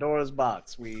Pandora's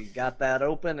box. We got that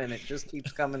open, and it just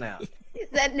keeps coming out. Is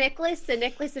that necklace a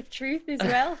necklace of truth as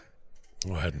well?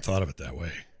 Oh, I hadn't thought of it that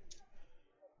way.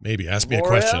 Maybe ask me a L'Oreal?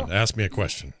 question. Ask me a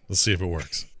question. Let's see if it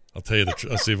works. I'll tell you the.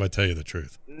 I'll see if I tell you the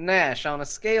truth. Nash, on a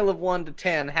scale of 1 to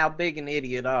 10, how big an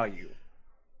idiot are you?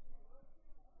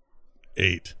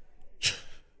 8.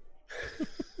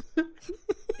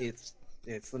 It's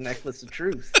the necklace of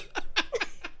truth.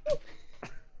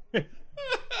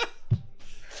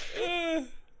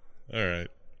 All right.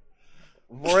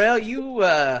 Vorel, you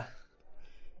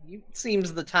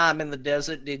seems the time in the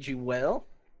desert did you well.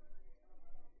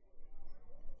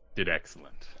 Did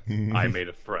excellent. I made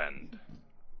a friend.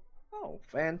 Oh,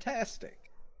 fantastic.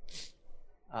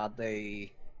 Are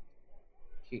they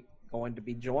going to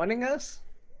be joining us?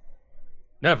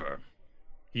 Never.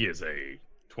 He is a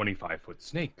 25-foot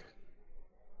snake.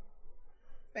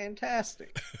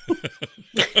 Fantastic.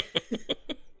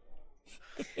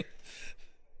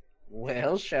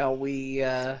 Well, shall we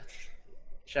head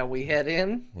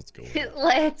in? Let's go.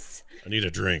 Let's. I need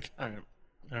a drink. All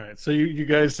right. So you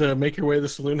guys make your way. The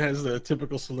saloon has the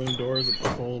typical saloon doors that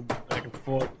fold back and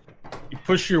forth. You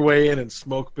push your way in, and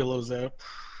smoke billows out,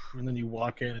 and then you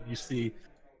walk in, and you see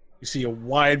a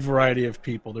wide variety of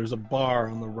people. There's a bar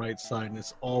on the right side, and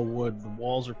it's all wood. The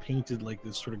walls are painted like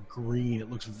this sort of green. It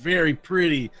looks very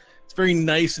pretty. It's very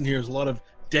nice in here. There's a lot of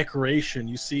decoration.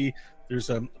 You see,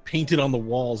 there's painted on the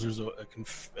walls. There's a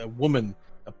woman,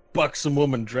 a buxom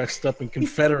woman dressed up in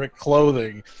Confederate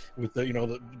clothing, with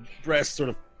the breast sort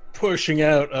of pushing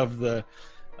out of the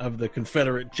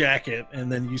Confederate jacket. And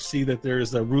then you see that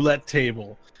there's a roulette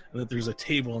table, and that there's a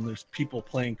table, and there's people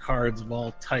playing cards of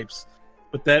all types.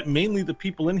 But that mainly the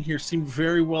people in here seem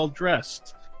very well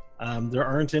dressed. There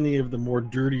aren't any of the more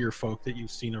dirtier folk that you've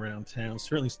seen around town.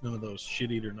 Certainly none of those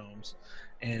shit-eater gnomes.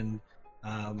 And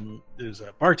there's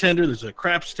a bartender, there's a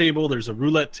craps table, there's a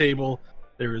roulette table,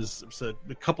 there's a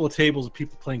couple of tables of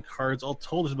people playing cards. All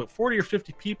told, there's about 40 or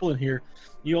 50 people in here.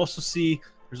 You also see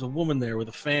there's a woman there with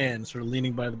a fan sort of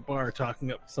leaning by the bar,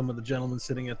 talking up to some of the gentlemen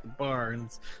sitting at the bar. And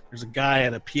there's a guy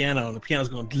at a piano, and the piano's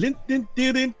going.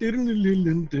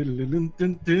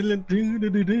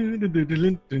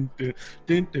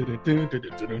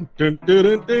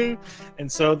 And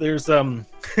so there's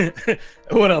it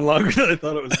went on longer than I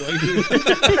thought it was going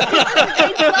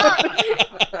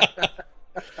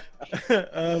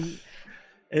to.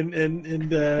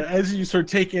 And as you sort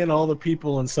of take in all the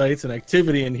people and sights and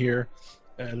activity in here,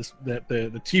 that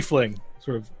the tiefling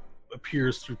sort of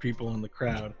appears through people in the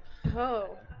crowd,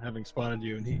 Oh. having spotted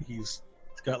you, and he's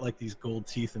He's got like these gold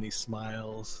teeth, and he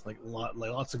smiles like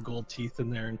lots of gold teeth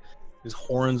in there, and his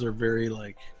horns are very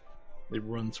like they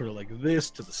run sort of like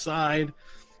this to the side,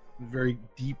 very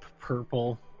deep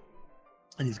purple,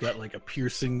 and he's got like a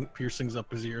piercings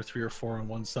up his ear, 3 or 4 on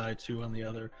one side, 2 on the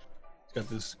other. He's got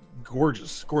this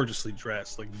gorgeously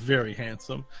dressed, like very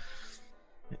handsome.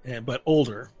 But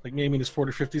older, like maybe in his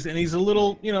 40s or 50s, and he's a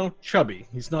little, chubby.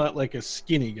 He's not like a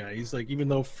skinny guy. He's like, even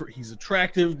though he's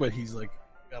attractive, but he's like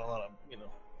got a lot of,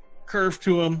 curve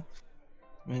to him.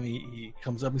 And he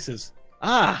comes up and he says,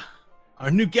 our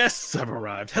new guests have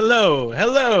arrived. Hello.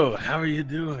 How are you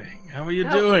doing?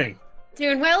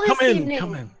 Doing well this evening.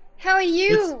 Come in. How are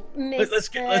you,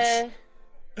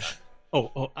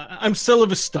 I'm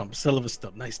Sullivan Stump.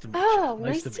 Nice to meet you. Oh,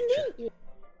 nice to meet you.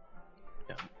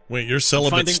 Wait, you're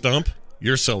celibate Stump?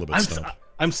 You're celibate Stump.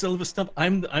 I'm Sullivan Stump.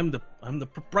 I'm the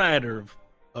proprietor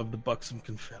of the Buxom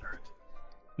Confederate.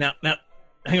 Now,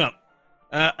 hang on.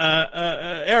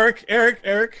 Eric,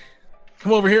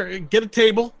 come over here. Get a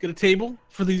table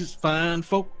for these fine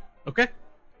folk. Okay.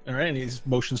 All right. And he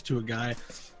motions to a guy,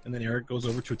 and then Eric goes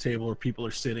over to a table where people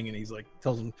are sitting, and he's like,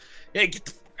 tells them, "Hey,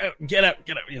 get out."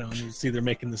 And you see they're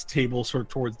making this table sort of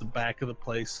towards the back of the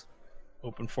place,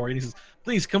 open for you. And he says,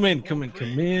 "Please come in.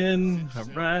 All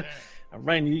right.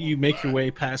 And you make your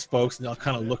way past folks, and they'll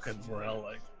kind of look at Varel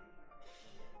like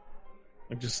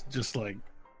just like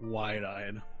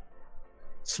wide-eyed.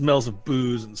 Smells of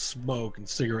booze and smoke and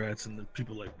cigarettes, and the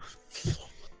people like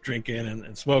drinking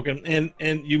and smoking.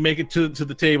 And you make it to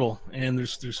the table, and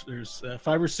there's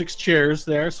 5 or 6 chairs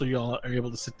there, so you all are able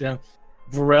to sit down.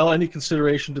 Varel, any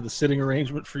consideration to the sitting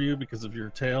arrangement for you because of your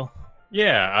tail?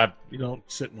 Yeah, you don't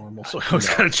sit normal, so I was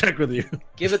going to check with you.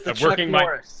 Give it the Chuck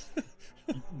Norris.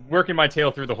 Working my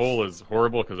tail through the hole is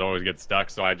horrible because I always get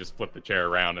stuck, so I just flip the chair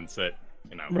around and sit,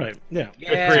 Right, yeah.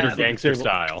 Greater gangster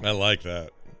style. I like that.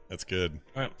 That's good.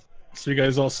 All right. So you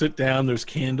guys all sit down. There's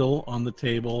candle on the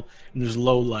table, and there's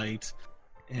low light.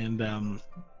 And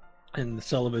the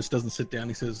Sullivan doesn't sit down.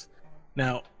 He says,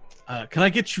 "Now, can I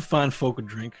get you fine folk a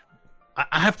drink?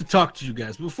 I have to talk to you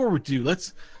guys. But before we do,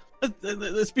 let's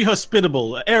be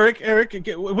hospitable. Eric,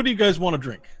 what do you guys want to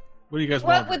drink?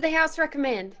 What would the house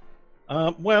recommend?"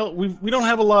 Well, we don't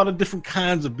have a lot of different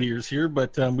kinds of beers here,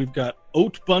 but we've got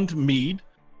Oat Bunt Mead,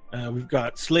 we've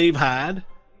got Slave Hide,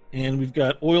 and we've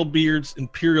got Oilbeard's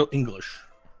Imperial English.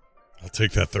 I'll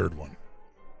take that third one.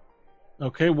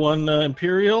 Okay, one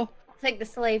Imperial. I'll take the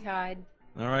Slave Hide.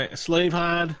 All right, a Slave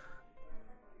Hide.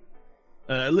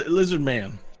 Lizard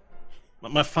Man.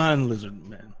 My fine Lizard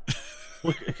Man.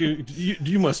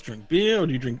 You must drink beer, or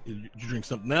do you drink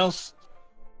something else?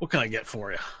 What can I get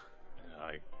for you?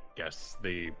 I guess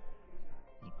the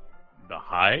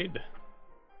hide.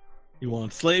 You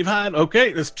want Slave Hide?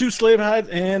 Okay, there's 2 Slave Hides,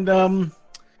 and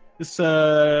this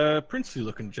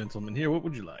princely-looking gentleman here. What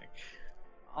would you like?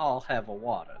 I'll have a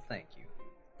water, thank you.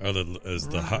 Is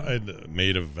the hide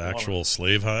made of actual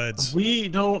slave hides? We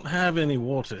don't have any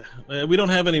water. We don't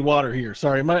have any water here.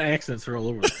 Sorry, my accents are all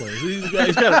over the place. He's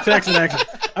got a Texan accent.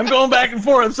 I'm going back and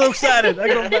forth. I'm so excited. I'm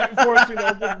going back and forth between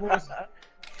all different voices.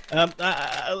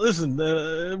 Listen,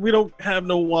 we don't have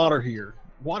no water here.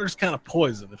 Water's kind of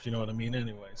poison, if you know what I mean.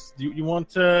 Anyways, do you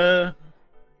want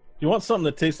something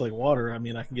that tastes like water? I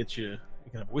mean, I can get you.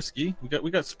 We can have whiskey. We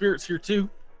got spirits here too.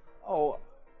 Oh,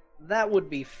 that would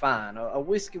be fine. A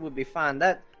whiskey would be fine.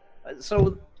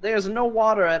 So there's no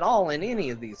water at all in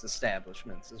any of these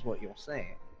establishments, is what you're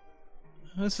saying.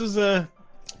 This is a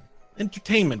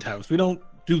entertainment house. We don't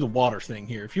do the water thing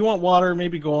here. If you want water,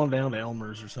 maybe go on down to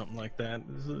Elmer's or something like that.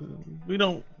 We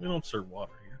don't serve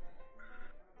water here.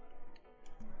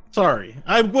 Sorry,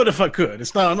 I would if I could.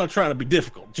 I'm not trying to be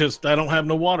difficult. Just I don't have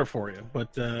no water for you.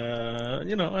 But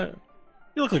you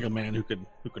look like a man who could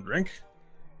drink.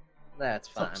 That's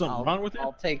fine. Something wrong with it?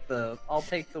 I'll take the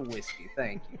whiskey.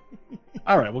 Thank you.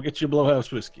 All right, we'll get you a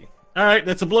Blowhouse whiskey. All right,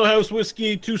 that's a Blowhouse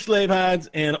whiskey, 2 Slave Hides,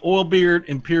 and Oilbeard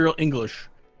Imperial English.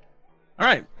 All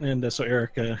right, and so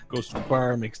Eric goes to the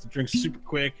bar, makes the drinks super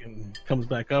quick, and comes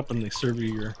back up, and they serve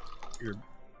you your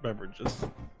beverages.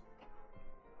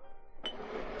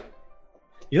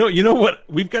 You know what?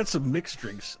 We've got some mixed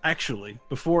drinks actually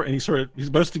before, and he's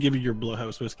supposed to give you your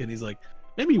Blowhouse whiskey, and he's like,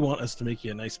 maybe you want us to make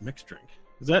you a nice mixed drink.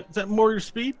 Is that more your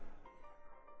speed?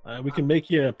 We can make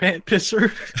you a pant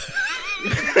pisser.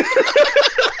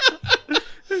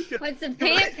 What's a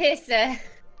pant pisser?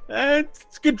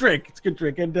 It's a good drink. It's a good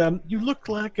drink, and you look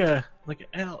like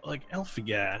elfie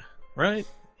guy, right?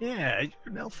 Yeah, you're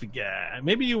an elfie guy.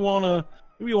 Maybe you want a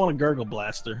gargle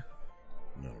blaster.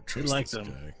 No, trust like this them.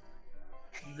 guy.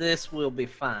 This will be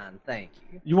fine, thank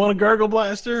you. You want a gargle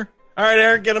blaster? All right,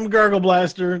 Eric, get him a gargle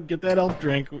blaster. Get that elf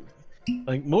drink.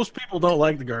 Like, most people don't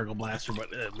like the Gargle Blaster, but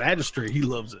Magistrate, he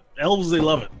loves it. Elves, they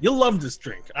love it. You'll love this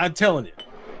drink. I'm telling you.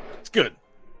 It's good.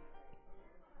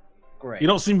 Great. You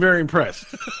don't seem very impressed.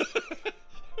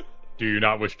 Do you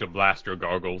not wish to blast your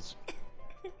gargles?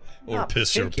 Or Not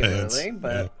piss your pants. particularly,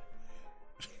 but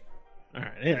All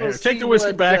right, here, We'll take see the whiskey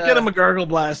what, back. Get him a Gargle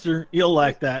Blaster. He'll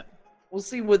like that. we'll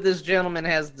see what this gentleman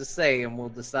has to say, and we'll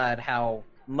decide how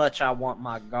much I want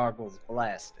my gargles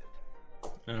blasted.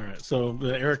 All right, so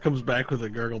Eric comes back with a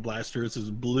Gargle Blaster. It's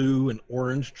this blue and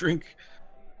orange drink.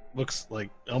 Almost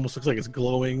looks like it's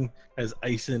glowing. Has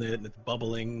ice in it and it's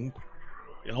bubbling.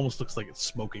 It almost looks like it's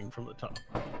smoking from the top.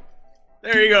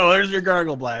 There you go. There's your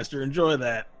Gargle Blaster. Enjoy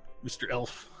that, Mr.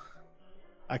 Elf.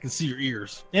 I can see your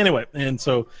ears. Anyway, and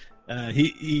so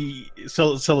Celovus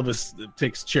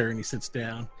takes a chair and he sits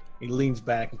down. He leans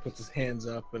back and puts his hands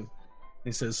up and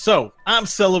he says, "So I'm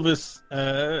Celovus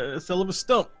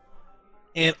Stump,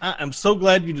 and I am so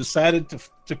glad you decided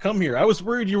to come here. I was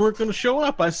worried you weren't going to show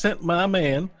up. I sent my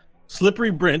man Slippery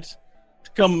Brent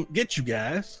to come get you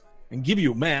guys and give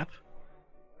you a map,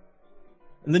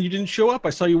 and then you didn't show up. I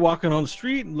saw you walking on the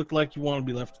street and looked like you wanted to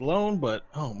be left alone. But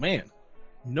oh man,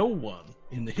 no one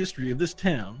in the history of this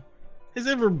town has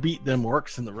ever beat them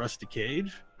orcs in the rusty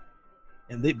cage.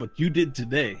 But you did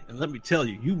today. And let me tell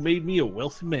you, you made me a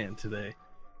wealthy man today.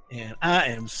 And I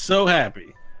am so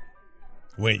happy."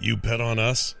 Wait, you bet on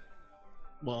us?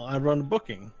 Well, I run the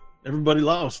booking. Everybody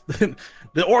lost. The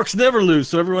orcs never lose,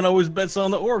 so everyone always bets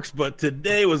on the orcs. But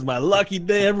today was my lucky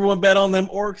day. Everyone bet on them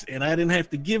orcs, and I didn't have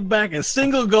to give back a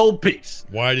single gold piece.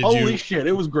 Holy shit,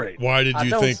 it was great. Why did I you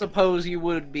don't think? suppose you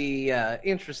would be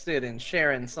interested in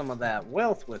sharing some of that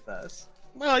wealth with us.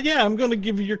 Well, yeah, I'm going to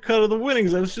give you your cut of the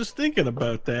winnings. I was just thinking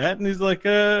about that. And he's like,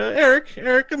 Eric,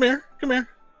 come here.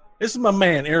 This is my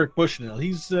man, Eric Bushnell.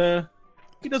 He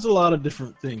does a lot of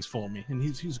different things for me, and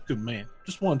he's a good man.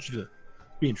 Just want you to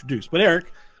be introduced. But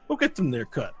Eric, we'll get them their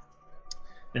cut.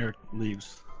 Eric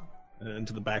leaves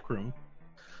into the back room.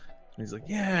 He's like,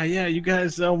 yeah, you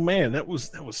guys. Oh man, that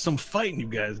was some fighting you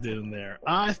guys did in there.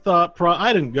 I thought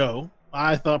I didn't go.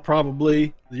 I thought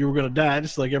probably you were gonna die,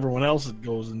 just like everyone else that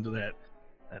goes into that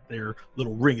their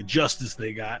little ring of justice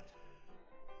they got.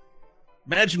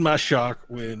 Imagine my shock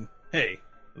when, hey,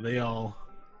 they all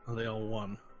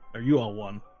won. Or you all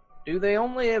won. Do they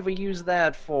only ever use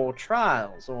that for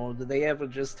trials, or do they ever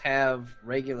just have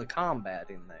regular combat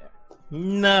in there?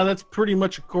 No, that's pretty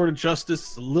much a court of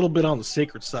justice, a little bit on the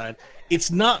sacred side.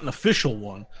 It's not an official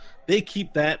one. They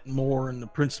keep that more in the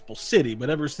principal city, but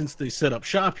ever since they set up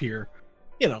shop here,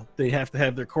 they have to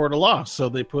have their court of law, so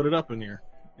they put it up in here.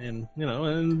 And,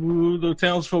 and the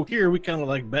townsfolk here, we kind of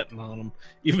like betting on them,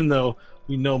 even though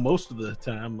we know most of the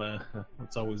time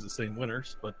it's always the same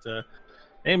winners. But,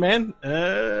 hey, man,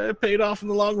 it paid off in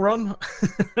the long run,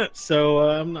 so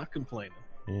I'm not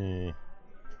complaining.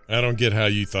 I don't get how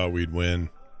you thought we'd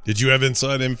win. Did you have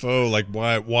inside info? Like,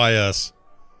 why us?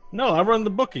 No, I run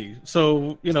the bookie.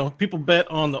 So, people bet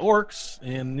on the orcs,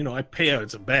 and, I pay out.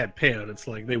 It's a bad payout. It's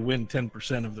like they win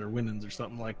 10% of their winnings or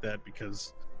something like that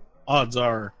because odds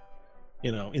are,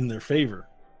 in their favor.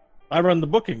 I run the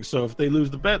booking, so if they lose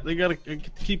the bet, they got to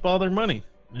keep all their money.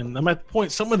 And I'm at the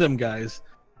point, some of them guys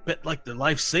bet like their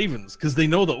life savings because they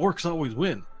know the orcs always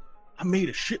win. I made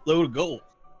a shitload of gold.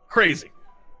 Crazy.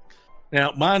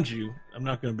 Now, mind you, I'm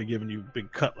not going to be giving you a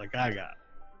big cut like I got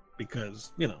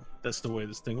because, that's the way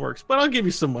this thing works. But I'll give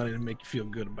you some money to make you feel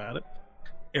good about it.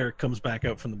 Eric comes back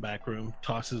out from the back room,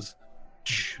 tosses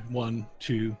 1,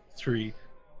 2, 3,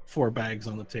 4 bags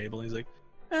on the table. He's like,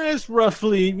 it's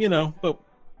roughly, about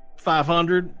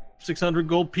 500, 600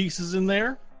 gold pieces in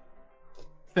there.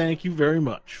 Thank you very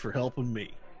much for helping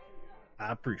me.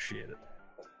 I appreciate it.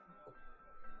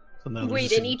 So now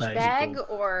Wait, in each bag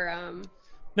or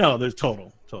No, there's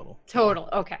total. total?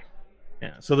 Okay.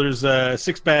 Yeah, so there's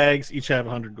 6 bags, each have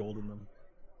 100 gold in them.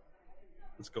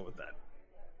 Let's go with that.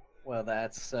 Well,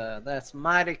 that's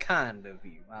mighty kind of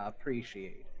you. I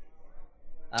appreciate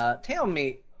it. Tell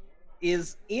me,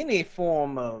 is any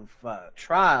form of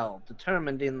trial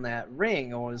determined in that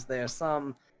ring, or is there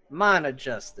some minor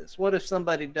justice? What if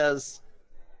somebody does,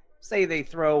 say they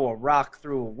throw a rock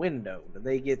through a window? Do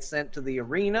they get sent to the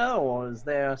arena, or is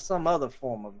there some other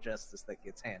form of justice that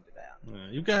gets handed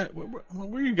out? You guys, where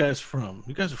are you guys from?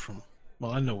 You guys are from,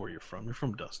 well, I know where you're from. You're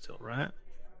from Dust Hill, right?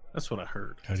 That's what I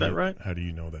heard. Is that right? How do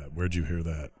you know that? Where'd you hear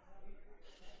that?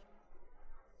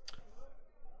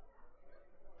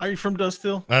 Are you from Dust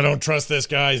Hill? I don't trust this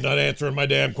guy. He's not answering my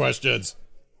damn questions.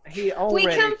 He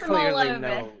already come from all clearly over.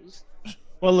 knows.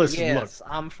 Well, listen, Yes, look.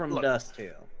 I'm from Look. Dust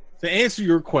Hill. To answer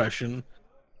your question,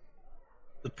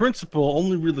 the principal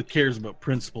only really cares about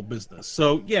principal business.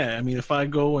 So yeah, I mean, if I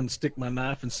go and stick my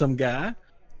knife in some guy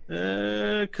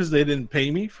because they didn't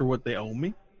pay me for what they owe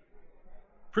me,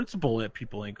 principal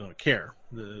people ain't gonna care.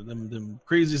 Them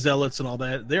crazy zealots and all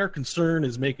that, their concern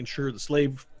is making sure the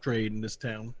slave trade in this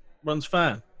town runs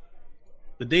fine.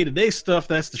 The day-to-day stuff,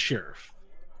 that's the sheriff.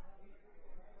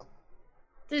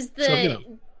 Do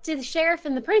So, the sheriff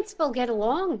and the principal get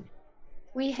along?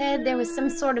 We heard there was some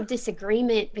sort of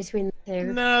disagreement between the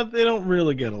two. No, they don't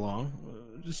really get along.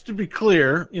 Just to be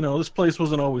clear, this place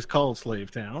wasn't always called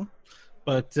Slave Town.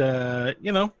 But, the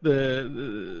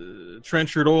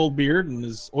Trenchard Oilbeard and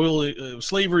his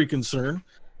slavery concern,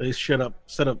 they set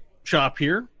up shop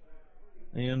here.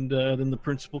 And then the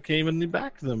principal came and he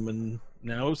backed them, and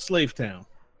now it's Slave Town.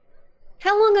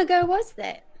 How long ago was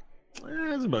that?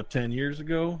 It was about 10 years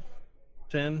ago.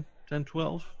 10,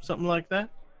 12, something like that.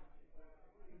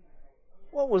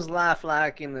 What was life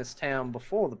like in this town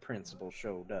before the principal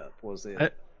showed up? Was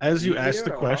it... As you asked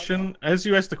the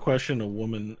easier question, a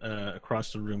woman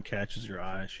across the room catches your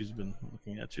eye. She's been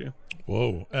looking at you.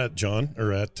 Whoa, at John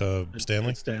or at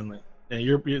Stanley? At Stanley.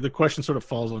 Yeah, the question sort of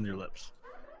falls on your lips.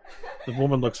 The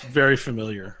woman looks very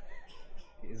familiar.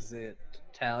 Is it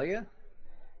Talia?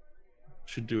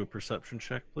 Should do a perception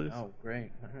check, please. Oh,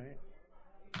 great. All right.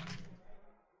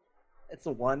 It's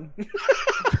a 1.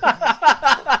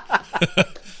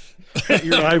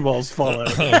 Your eyeballs fall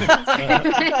out.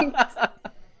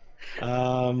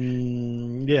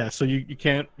 Yeah, so you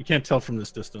can't tell from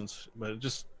this distance, but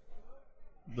just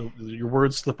your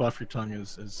words slip off your tongue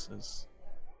as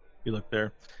you look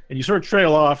there, and you sort of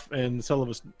trail off, and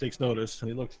Sullivan takes notice, and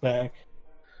he looks back.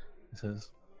 He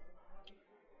says,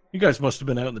 "You guys must have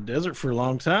been out in the desert for a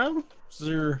long time. Is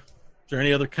there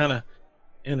any other kind of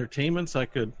entertainments I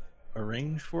could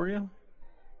arrange for you?"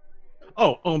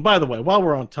 Oh, and by the way, while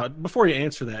we're on top, before you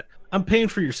answer that, I'm paying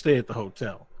for your stay at the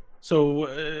hotel. So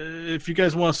if you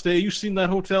guys want to stay, you've seen that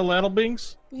hotel,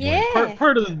 Lattlebings? Yeah.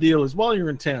 Part of the deal is while you're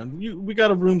in town, we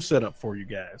got a room set up for you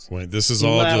guys. Wait, this is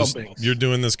all just Lattlebings. you're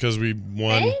doing this because we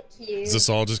won. Thank you. Is this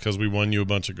all just because we won you a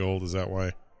bunch of gold? Is that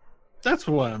why? That's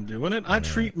why I'm doing it. I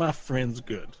treat my friends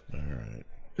good. All right.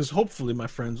 Because hopefully my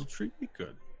friends will treat me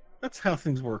good. That's how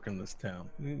things work in this town.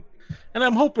 And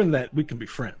I'm hoping that we can be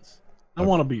friends. I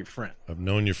want to be your friend. I've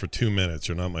known you for 2 minutes.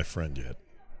 You're not my friend yet.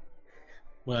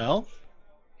 Well,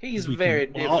 He's we very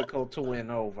can- well, difficult to win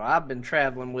over. I've been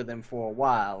traveling with him for a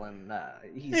while, and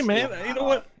he's hey man, still- you know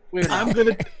what? We're I'm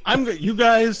gonna you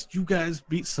guys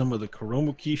beat some of the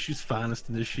Kuromukishi's finest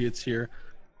initiates here.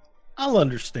 I'll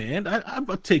understand.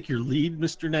 I'll take your lead,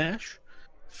 Mr. Nash.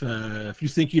 If you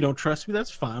think you don't trust me,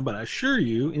 that's fine. But I assure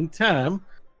you, in time,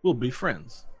 we'll be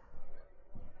friends.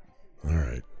 All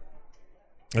right.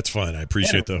 That's fine. I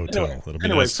appreciate the hotel. It'll be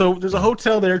Anyway, nice. so there's a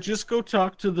hotel there. Just go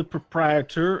talk to the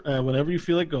proprietor whenever you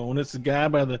feel like going. It's a guy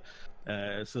by the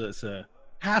it's a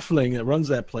halfling that runs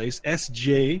that place,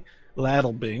 S.J.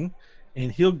 Lattlebing,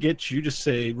 and he'll get you. Just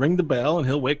say ring the bell, and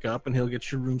he'll wake up and he'll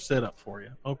get your room set up for you.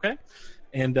 Okay.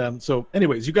 And so,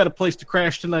 anyways, you got a place to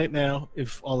crash tonight now,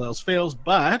 if all else fails.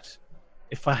 But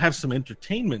if I have some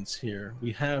entertainments here,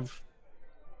 we have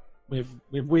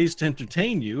ways to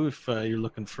entertain you if you're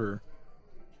looking for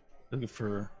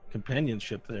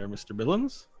companionship there, Mr.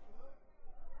 Billings.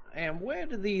 And where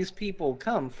do these people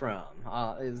come from?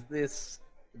 Is this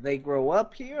they grow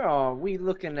up here, or are we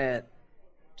looking at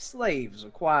slaves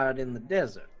acquired in the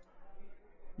desert?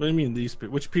 What do you mean these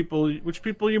people? Which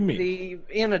people you mean? The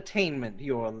entertainment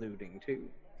you're alluding to.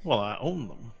 Well, I own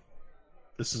them.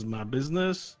 This is my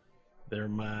business. They're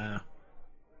my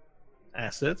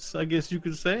assets, I guess you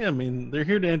could say. I mean, they're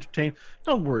here to entertain.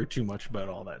 Don't worry too much about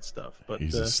all that stuff. But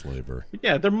He's a slaver.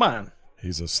 yeah, they're mine.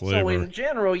 He's a So slaver. in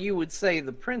general, you would say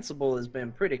the principal has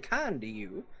been pretty kind to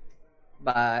you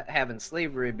by having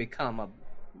slavery become a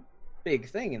big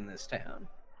thing in this town.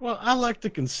 Well, I like to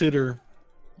consider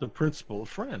the principal a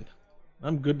friend.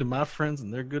 I'm good to my friends,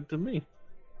 and they're good to me.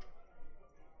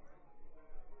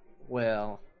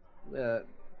 Well,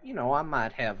 I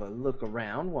might have a look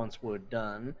around once we're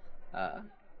done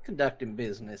conducting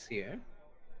business here.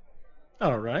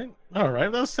 All right,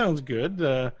 that sounds good.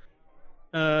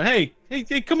 Hey,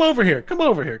 come over here, come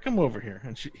over here.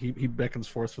 And he beckons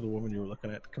forth for the woman you were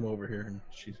looking at to come over here, and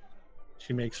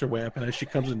she makes her way up, and as she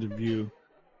comes into view,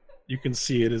 you can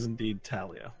see it is indeed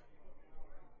Talia.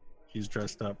 She's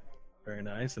dressed up very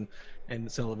nice,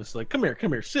 and Sullivan's like, come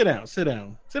here, sit down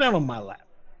on my lap.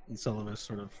 And Sullivan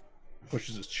sort of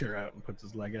pushes his chair out and puts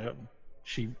his leg out, and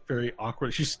she very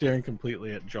awkward. She's staring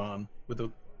completely at John with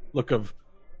a look of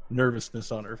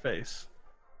nervousness on her face,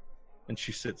 and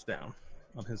she sits down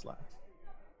on his lap.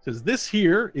 Says, "This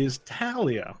here is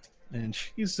Talia, and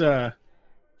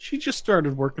she just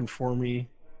started working for me.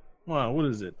 Wow, what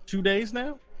is it? 2 days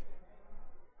now?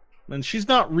 And she's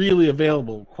not really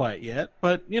available quite yet,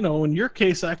 but in your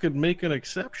case, I could make an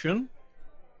exception.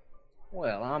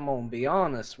 Well, I'm gonna be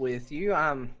honest with you.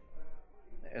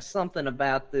 There's something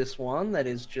about this one that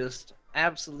has just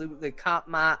absolutely caught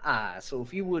my eye. So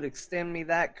if you would extend me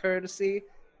that courtesy,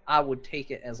 I would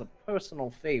take it as a personal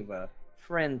favor,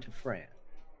 friend to friend.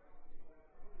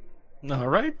 All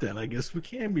right, then. I guess we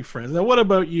can be friends. Now, what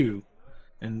about you?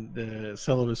 And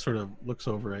Celovus sort of looks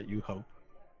over at you, Hope.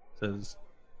 Says,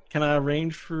 can I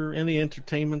arrange for any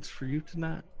entertainments for you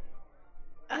tonight?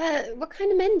 What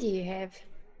kind of men do you have?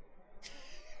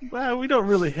 Well, we don't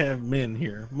really have men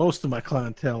here. Most of my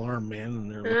clientele are men,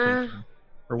 and they're looking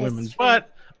for women. true.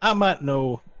 But I might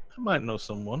know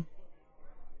someone.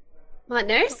 Might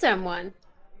know someone.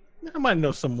 I might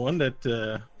know someone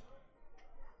that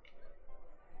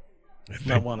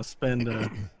might want to spend.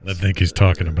 I think he's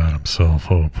talking about himself,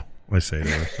 Hope. I say to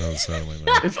her on the side of my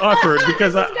mouth. It's awkward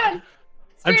because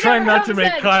I'm trying not to make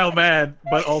Homestead. Kyle mad,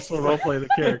 but also roleplay the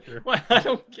character. Well, I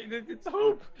don't get it. It's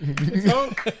Hope. It's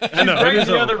Hope. I know, She's right it is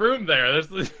in the Hope. other room there.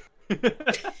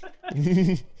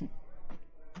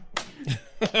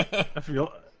 I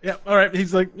feel. Yeah. All right.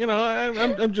 He's like,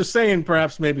 I'm just saying.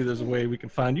 Perhaps maybe there's a way we can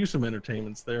find you some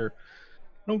entertainments there.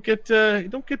 Don't get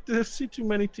to see too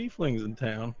many tieflings in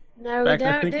town. No, fact, we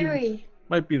I don't, think do you- we?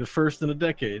 Might be the first in a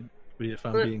decade, if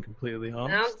I'm Well, being completely I'll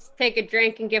honest. just take a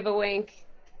drink and give a wink.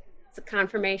 It's a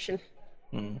confirmation.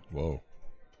 Hmm. Whoa.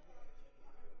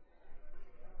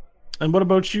 And what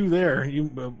about you there? You,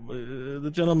 the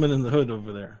gentleman in the hood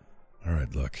over there. All right,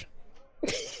 look.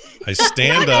 I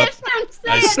stand up.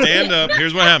 I stand up.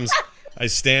 Here's what happens. I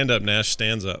stand up. Nash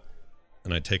stands up,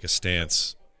 and I take a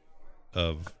stance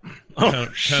of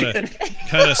kind of.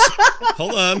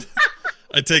 Hold on.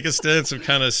 I take a stance of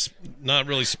kind of not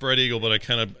really spread eagle, but I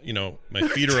kind of my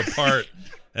feet are apart,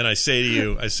 and I say to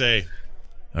you,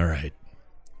 all right,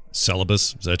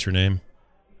 Celibus, is that your name?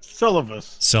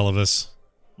 Celovus. Celibus,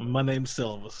 My name's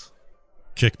Celovus.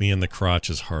 kick me in the crotch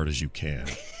as hard as you can.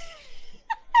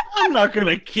 I'm not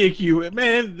gonna kick you,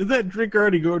 man. Did that drink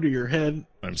already go to your head?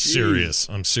 I'm Jeez. serious.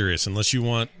 I'm serious. Unless you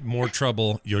want more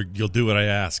trouble, you'll do what I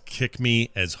ask. Kick me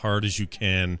as hard as you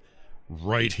can,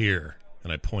 right here.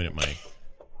 And I point at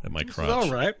my crotch.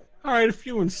 All right. If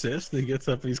you insist. He gets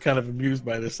up. He's kind of amused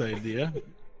by this idea.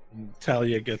 And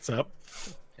Talia gets up,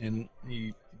 and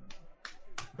he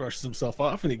brushes himself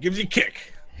off, and he gives you a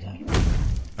kick.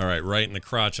 All right in the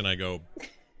crotch, and I go,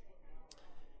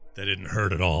 that didn't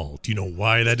hurt at all. Do you know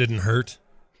why that didn't hurt?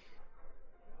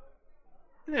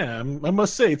 Yeah, I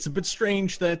must say it's a bit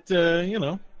strange that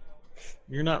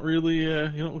you're not really.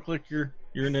 You don't look like you're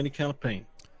in any kind of pain.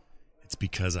 It's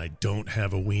because I don't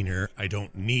have a wiener. I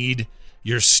don't need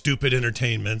your stupid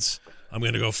entertainments. I'm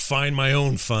going to go find my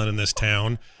own fun in this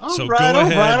town. So go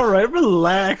ahead. All right.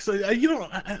 Relax.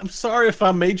 I'm sorry if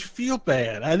I made you feel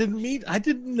bad. I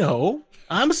didn't know.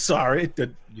 I'm sorry that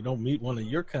you don't meet one of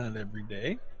your kind every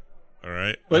day. All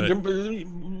right. But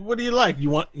what do you like?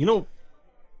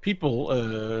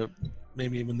 People,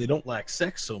 maybe when they don't like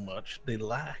sex so much, they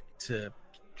like to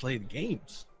play the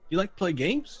games. You like to play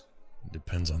games?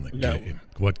 Depends on the We got- game.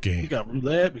 What game? We got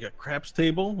roulette, we got craps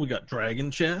table, we got dragon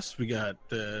chess, we got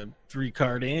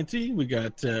 3-card ante, we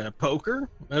got poker.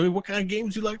 I mean, what kind of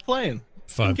games you like playing?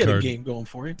 We'll get a game going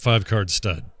for you. 5-card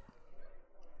stud.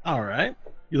 All right.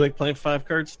 You like playing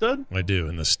 5-card stud? I do,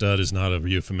 and the stud is not a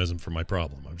euphemism for my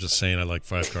problem. I'm just saying I like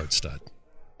 5-card stud.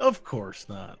 Of course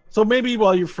not. So maybe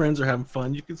while your friends are having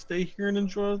fun, you can stay here and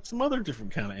enjoy some other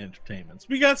different kind of entertainments.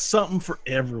 We got something for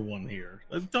everyone here.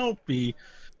 Don't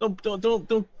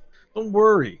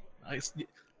worry.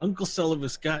 Uncle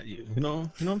Celovus got you. You know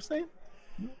what I'm saying?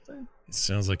 It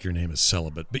sounds like your name is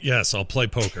celibate, but yes, I'll play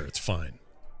poker. It's fine.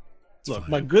 Look, fine.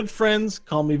 my good friends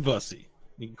call me Vussy.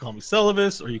 You can call me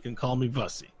Celovus, or you can call me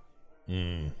Vussy.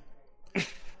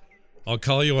 I'll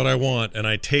call you what I want, and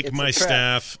I take It's my a trap.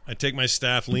 staff. I take my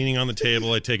staff leaning on the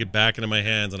table. I take it back into my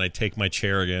hands, and I take my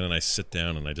chair again, and I sit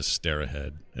down, and I just stare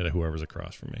ahead at whoever's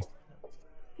across from me.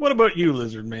 What about you,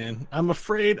 Lizard Man? I'm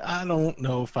afraid I don't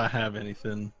know if I have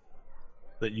anything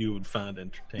that you would find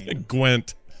entertaining.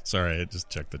 Gwent. Sorry, I just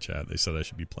checked the chat. They said I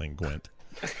should be playing Gwent.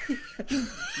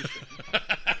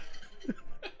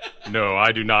 No,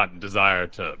 I do not desire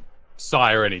to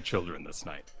sire any children this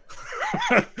night.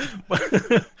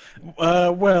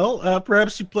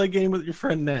 Perhaps you play a game with your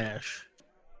friend Nash.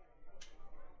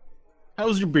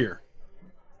 How's your beer?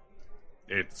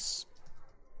 It's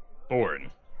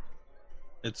foreign.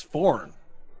 It's foreign.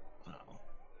 Oh.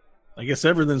 I guess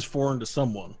everything's foreign to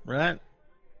someone, right?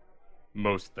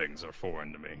 Most things are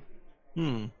foreign to me.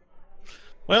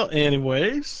 Well,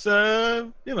 anyways,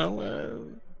 I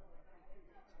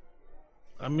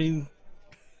mean,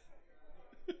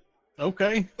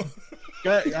 okay.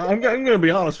 I'm going to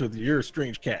be honest with you. You're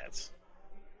strange cats.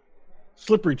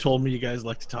 Slippery told me you guys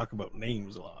like to talk about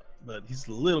names a lot, but he's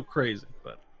a little crazy.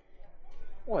 But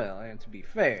Well, and to be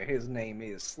fair, his name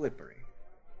is Slippery.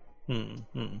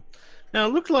 Now,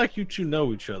 it looks like you two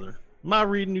know each other. Am I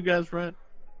reading you guys right?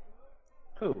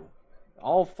 Who?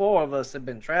 All four of us have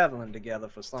been traveling together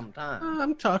for some time.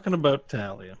 I'm talking about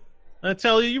Talia.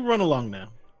 Talia, you run along now.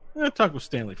 I'm going to talk with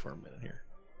Stanley for a minute here.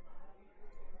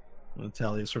 And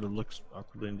Talia sort of looks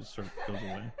awkwardly and just sort of goes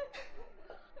away.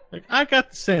 Like, I got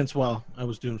the sense while I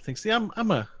was doing things. See, I'm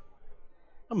an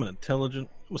intelligent,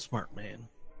 I'm a smart man.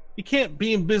 You can't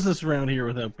be in business around here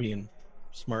without being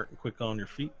smart and quick on your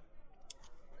feet.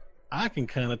 I can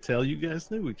kind of tell you guys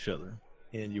knew each other,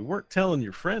 and you weren't telling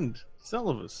your friend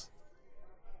Celovus.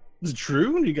 Is it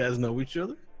true? You guys know each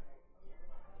other?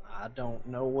 I don't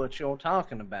know what you're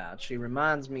talking about. She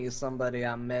reminds me of somebody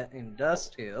I met in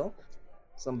Dust Hill.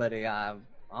 Somebody I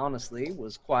honestly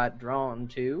was quite drawn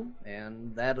to,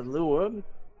 and that allure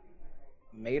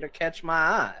made her catch my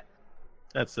eye.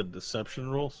 That's a deception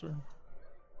roll, sir.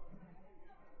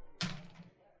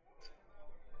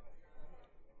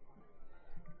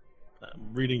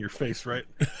 I'm reading your face, right?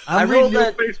 I I'm reading rolled your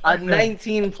a face right now.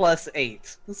 19 plus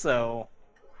 8, so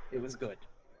it was good.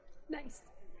 Nice.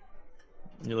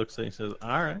 He looks at you and says,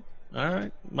 all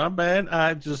right, my bad.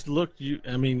 I just looked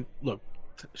look,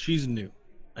 she's new,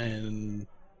 and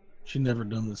she never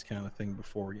done this kind of thing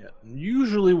before yet. And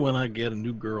usually when I get a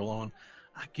new girl on,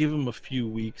 I give them a few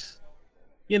weeks,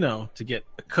 to get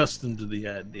accustomed to the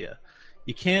idea.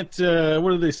 You can't,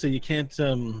 what do they say? You can't,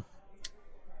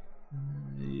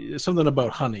 something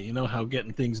about honey, how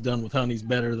getting things done with honey's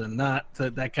better than not,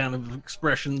 that kind of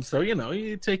expression. So,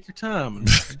 you take your time. And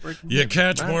break them You down,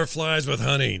 catch right? more flies with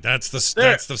honey. That's the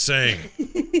saying.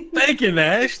 Thank you,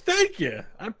 Nash. Thank you.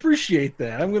 I appreciate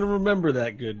that. I'm going to remember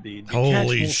that good deed. You catch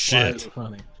Holy more shit. flies with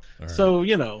honey. All right.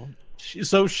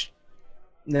 So,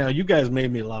 now you guys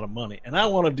made me a lot of money, and I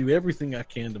want to do everything I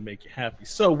can to make you happy.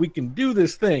 So we can do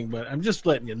this thing, but I'm just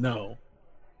letting you know.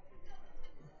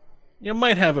 You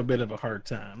might have a bit of a hard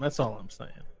time. That's all I'm saying.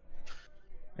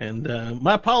 And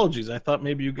my apologies. I thought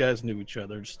maybe you guys knew each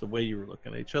other, just the way you were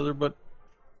looking at each other. But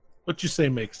what you say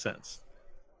makes sense.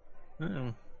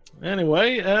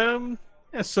 Anyway,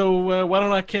 so why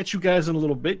don't I catch you guys in a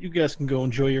little bit? You guys can go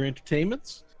enjoy your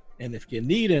entertainments. And if you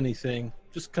need anything,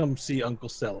 just come see Uncle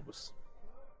Celovus.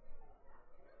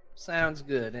 Sounds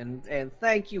good, and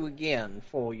thank you again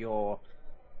for your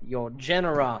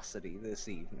generosity this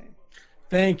evening.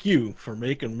 Thank you for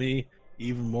making me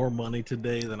even more money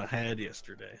today than I had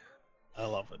yesterday. I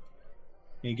love it.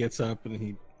 He gets up and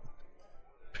he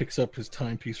picks up his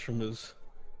timepiece from his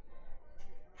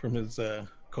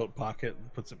coat pocket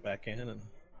and puts it back in and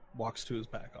walks to his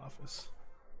back office.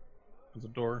 Opens the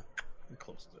door and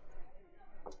closes it.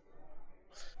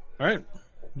 All right,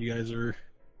 you guys are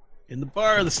in the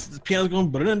bar. The piano's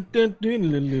going.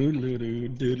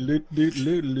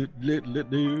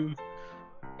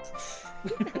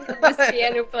 This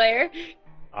piano player.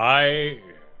 I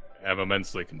am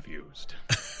immensely confused.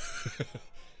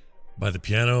 By the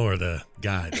piano or the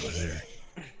guy that was there?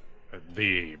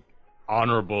 The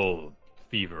honorable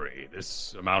thievery.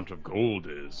 This amount of gold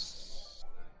is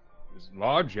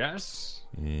large, yes?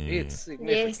 It's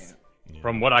significant. Yes.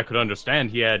 From what I could understand,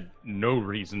 he had no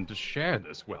reason to share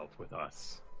this wealth with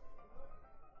us.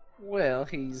 Well,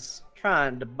 he's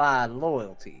trying to buy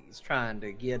loyalty. He's trying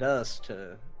to get us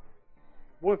to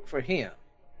work for him.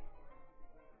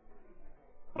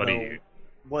 But Though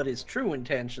what his true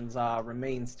intentions are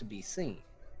remains to be seen.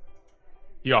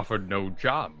 he offered no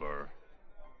job or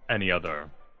any other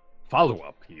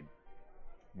follow-up.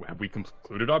 Have we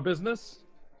concluded our business?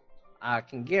 I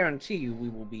can guarantee you we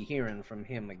will be hearing from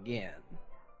him again.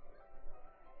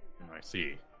 I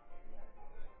see.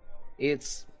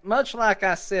 It's much like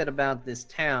I said about this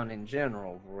town in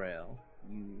general, Varel.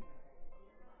 You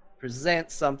present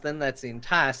something that's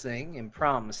enticing and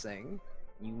promising.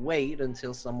 You wait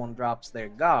until someone drops their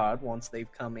guard once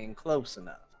they've come in close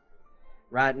enough.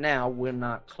 Right now, we're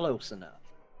not close enough,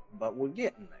 but we're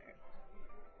getting there.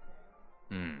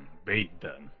 Bait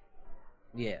then.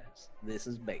 Yes, this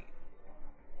is bait.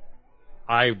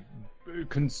 I'm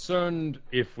concerned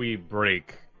if we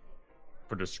break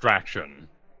for distraction,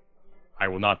 I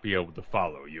will not be able to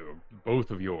follow you.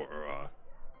 Both of your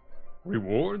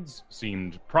rewards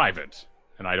seemed private,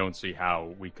 and I don't see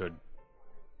how we could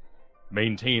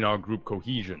maintain our group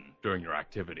cohesion during your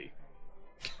activity.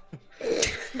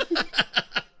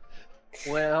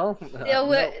 Well,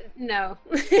 No.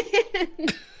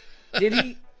 did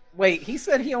he? Wait, he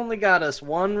said he only got us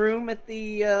one room at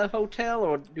the hotel,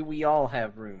 or do we all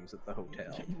have rooms at the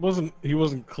hotel? He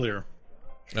wasn't clear.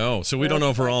 Oh, so we don't know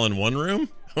if we're all in one room?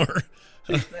 Or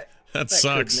that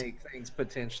sucks. Could make things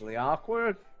potentially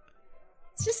awkward.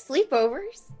 It's just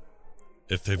sleepovers.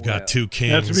 If they've Well, got two Now,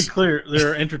 kings. to be clear, there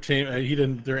are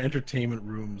there are entertainment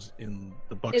rooms in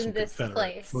the Buxom In this Confederate.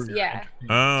 place, for your yeah.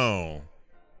 entertainment. Oh.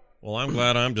 Well, I'm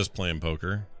glad I'm just playing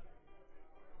poker.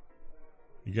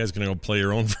 You guys can go play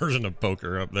your own version of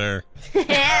poker up there.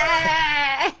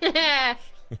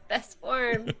 Best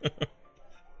form.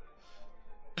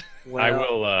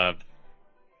 Well,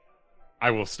 I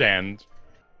will stand.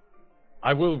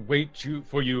 I will wait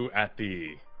for you at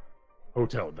the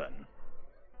hotel then.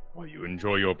 While you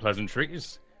enjoy your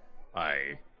pleasantries,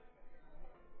 I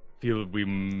feel we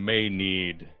may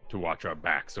need to watch our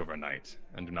backs overnight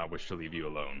and do not wish to leave you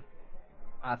alone.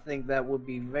 I think that would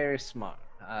be very smart.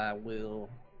 I will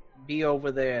be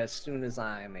over there as soon as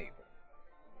I am able.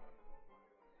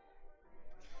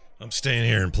 I'm staying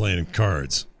here and playing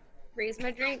cards. Raise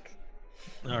my drink.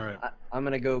 All right. I'm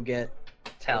gonna go get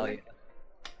Talia.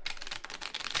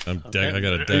 I got a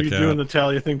Are you deck doing out. the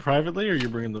Talia thing privately, or are you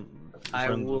bringing the I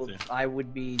friends will. with you? I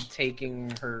would be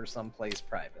taking her someplace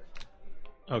private.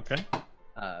 Okay.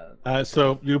 Uh,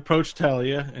 So you approach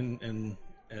Talia, and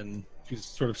she's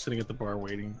sort of sitting at the bar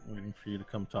waiting for you to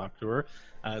come talk to her.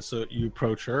 So you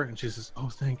approach her, and she says, "Oh,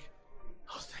 thank you.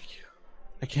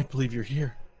 I can't believe you're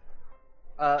here.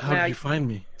 How now, did you find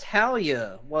me?"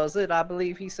 Talia, was it? I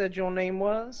believe he said your name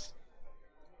was.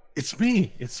 It's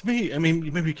me. It's me. I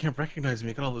mean, maybe you can't recognize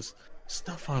me. I got all this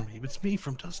stuff on me, but it's me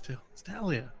from Dusthill. It's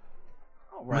Talia.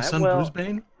 All My right. son, well,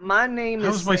 Brucebane. my name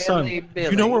How's is my son? Stanley Do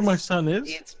you know where my Billings. son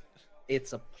is?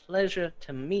 It's a pleasure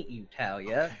to meet you,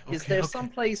 Talia. Okay, Is there okay.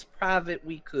 someplace private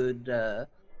we could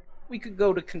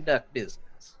go to conduct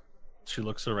business? She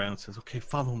looks around and says, "Okay,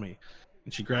 follow me."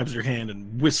 And she grabs your hand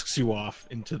and whisks you off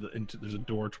into there's a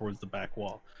door towards the back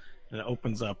wall, and it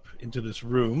opens up into this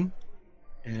room,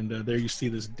 and there you see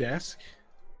this desk,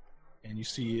 and you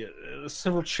see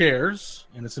several chairs,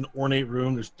 and it's an ornate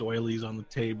room. There's doilies on the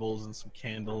tables and some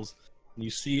candles, and you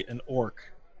see an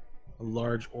orc, a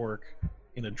large orc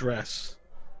in a dress,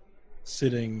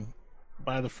 sitting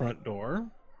by the front door,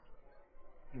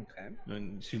 Okay.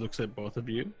 and she looks at both of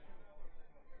you.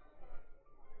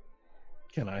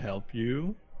 "Can I help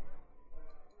you?"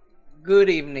 Good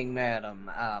evening, madam.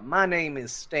 My name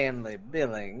is Stanley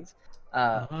Billings.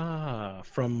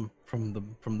 From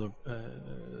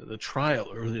the trial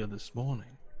earlier this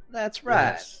morning. That's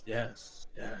right. Yes.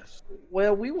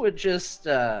 Well, we were just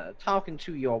talking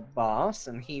to your boss,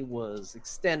 and he was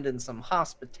extending some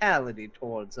hospitality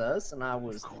towards us, and I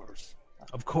was.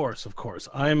 Of course.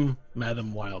 I'm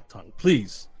Madam Wildtongue.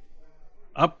 Please,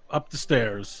 up the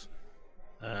stairs,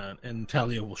 and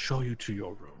Talia will show you to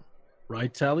your room.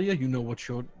 Right, Talia? You know what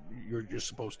you're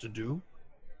supposed to do.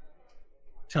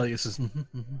 Talia says,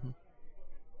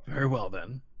 "Very well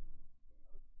then.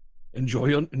 Enjoy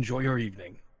your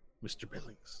evening, Mr.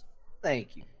 Billings."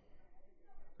 Thank you.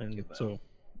 And Goodbye. so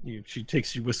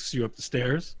she whisks you up the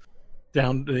stairs,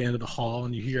 down to the end of the hall,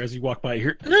 and you hear, as you walk by, you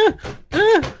hear,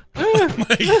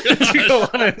 As you go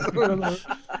on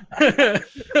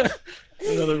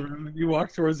another room. You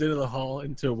walk towards the end of the hall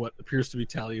into what appears to be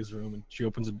Talia's room, and she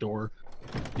opens a door,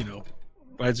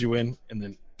 invites you in, and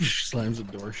then slams the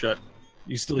door shut.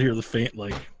 You still hear the faint,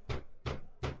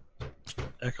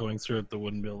 echoing throughout the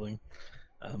wooden building.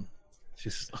 She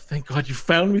says, "Oh, thank God you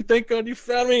found me! Thank God you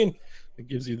found me!" And it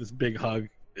gives you this big hug.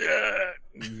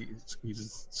 And he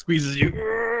squeezes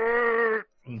you.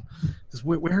 And says,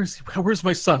 "Where's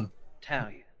my son?"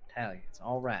 Talia, it's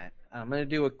all right. I'm gonna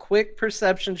do a quick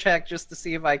perception check just to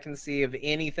see if I can see if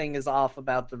anything is off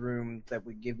about the room that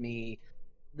would give me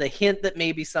the hint that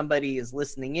maybe somebody is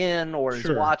listening in or is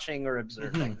Sure. watching or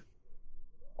observing.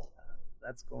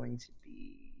 That's going to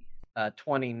be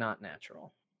 20, not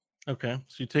natural. Okay,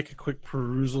 so you take a quick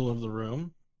perusal of the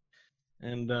room,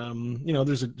 and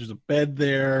there's a bed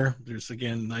there. There's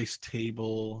again nice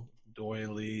table,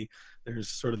 doily. There's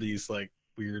sort of these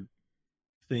weird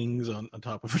things on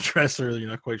top of a dresser. You're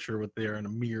not quite sure what they are, and a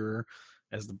mirror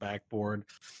as the backboard.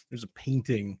 There's a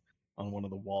painting on one of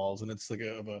the walls, and it's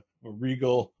of a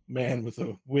regal man with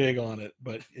a wig on it.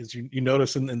 But as you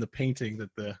notice in the painting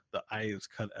that the eye is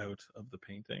cut out of the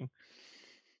painting.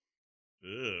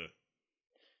 Ugh.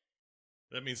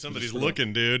 That means somebody's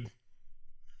looking, dude.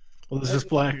 Well, there's this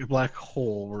black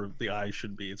hole where the eye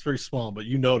should be. It's very small, but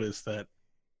you notice that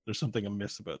there's something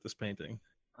amiss about this painting.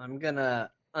 I'm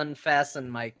gonna unfasten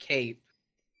my cape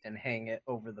and hang it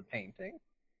over the painting.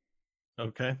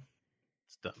 Okay,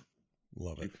 it's done.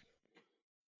 Love it.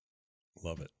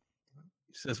 Love it.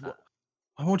 He says, "Why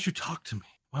won't you talk to me?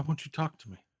 Why won't you talk to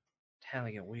me?"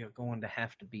 Talia, we are going to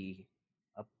have to be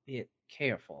a bit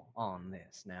careful on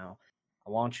this. Now, I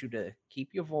want you to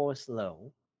keep your voice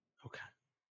low. Okay.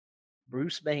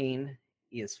 Bruce Bain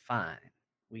is fine.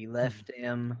 We left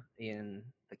him in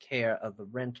the care of the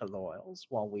Rentaloyals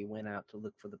while we went out to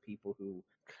look for the people who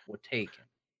were taken.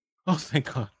 Oh,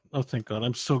 thank God. Oh, thank God.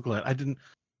 I'm so glad. I didn't.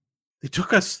 They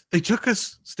took us. They took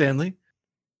us, Stanley.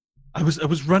 I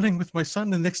was running with my son.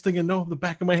 The next thing I know, the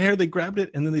back of my hair, they grabbed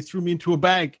it and then they threw me into a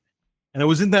bag. And I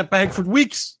was in that bag for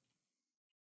weeks.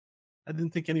 I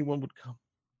didn't think anyone would come.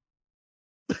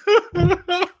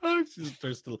 She just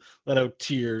starts to let out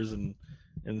tears and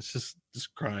it's just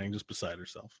crying, just beside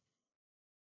herself.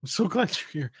 I'm so glad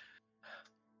you're here.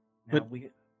 Now But we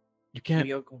can't.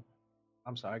 we are go-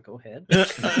 I'm sorry, go ahead. Yeah,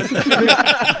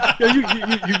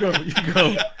 you go. You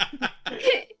go.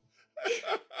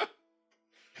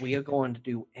 We are going to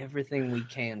do everything we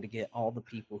can to get all the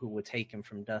people who were taken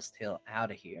from Dust Hill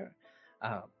out of here.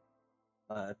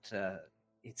 But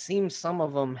it seems some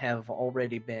of them have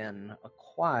already been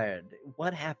acquired.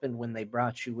 What happened when they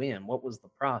brought you in? What was the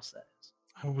process?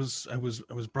 I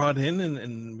was brought in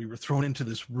and we were thrown into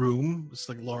this room, this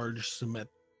like large cement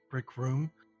brick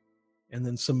room, and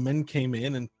then some men came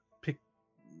in and picked.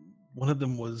 One of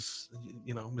them was,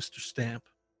 Mr.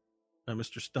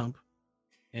 Mr. Stump,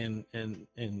 and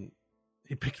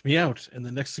he picked me out. And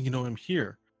the next thing you know, I'm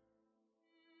here.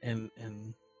 And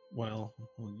well,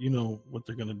 you know what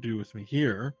they're gonna do with me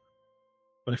here,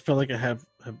 but I felt like I have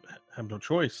no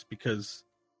choice because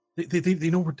they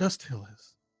know where Dust Hill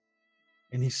is.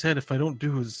 And he said, if I don't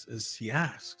do as he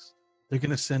asks, they're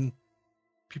going to send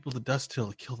people to Dust Hill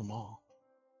to kill them all.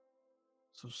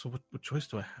 So what choice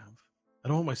do I have? I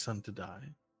don't want my son to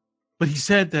die. But he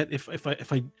said that if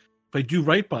I do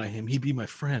right by him, he'd be my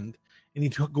friend, and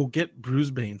he'd go get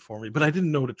Bruisebane for me. But I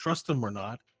didn't know to trust him or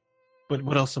not. But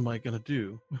what else am I going to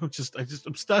do? I'm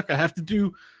stuck. I have to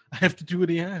do what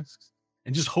he asks,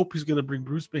 and just hope he's going to bring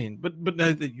Bruisebane. But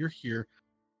now that you're here,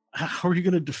 how are you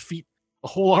going to defeat a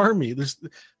whole army? There's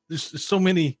so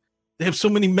many. They have so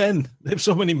many men.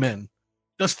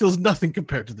 Dust Hill's nothing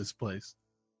compared to this place.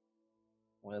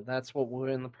 Well, that's what we're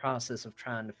in the process of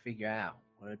trying to figure out.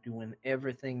 We're doing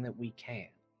everything that we can.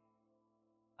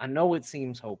 I know it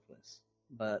seems hopeless,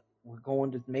 but we're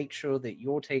going to make sure that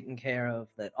you're taken care of,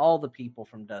 that all the people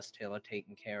from Dust Hill are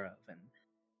taken care of. And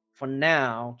for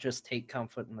now, just take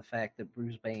comfort in the fact that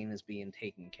Bruisebane is being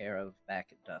taken care of back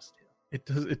at Dust Hill.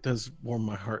 It does warm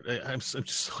my heart. I'm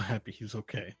just so happy he's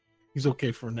okay. He's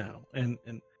okay for now. And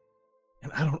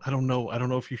I don't know. I don't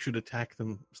know if you should attack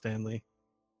them, Stanley.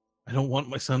 I don't want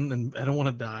my son, and I don't want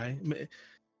to die.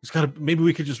 Maybe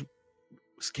we could just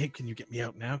escape. Can you get me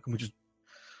out now? Can we just?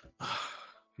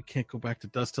 We can't go back to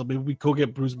Dust Hill. Maybe we go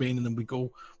get Bruisebane and then we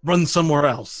go run somewhere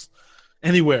else,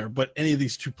 anywhere but any of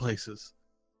these two places,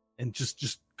 and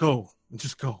just go.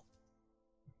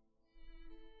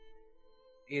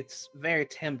 It's very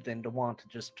tempting to want to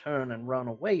just turn and run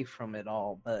away from it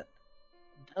all, but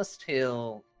Dust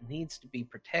Hill needs to be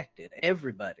protected.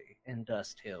 Everybody in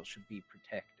Dust Hill should be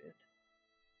protected.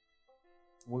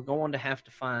 We're going to have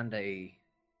to find a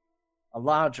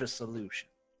larger solution,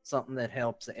 something that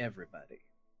helps everybody.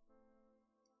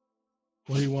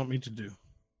 What do you want me to do?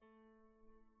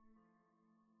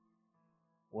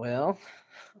 Well,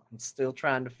 I'm still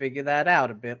trying to figure that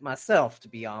out a bit myself, to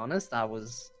be honest. I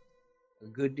was a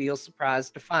good deal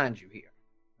surprised to find you here.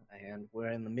 And we're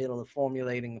in the middle of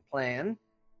formulating a plan.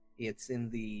 It's in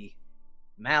the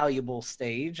malleable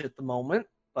stage at the moment,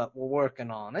 but we're working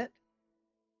on it.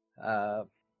 Do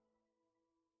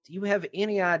you have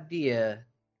any idea?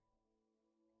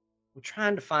 We're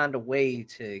trying to find a way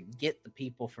to get the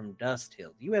people from Dust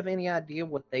Hill. Do you have any idea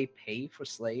what they pay for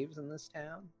slaves in this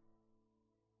town?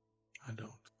 I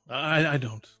don't. I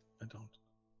don't.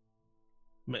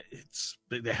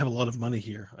 They have a lot of money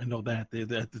here. I know that.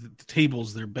 The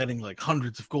tables, they're betting like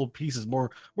hundreds of gold pieces, more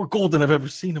gold than I've ever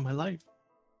seen in my life.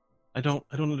 I don't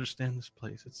understand this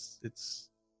place. It's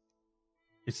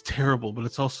terrible, but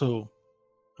it's also,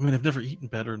 I mean, I've never eaten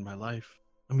better in my life.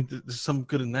 I mean, there's some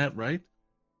good in that, right?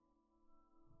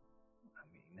 I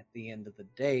mean, at the end of the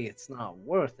day, it's not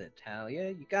worth it, Talia.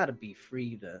 You gotta be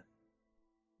free to,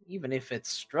 even if it's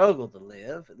struggle to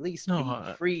live, at least be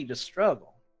free to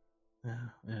struggle.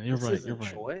 Yeah, you're this right. Isn't you're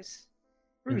right. Choice.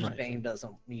 You're Bruce right. Bain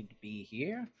doesn't need to be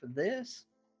here for this.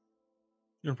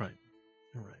 You're right.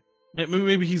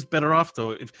 Maybe he's better off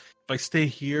though if I stay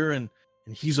here and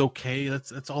he's okay.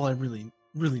 That's all I really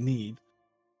need,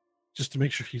 just to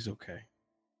make sure he's okay.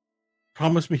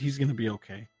 Promise me he's going to be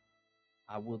okay.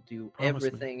 I will do Promise me.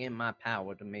 everything in my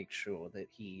power to make sure that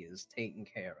he is taken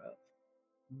care of.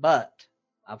 But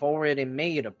I've already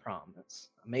made a promise.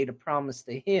 I made a promise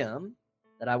to him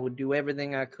that I would do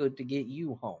everything I could to get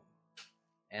you home.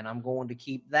 And I'm going to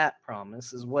keep that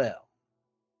promise as well.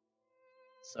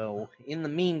 So, in the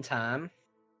meantime,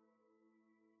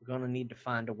 we're going to need to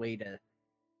find a way to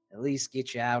at least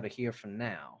get you out of here for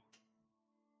now.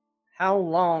 How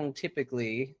long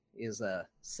typically is a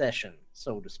session,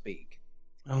 so to speak?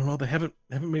 I don't know. They haven't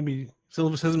made me.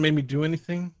 Sylvus hasn't made me do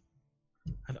anything.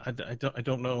 I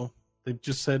don't know. They've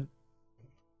just said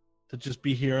to just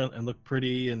be here and look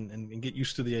pretty and get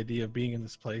used to the idea of being in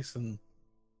this place. And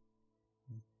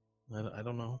I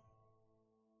don't know.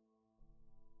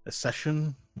 A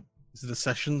session? Is it a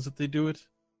sessions that they do it?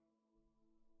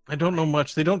 I don't know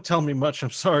much. They don't tell me much. I'm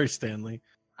sorry, Stanley.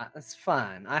 That's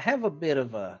fine. I have a bit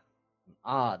of an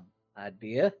odd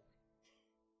idea.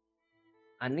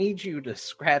 I need you to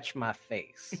scratch my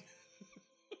face.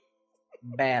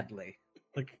 Badly.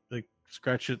 Like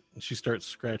scratch it. And she starts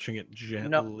scratching it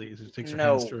gently. She takes her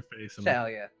No, hands to her face and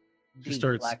Talia. she Deep,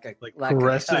 starts like a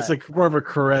caress. It's cut. like more of a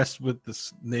caress with the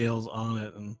nails on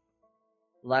it. And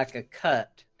Like a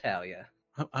cut, Talia.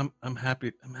 I'm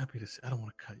happy. I'm happy to see. I don't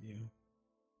want to cut you.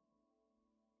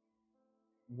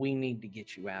 We need to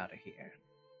get you out of here.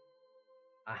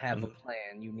 I have a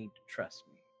plan. You need to trust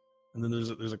me. And then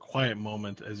there's a quiet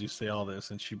moment as you say all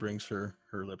this, and she brings her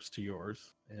lips to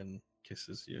yours and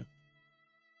kisses you.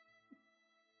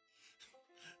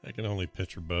 I can only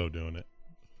picture Bo doing it.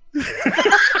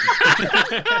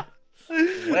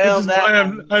 Well, This is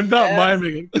why I'm not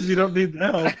miming it because you don't need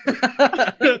the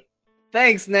help.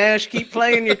 Thanks, Nash. Keep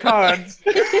playing your cards.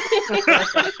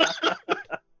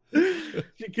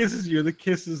 She kisses you. The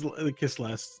kiss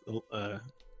lasts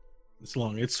it's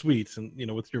long. It's sweet, and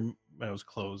with your mouth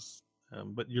closed,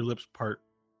 but your lips part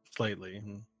slightly,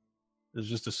 and there's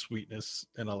just a sweetness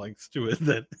and a length to it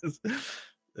that is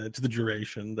to the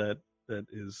duration that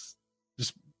is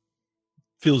just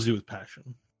fills you with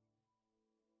passion.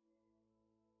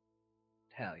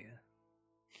 Talia,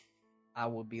 I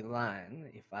would be lying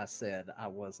if I said I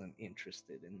wasn't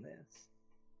interested in this.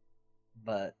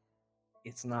 But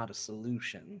it's not a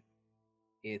solution.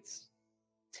 It's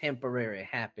temporary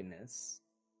happiness.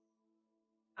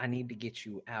 I need to get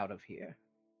you out of here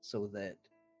so that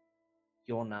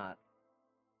you're not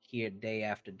here day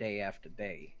after day after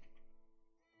day.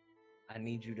 I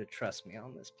need you to trust me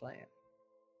on this plan.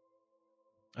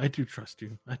 I do trust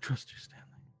you. I trust you, Stanley.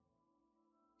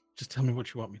 Just tell me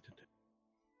what you want me to do.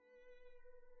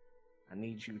 I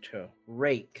need you to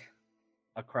rake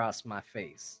across my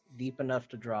face, deep enough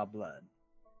to draw blood.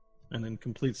 And in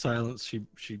complete silence, she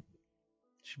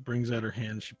brings out her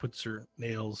hand. She puts her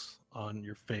nails on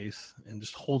your face and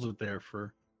just holds it there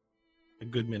for a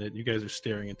good minute. You guys are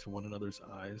staring into one another's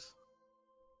eyes.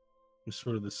 There's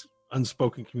sort of this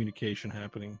unspoken communication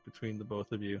happening between the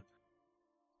both of you.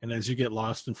 And as you get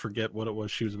lost and forget what it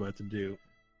was she was about to do,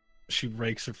 she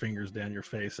rakes her fingers down your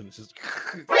face and it's just...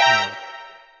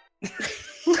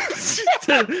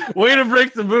 Way to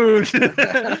break the mood.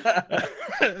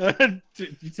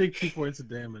 You take 2 points of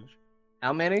damage.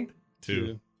 How many?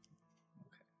 2.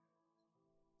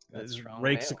 That's strong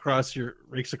rakes nail. across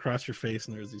your face,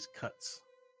 and there's these cuts.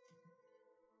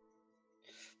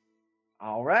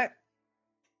 All right.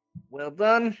 Well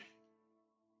done.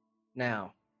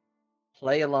 Now,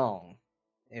 play along.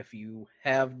 If you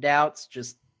have doubts,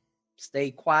 just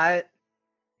stay quiet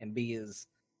and be as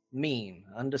mean.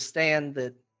 Understand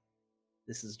that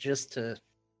this is just to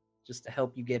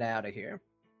help you get out of here.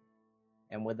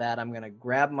 And with that, I'm going to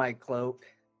grab my cloak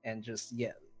and just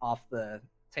get off the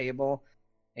table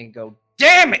and go,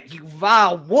 "Damn it, you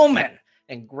vile woman!"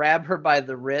 and grab her by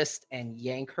the wrist and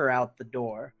yank her out the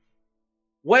door.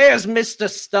 "Where's Mr.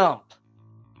 Stump?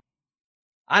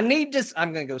 I need this."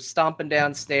 I'm going to go stomping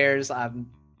downstairs. I'm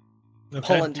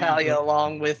pulling Talia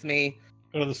along with me.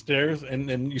 Go to the stairs, and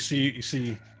then you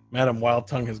see Madame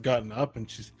Wildtongue has gotten up, and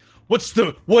she's,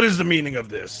 what is the meaning of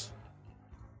this?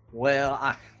 Well,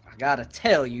 I gotta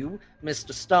tell you,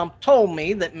 Mr. Stump told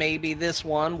me that maybe this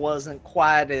one wasn't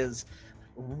quite as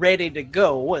ready to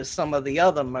go as some of the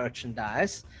other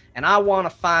merchandise, and I want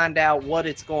to find out what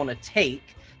it's going to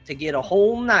take to get a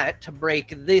whole night to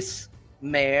break this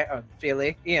mare or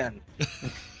filly in.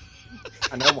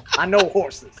 I know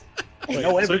horses. I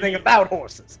know everything about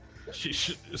horses.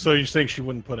 So you're saying she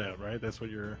wouldn't put out, right? That's what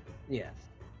you're... Yeah.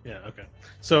 Yeah, okay.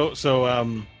 So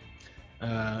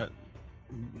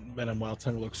Madame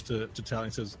Wildtongue looks to Talia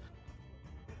and says...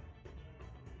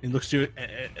 He looks to you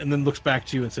and then looks back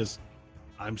to you and says,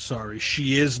 "I'm sorry,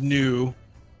 she is new.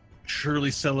 Surely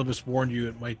Celibus warned you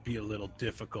it might be a little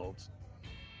difficult.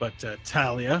 But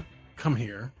Talia, come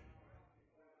here.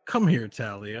 Come here,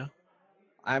 Talia.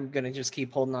 I'm going to just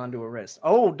keep holding on to her wrist.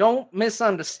 Oh, don't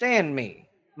misunderstand me.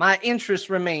 My interest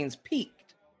remains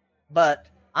piqued, but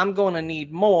I'm going to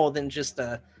need more than just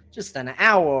an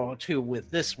hour or two with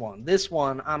this one. This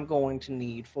one I'm going to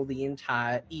need for the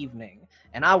entire evening,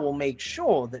 and I will make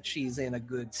sure that she's in a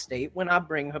good state when I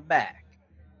bring her back.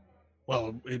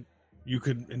 Well, you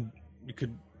could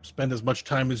spend as much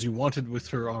time as you wanted with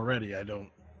her already. I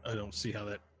don't see how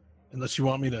that, unless you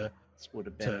want me to. This would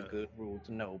have been a good rule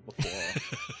to know before.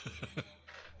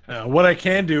 What I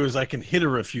can do is I can hit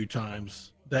her a few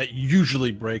times. That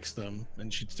usually breaks them.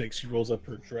 And she rolls up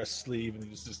her dress sleeve, and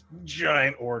there's this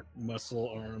giant orc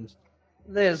muscle arms.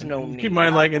 There's no need. Keep in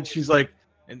mind, and she's like,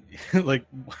 and like,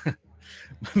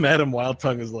 Madame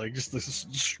Wildtongue is like just this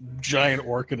giant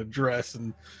orc in a dress,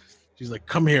 and she's like,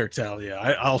 "Come here, Talia.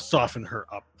 I'll soften her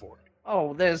up for you."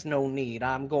 Oh, there's no need.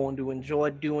 I'm going to enjoy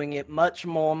doing it much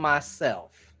more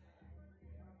myself.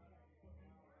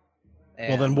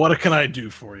 Well, then what can I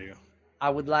do for you? I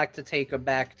would like to take her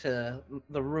back to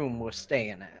the room we're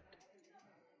staying at.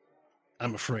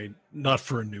 I'm afraid not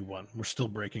for a new one. We're still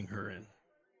breaking her in.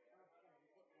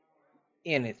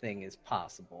 Anything is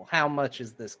possible. How much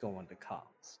is this going to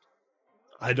cost?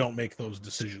 I don't make those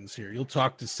decisions here. You'll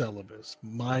talk to Celibus.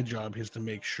 My job is to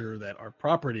make sure that our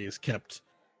property is kept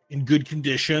in good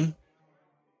condition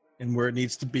and where it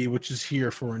needs to be, which is here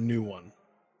for a new one.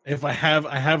 If I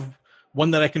have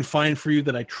one that I can find for you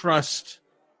that I trust,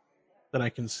 that I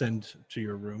can send to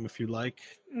your room if you like.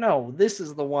 No, this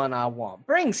is the one I want.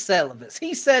 Bring Celibus.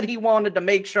 He said he wanted to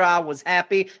make sure I was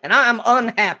happy, and I'm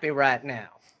unhappy right now.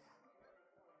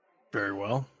 Very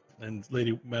well. And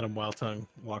Madame Wildtongue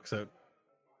walks out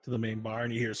to the main bar,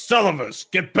 and you hear,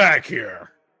 "Celibus, get back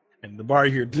here!" And the bar,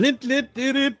 you hear, the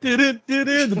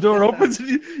door opens, and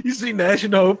you see Nash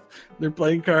and Hope. They're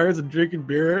playing cards and drinking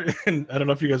beer. And I don't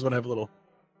know if you guys want to have a little,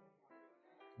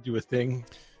 do a thing.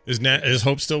 Is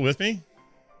Hope still with me?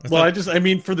 I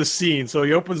mean for the scene. So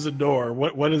he opens the door.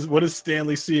 What is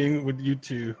Stanley seeing with you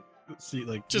two? See,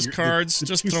 like just cards,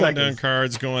 just throwing down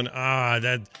cards, going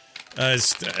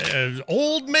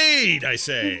old maid. I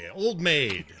say, old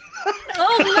maid.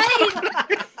 Old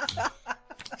maid.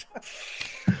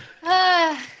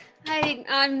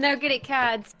 I'm no good at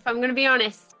cards, if I'm going to be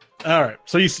honest. All right,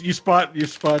 so you spot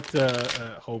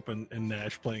Hope and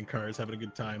Nash playing cards, having a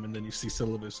good time, and then you see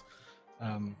Celibus.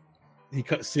 He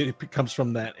comes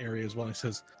from that area as well. He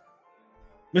says,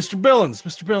 Mr. Billings,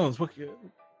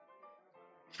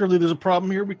 surely there's a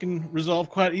problem here we can resolve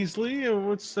quite easily.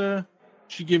 What's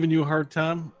she giving you a hard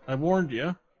time? I warned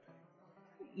you."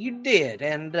 You did,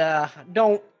 and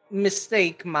don't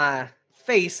mistake my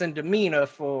face and demeanor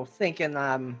for thinking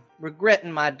I'm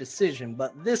regretting my decision,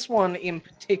 but this one in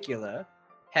particular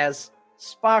has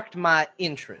sparked my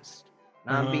interest.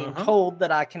 I'm being told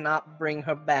that I cannot bring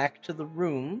her back to the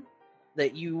room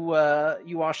that you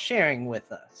are sharing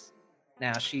with us.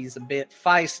 Now, she's a bit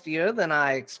feistier than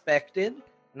I expected,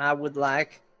 and I would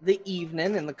like the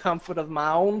evening in the comfort of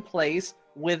my own place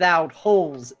without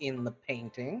holes in the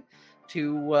painting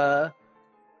to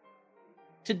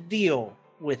deal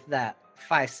with that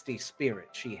feisty spirit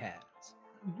she has.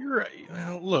 You're right.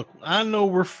 Well, look, I know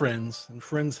we're friends, and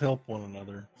friends help one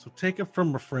another. So take it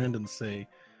from a friend and say,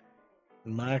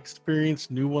 in my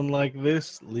experience, new one like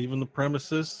this, leaving the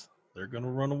premises, they're going to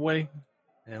run away,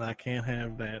 and I can't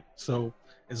have that. So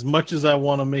as much as I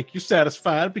want to make you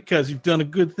satisfied because you've done a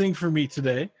good thing for me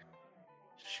today,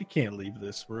 she can't leave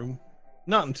this room.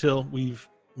 Not until we've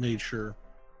made sure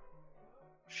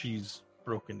she's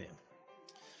broken in.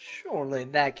 Surely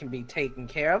that can be taken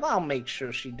care of. I'll make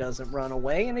sure she doesn't run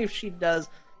away, and if she does,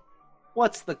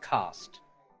 what's the cost?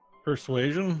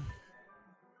 Persuasion.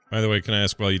 By the way, can I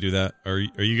ask while you do that, are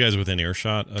you guys within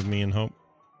earshot of me and Hope?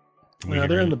 No,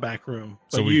 they're in the back room.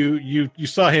 But so you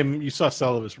saw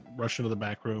Celibus rush into the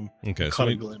back room. Okay,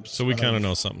 so we kind of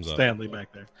know something's up. Stanley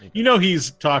back there. Okay. You know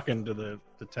he's talking to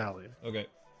Talia. Okay.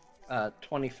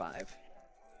 25.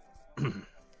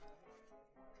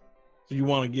 So you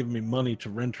want to give me money to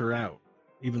rent her out,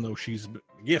 even though she's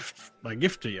my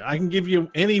gift to you. I can give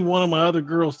you any one of my other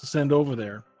girls to send over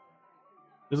there.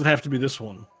 Doesn't have to be this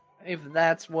one. If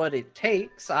that's what it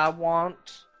takes, I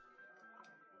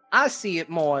see it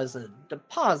more as a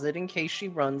deposit in case she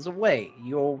runs away.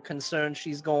 You're concerned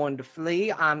she's going to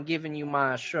flee. I'm giving you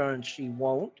my assurance she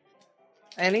won't.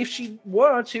 And if she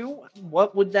were to,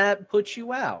 what would that put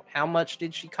you out? How much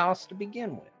did she cost to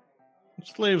begin with?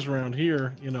 Slaves around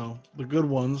here, the good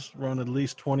ones run at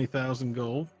least 20,000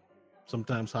 gold,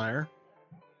 sometimes higher.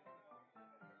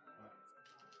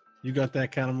 You got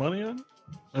that kind of money on?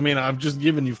 I mean, I've just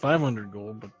given you 500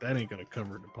 gold, but that ain't gonna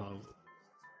cover a deposit.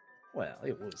 Well,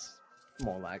 it was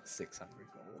more like 600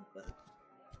 gold,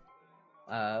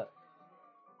 but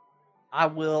I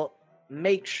will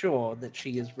make sure that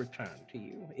she is returned to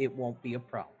you. It won't be a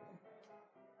problem.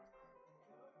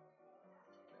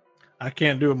 I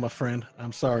can't do it, my friend.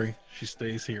 I'm sorry. She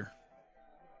stays here.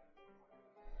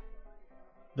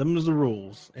 Them's the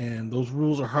rules, and those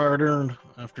rules are hard earned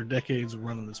after decades of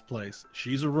running this place.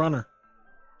 She's a runner.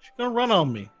 She's gonna run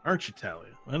on me, aren't you, Talia?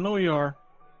 I know you are.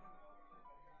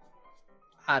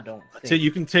 I don't I think tell you,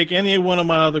 you can take any one of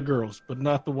my other girls, but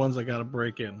not the ones I gotta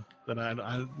break in.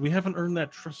 We haven't earned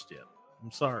that trust yet. I'm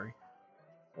sorry.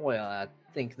 Well, I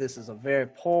think this is a very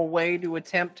poor way to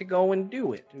attempt to go and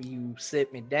do it. You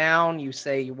sit me down, you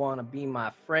say you want to be my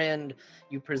friend,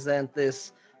 you present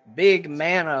this big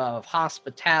manner of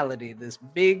hospitality, this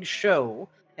big show,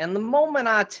 and the moment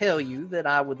I tell you that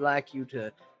I would like you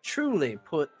to truly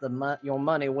put your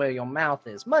money where your mouth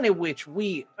is, money which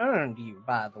we earned you,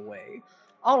 by the way,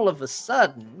 all of a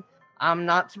sudden, I'm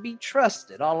not to be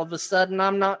trusted. All of a sudden,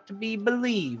 I'm not to be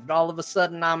believed. All of a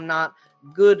sudden, I'm not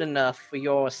good enough for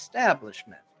your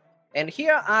establishment. And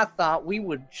here I thought we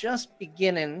were just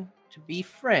beginning to be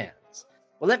friends.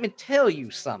 Well, let me tell you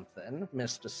something,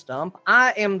 Mr. Stump.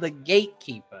 I am the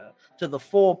gatekeeper to the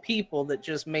 4 people that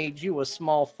just made you a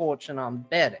small fortune on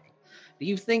betting. Do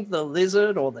you think the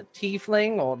lizard or the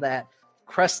tiefling or that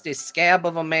crusty scab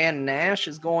of a man Nash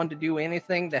is going to do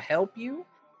anything to help you?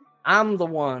 I'm the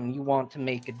one you want to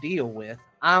make a deal with.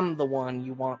 I'm the one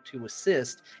you want to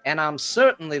assist, and I'm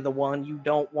certainly the one you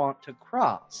don't want to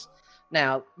cross.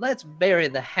 Now, let's bury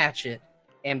the hatchet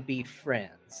and be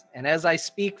friends. And as I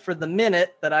speak for the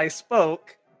minute that I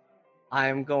spoke, I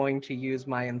am going to use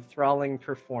my enthralling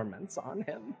performance on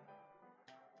him.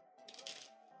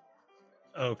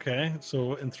 Okay,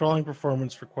 so enthralling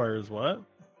performance requires what?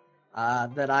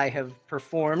 That I have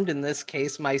performed, in this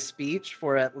case, my speech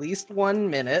for at least 1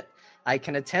 minute. I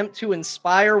can attempt to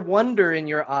inspire wonder in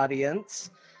your audience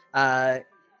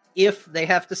if they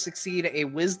have to succeed a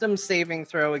wisdom saving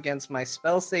throw against my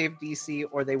spell save DC,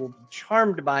 or they will be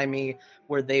charmed by me,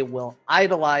 where they will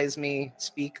idolize me,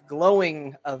 speak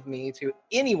glowing of me to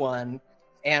anyone,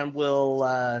 and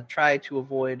will try to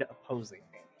avoid opposing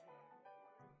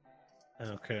me.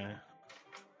 Okay.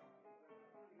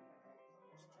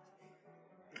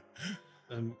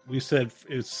 We said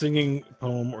it's singing,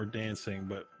 poem, or dancing,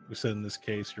 but we said in this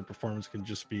case your performance can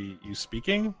just be you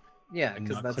speaking. Yeah, and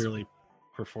because not that's clearly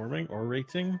performing or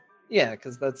rating. yeah,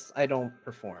 because that's I don't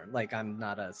perform. Like, I'm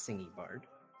not a singing bard.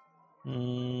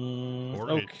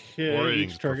 Okay.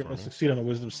 Each target must succeed on a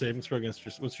wisdom saving throw against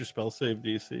your. What's your spell save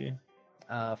DC?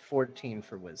 14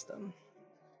 for wisdom.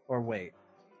 Or wait,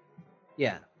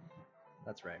 yeah,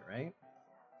 that's right?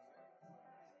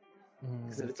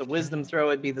 Because if it's a wisdom throw,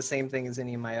 it'd be the same thing as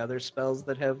any of my other spells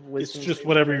that have wisdom. It's just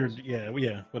whatever your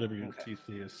whatever your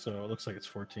TC is. So it looks like it's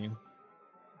 14.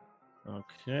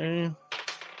 Okay.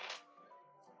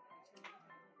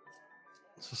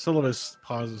 So Syllabus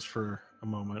pauses for a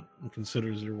moment and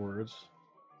considers your words.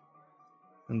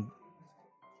 And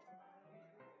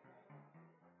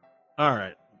all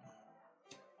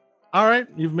right,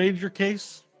 you've made your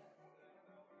case.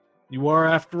 You are,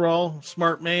 after all,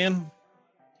 smart man,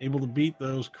 able to beat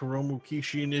those Kuromu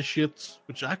Kishi initiates,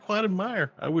 which I quite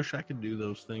admire. I wish I could do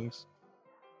those things.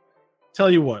 Tell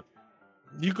you what,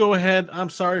 you go ahead. I'm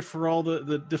sorry for all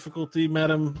the difficulty,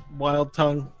 Madam Wild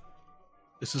Tongue.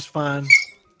 This is fine.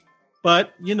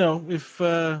 But, you know, if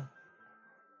you're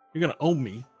going to owe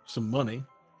me some money,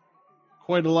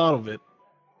 quite a lot of it,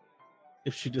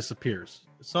 if she disappears,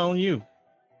 it's on you.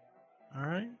 All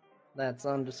right? That's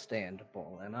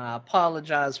understandable, and I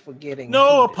apologize for getting...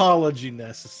 No apology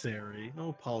necessary. No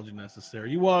apology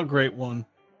necessary. You are a great one.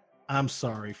 I'm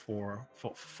sorry for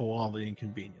all the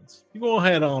inconvenience. You go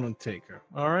ahead on and take her,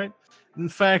 all right? In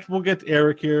fact, we'll get to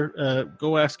Eric here.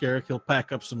 Go ask Eric. He'll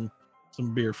pack up some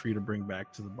beer for you to bring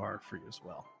back to the bar for you as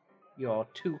well. You're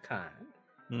too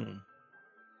kind.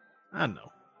 I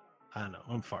know.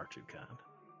 I'm far too kind.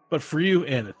 But for you,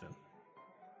 anything.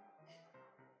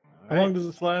 How long does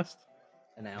this last?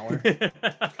 An hour.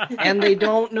 And they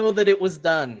don't know that it was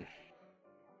done.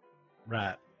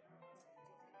 Right.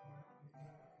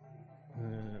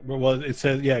 Well, it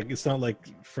says, yeah, it's not like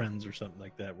Friends or something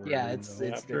like that. Yeah, it's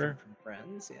different from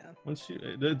Friends, yeah. Once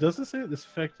does it say this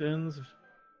effect ends?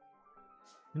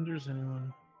 Hinders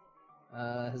anyone?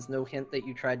 Has no hint that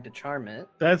you tried to charm it.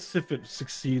 That's if it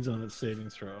succeeds on its saving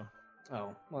throw.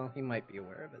 Oh, well, he might be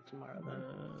aware of it tomorrow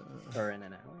then. Or in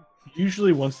an hour.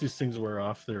 Usually once these things wear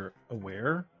off, they're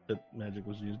aware that magic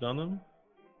was used on them.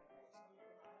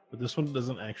 But this one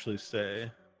doesn't actually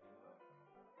say.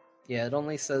 Yeah, it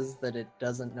only says that it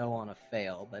doesn't know on a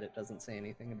fail, but it doesn't say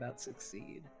anything about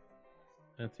succeed.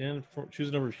 At the end, choose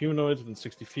a number of humanoids within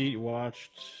 60 feet. You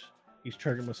watched. Each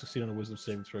target must succeed on a wisdom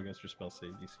saving throw against your spell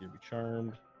save DC or be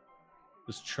charmed.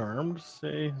 Does charmed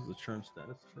say? Is the charm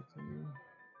status affect something?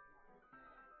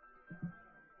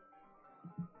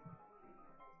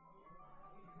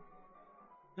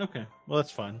 Okay, well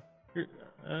that's fine.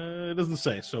 It doesn't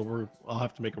say, so I'll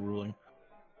have to make a ruling.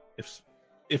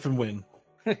 If and when.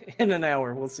 In an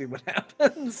hour, we'll see what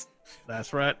happens.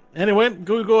 That's right. Anyway,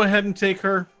 go ahead and take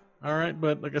her. All right,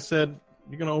 but like I said,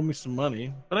 you're gonna owe me some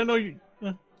money. But I know you're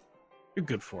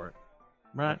good for it,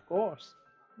 right? Of course.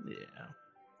 Yeah,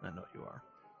 I know you are.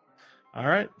 All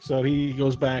right, so he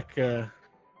goes back.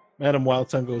 Madame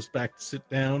Wildtongue goes back to sit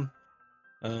down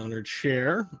on her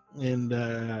chair, and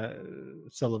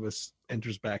Celibus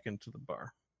enters back into the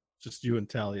bar. Just you and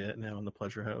Talia now in the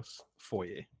pleasure house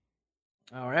foyer.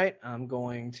 All right, I'm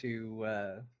going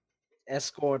to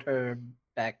escort her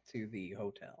back to the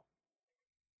hotel.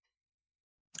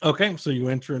 Okay, so you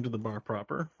enter into the bar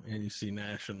proper, and you see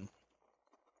Nash and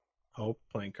Hope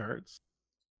playing cards.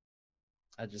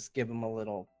 I just give them a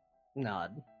little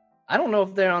nod. I don't know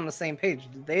if they're on the same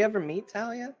page. Did they ever meet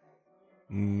Talia?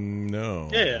 No.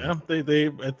 Yeah, they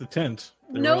at the tent.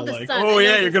 They Know were all the like, son, "Oh I know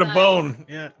yeah, the you're gonna son." bone."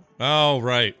 Yeah. Oh,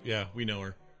 right. Yeah, we know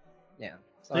her. Yeah.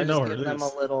 So They I know just her, give them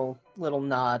this. a little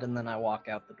nod, and then I walk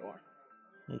out the door.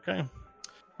 Okay.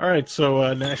 All right.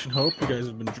 So Nash and Hope, you guys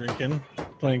have been drinking,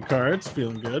 playing cards,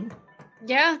 feeling good.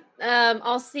 Yeah,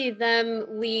 I'll see them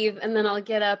leave, and then I'll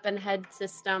get up and head to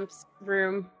Stump's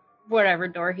room, whatever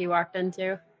door he walked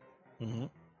into. Mm-hmm.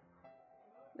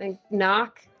 And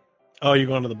knock. Oh, you're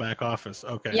going to the back office.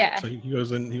 Okay. Yeah. So he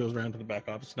goes in. He goes around to the back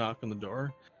office, knock on the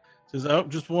door. Says, "Oh,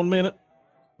 just 1 minute."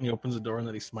 And he opens the door and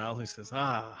then he smiles. And he says,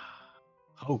 "Ah,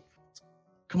 Hope,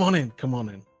 come on in. Come on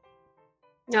in."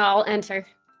 No, I'll enter.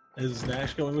 Is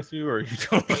Nash going with you, or are you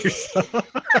going by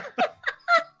yourself?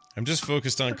 I'm just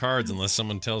focused on cards unless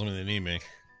someone tells me they need me.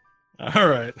 All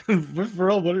right.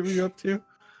 Verl, what are we up to?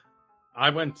 I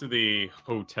went to the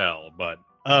hotel, but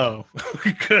Oh,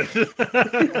 good.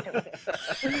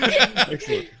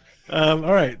 Excellent.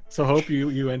 All right. So Hope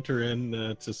you enter in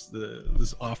to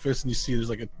this office, and you see there's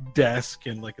like a desk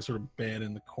and like a sort of bed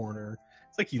in the corner.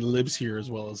 It's like he lives here as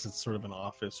well as it's sort of an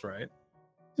office, right?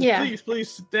 Yeah.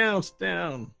 Please sit down, sit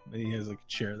down. And he has like a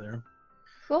chair there.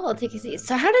 Cool, I'll take a seat.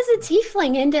 So how does a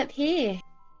tiefling end up here?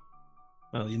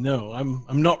 Well, you know,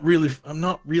 I'm not really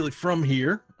from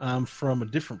here. I'm from a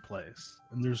different place,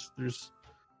 and there's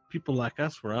people like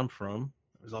us where I'm from.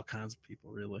 There's all kinds of people,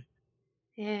 really.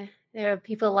 Yeah, there are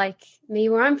people like me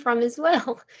where I'm from as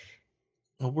well.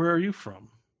 Well, where are you from?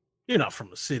 You're not from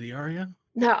the city, are you?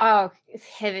 No, oh,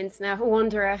 heavens, no.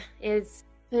 Wanderer is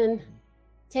been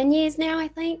 10 years now, I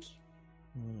think.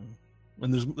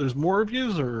 And there's more of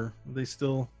yous, or are they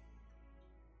still?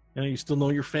 You still know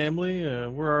your family?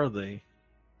 Where are they?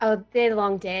 Oh, they're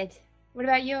long dead. What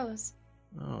about yours?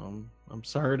 I'm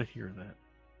sorry to hear that.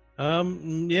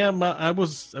 Yeah, I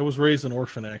was raised an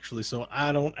orphan actually, so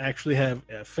I don't actually have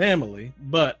a family,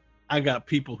 but I got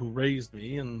people who raised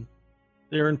me, and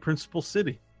they're in Principal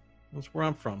City. That's where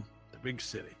I'm from, the big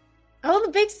city. Oh,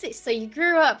 the big city. So you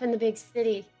grew up in the big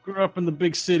city. Grew up in the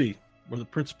big city where the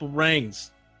principal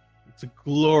reigns. It's a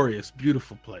glorious,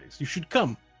 beautiful place. You should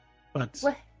come. But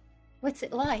What's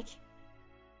it like?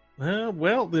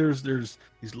 well, there's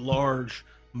these large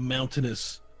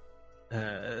mountainous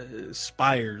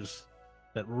spires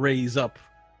that raise up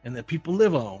and that people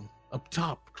live on up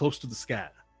top, close to the sky.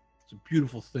 It's a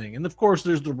beautiful thing. And of course,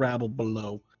 there's the rabble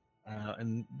below,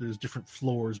 and there's different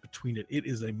floors between it. It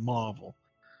is a marvel.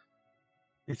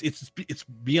 It's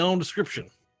beyond description,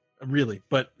 really.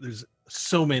 But there's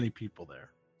so many people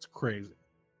there. It's crazy.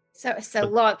 So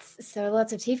lots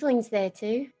of tieflings there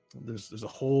too. There's a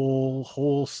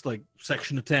whole like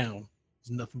section of town.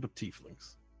 There's nothing but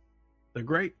tieflings. They're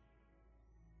great.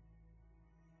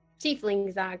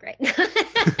 Tieflings are great.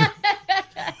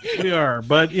 We are,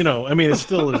 but it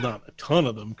still is not a ton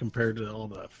of them compared to all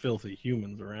the filthy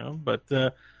humans around. But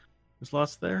there's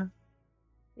lots there.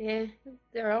 Yeah,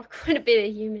 there are quite a bit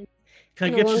of humans. Can I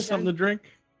In a get you long something time. to drink?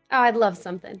 Oh, I'd love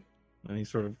something. And he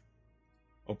sort of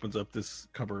opens up this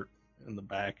cupboard in the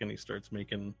back, and he starts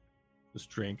making this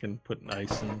drink and putting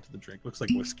ice into the drink. Looks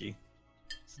like whiskey.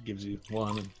 So he gives you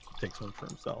one and takes one for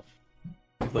himself.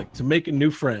 He's like, to making new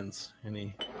friends. And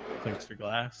he clinks your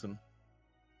glass and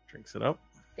drinks it up.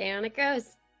 Down it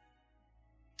goes.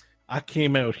 I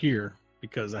came out here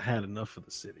because I had enough of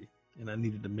the city, and I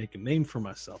needed to make a name for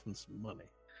myself and some money.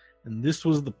 And this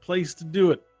was the place to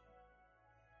do it.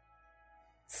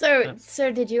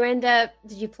 So did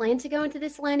you plan to go into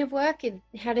this line of work, and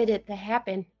how did it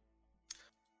happen?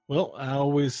 Well,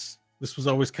 this was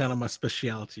always kind of my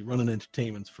specialty, running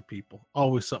entertainments for people.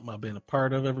 Always something I've been a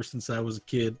part of ever since I was a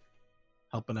kid,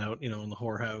 helping out, in the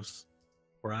whorehouse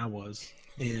where I was.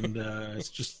 And it's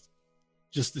just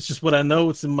what I know.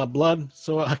 It's in my blood.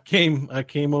 So I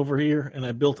came over here and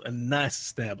I built a nice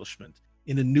establishment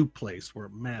in a new place where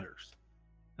it matters.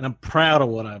 And I'm proud of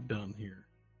what I've done here.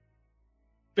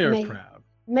 Very proud.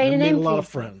 Made a lot of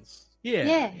friends.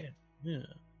 Yeah.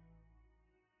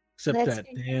 Except That's that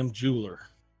damn jeweler.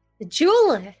 The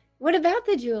jeweler. What about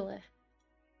the jeweler?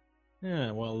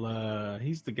 Yeah, well,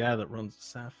 he's the guy that runs the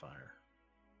Sapphire.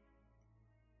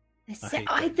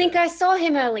 I think I saw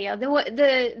him earlier.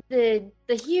 The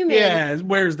human. Yeah,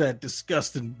 wears that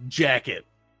disgusting jacket.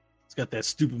 He's got that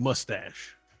stupid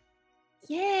mustache.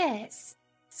 Yes.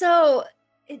 So,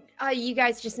 are you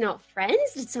guys just not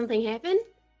friends? Did something happen?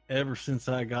 Ever since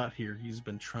I got here, he's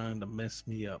been trying to mess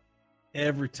me up.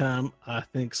 Every time I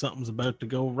think something's about to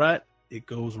go right, it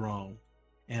goes wrong.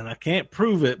 And I can't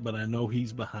prove it, but I know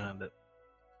he's behind it.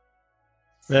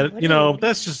 But,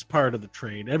 that's just part of the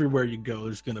trade. Everywhere you go,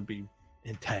 there's going to be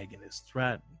antagonists,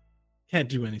 right? Can't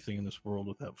do anything in this world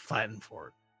without fighting for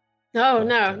it. No,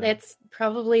 that's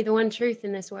probably the one truth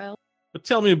in this world. But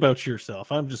tell me about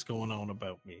yourself. I'm just going on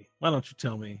about me. Why don't you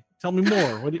tell me? Tell me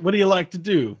more. What do you like to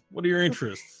do? What are your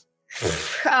interests?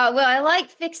 Well, I like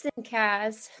fixing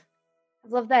cars.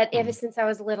 I've loved that ever since I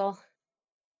was little.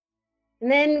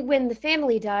 And then when the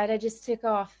family died, I just took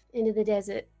off into the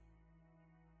desert.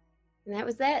 And that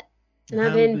was that.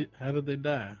 And how did they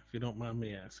die, if you don't mind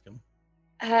me asking?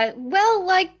 Well,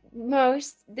 like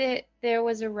most, there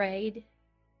was a raid,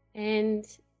 and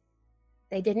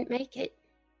they didn't make it.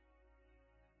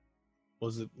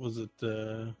 Was it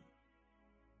the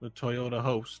Toyota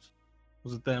host?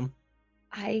 Was it them?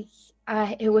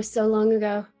 It was so long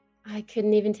ago. I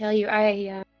couldn't even tell you.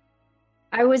 I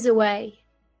was away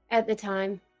at the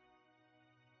time,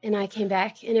 and I came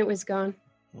back, and it was gone.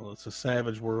 Well, it's a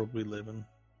savage world we live in.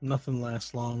 Nothing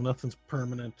lasts long. Nothing's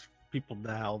permanent. People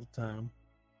die all the time.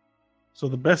 So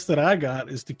the best that I got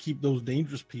is to keep those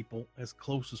dangerous people as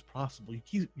close as possible. You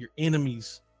keep your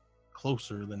enemies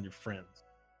closer than your friends,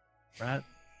 right?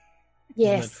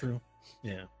 Yes. Isn't that true?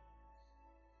 Yeah.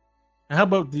 How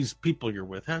about these people you're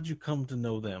with? How'd you come to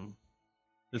know them?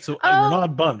 You're an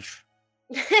odd bunch.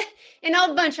 An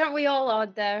odd bunch, aren't we all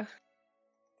odd, though?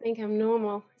 I think I'm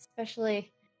normal,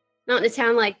 especially not in a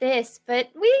town like this. But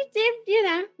we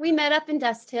did, we met up in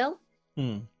Dust Hill.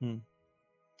 You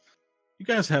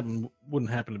guys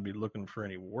wouldn't happen to be looking for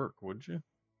any work, would you?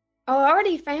 Oh, I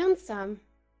already found some.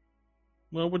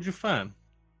 Well, what'd you find?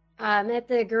 I'm at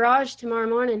the garage tomorrow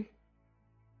morning.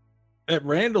 At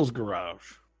Randall's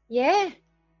garage? Yeah.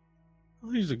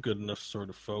 Well, he's a good enough sort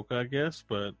of folk, I guess,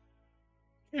 but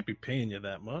can't be paying you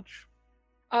that much.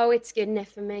 Oh, it's good enough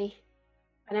for me.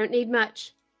 I don't need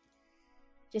much.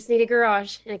 Just need a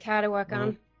garage and a car to work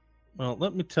on. Well,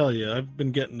 let me tell you, I've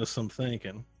been getting to some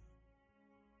thinking.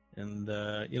 And,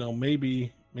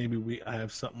 maybe I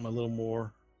have something a little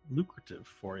more lucrative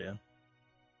for you.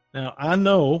 Now, I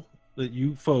know that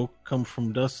you folk come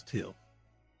from Dust Hill.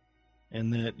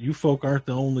 And that you folk aren't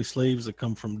the only slaves that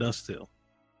come from Dust Hill.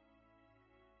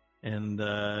 And,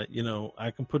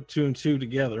 I can put two and two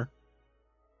together.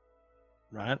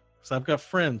 Right? So I've got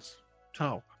friends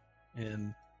talk.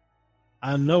 And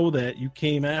I know that you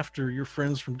came after your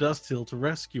friends from Dust Hill to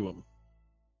rescue them.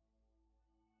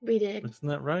 We did. Isn't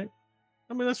that right?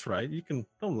 I mean, that's right.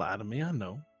 Don't lie to me. I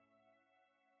know.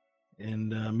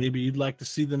 And maybe you'd like to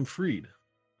see them freed.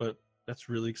 But that's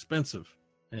really expensive.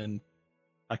 And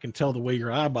I can tell the way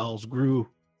your eyeballs grew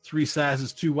 3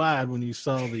 sizes too wide when you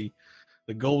saw the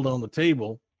gold on the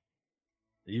table.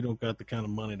 You don't got the kind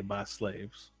of money to buy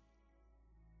slaves.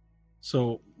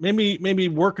 So maybe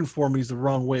working for me is the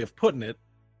wrong way of putting it,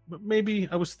 but maybe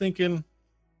I was thinking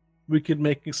we could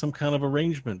make some kind of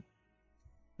arrangement,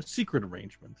 a secret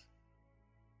arrangement.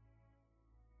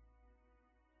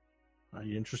 Are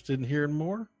you interested in hearing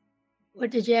more? What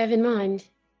did you have in mind?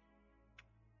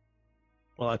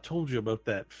 Well, I told you about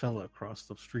that fella across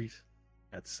the street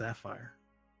at Sapphire.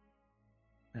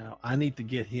 Now, I need to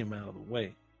get him out of the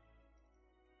way.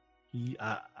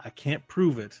 I can't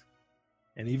prove it.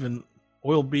 And even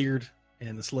Oilbeard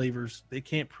and the slavers, they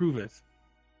can't prove it.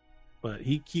 But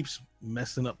he keeps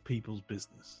messing up people's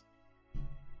business.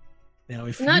 Now,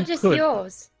 if not just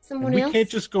yours, someone else. We can't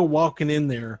just go walking in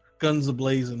there, guns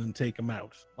a-blazing, and take him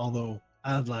out. Although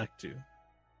I'd like to.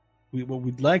 What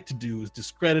we'd like to do is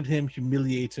discredit him,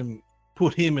 humiliate him,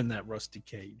 put him in that rusty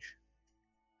cage,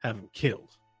 have him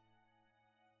killed.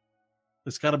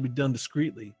 It's got to be done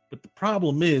discreetly. But the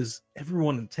problem is,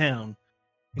 everyone in town,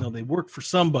 they work for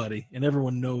somebody, and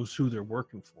everyone knows who they're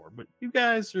working for. But you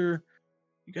guys are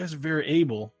very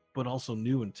able, but also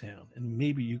new in town, and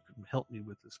maybe you can help me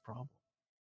with this problem.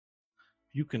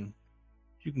 You can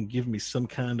give me some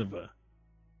kind of an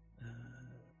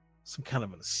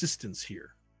assistance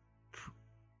here.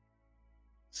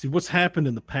 See, what's happened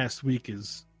in the past week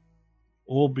is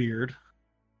Oilbeard,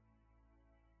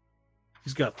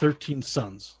 he's got 13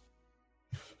 sons.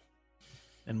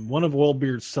 And one of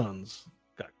Oilbeard's sons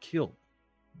got killed.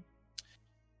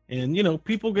 And,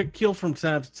 people get killed from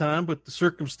time to time, but the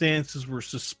circumstances were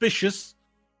suspicious.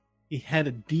 He had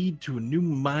a deed to a new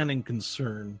mining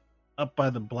concern up by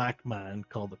the Black Mine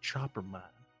called the Chopper Mine.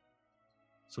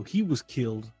 So he was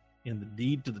killed, and the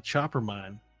deed to the Chopper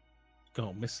Mine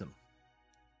gone missing.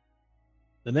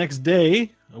 The next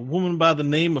day, a woman by the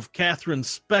name of Catherine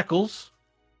Speckles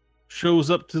shows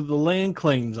up to the land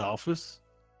claims office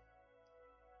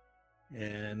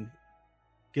and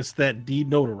gets that deed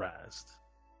notarized.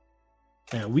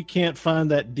 Now, we can't find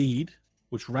that deed,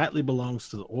 which rightly belongs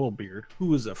to the Oilbeard,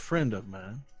 who is a friend of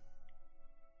mine.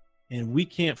 And we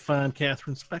can't find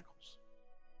Catherine Speckles.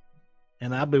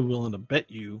 And I'd be willing to bet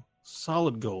you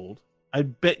solid gold.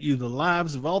 I'd bet you the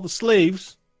lives of all the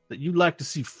slaves that you'd like to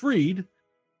see freed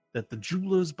that the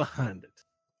jeweler is behind it.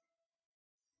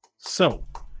 So,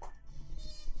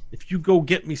 if you go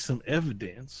get me some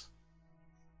evidence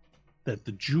that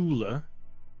the jeweler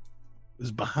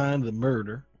is behind the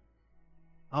murder,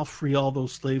 I'll free all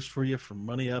those slaves for you for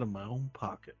money out of my own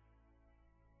pocket.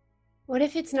 What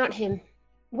if it's not him?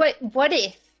 What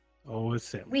if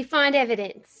it's him? we find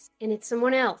evidence and it's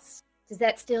someone else? Does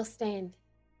that still stand?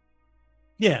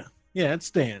 Yeah, it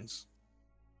stands.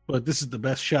 But this is the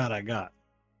best shot I got.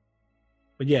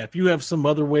 But yeah, if you have some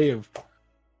other way of...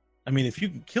 if you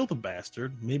can kill the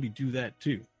bastard, maybe do that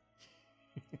too.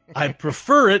 I'd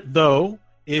prefer it, though,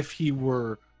 if he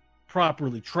were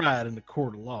properly tried in the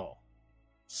court of law,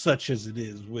 such as it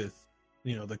is with,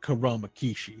 the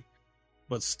Kuramakishi.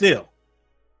 But still,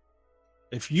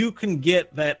 if you can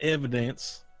get that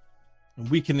evidence and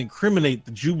we can incriminate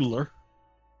the jeweler,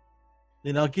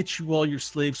 then I'll get you all your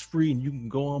slaves free and you can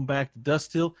go on back to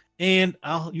Dust Hill. And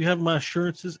you have my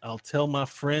assurances. I'll tell my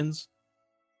friends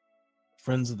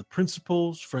of the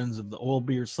principals, friends of the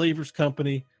Oilbeard Slavers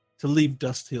Company, to leave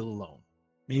Dust Hill alone.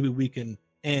 Maybe we can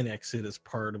annex it as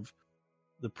part of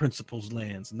the principal's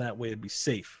lands, and that way it'd be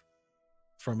safe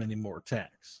from any more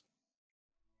attacks.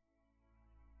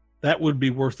 That would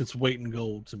be worth its weight in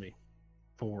gold to me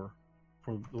for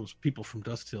those people from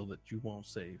Dust Hill that you won't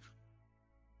save.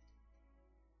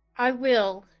 I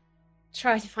will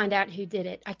try to find out who did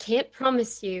it. I can't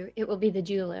promise you it will be the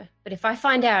jeweler, but if I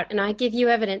find out and I give you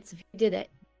evidence of who did it,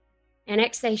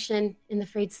 annexation and the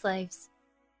freed slaves.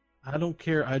 I don't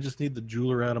care. I just need the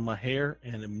jeweler out of my hair,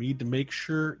 and I need to make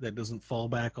sure that doesn't fall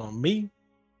back on me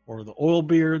or the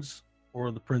Oilbeards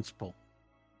or the principal.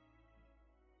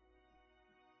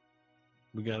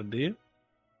 We got a deal?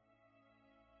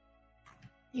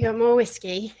 You got more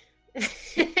whiskey.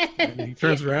 And he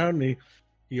turns around and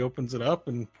he opens it up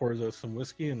and pours out some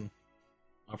whiskey and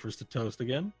offers to toast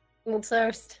again. We'll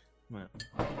toast. I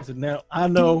said, now, I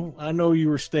know you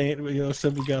were staying,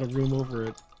 said we got a room over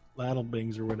at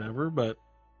Ladlebing's or whatever, but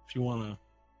if you wanted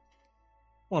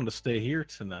to stay here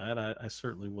tonight, I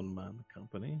certainly wouldn't mind the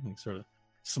company. And he sort of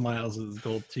smiles at his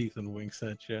gold teeth and winks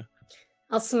at you.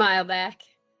 I'll smile back.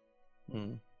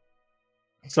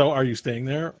 So are you staying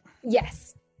there?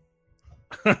 Yes.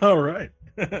 All right.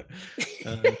 Yes.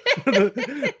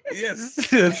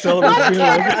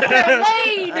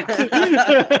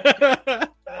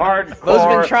 Hardcore. Bo's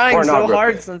been trying so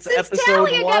hard since episode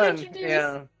Talia 1.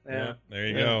 Yeah. There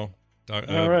you go.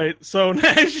 All right. So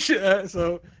Nash,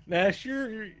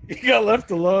 you got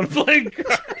left alone playing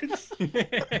cards.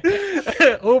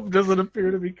 Hope doesn't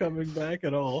appear to be coming back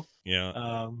at all.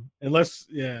 Yeah.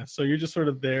 So you're just sort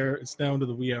of there. It's down to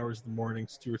the wee hours of the morning.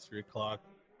 It's 2 or 3 o'clock.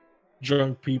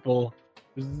 Drunk people.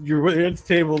 You're at the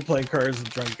table playing cards with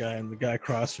a drunk guy, and the guy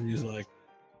across from you is like,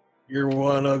 "You're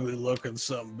one ugly looking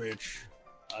son of a bitch.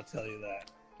 I'll tell you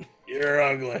that. You're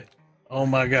ugly. Oh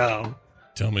my god.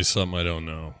 Tell me something I don't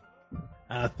know.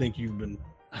 I think you're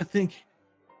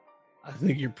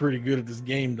pretty good at this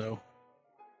game, though."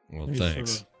 Well, You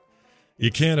thanks. sort of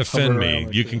You can't offend hover me. around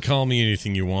like You can this. call me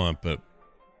anything you want, but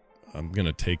I'm going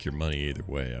to take your money either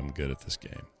way. I'm good at this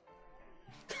game.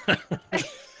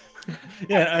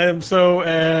 Yeah. So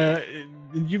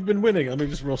you've been winning. Let me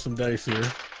just roll some dice here.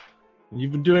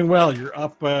 You've been doing well. You're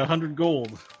up 100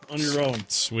 gold on your own.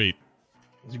 Sweet.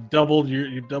 You've doubled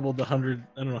the 100.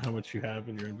 I don't know how much you have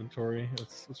in your inventory.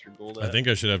 What's your gold at? I think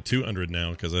I should have 200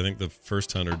 now because I think the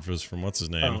first 100 was from what's his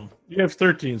name. Oh, you have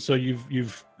 13, so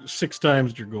you've 6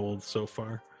 times your gold so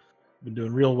far. Been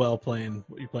doing real well playing.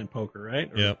 You're playing poker,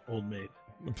 right? Or Yep. Old Maid.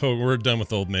 We're done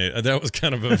with Old Maid. That was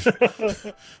kind of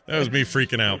that was me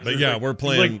freaking out. But yeah, we're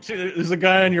playing. Like, there's a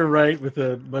guy on your right with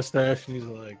a mustache, and he's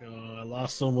like, "Oh, I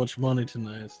lost so much money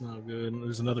tonight. It's not good." And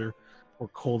there's another more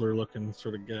colder looking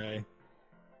sort of guy.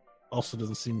 Also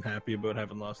doesn't seem happy about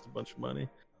having lost a bunch of money.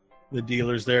 The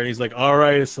dealer's there, and he's like, "All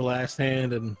right, it's the last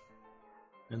hand,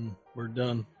 and we're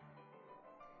done."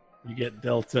 You get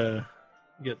dealt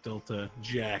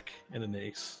Jack and an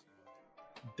ace,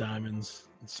 diamonds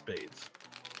and spades.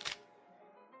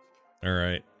 All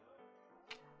right.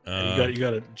 You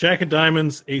got a Jack of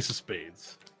diamonds, ace of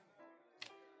spades.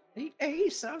 The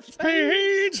ace of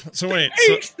spades. Spades. So wait.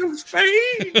 Ace of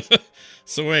spades.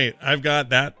 So wait, I've got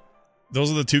that.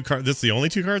 Those are the 2 cards. That's the only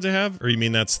 2 cards I have, or you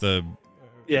mean that's the?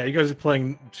 Yeah, you guys are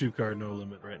playing 2-card no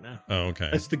limit right now. Oh, okay.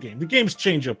 That's the game. The games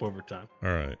change up over time.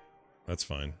 All right, that's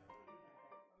fine.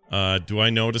 Do I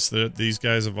notice that these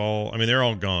guys have all? I mean, they're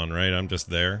all gone, right? I'm just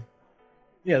there.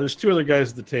 Yeah, there's 2 other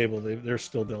guys at the table. They're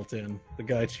still dealt in. The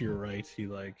guy to your right,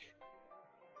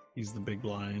 he's the big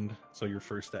blind, so you're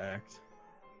first to act.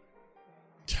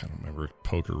 I don't remember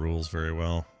poker rules very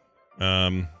well.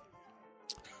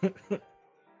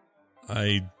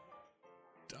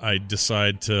 I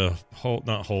decide to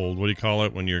not hold. What do you call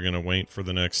it when you're going to wait for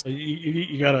the next?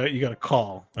 You gotta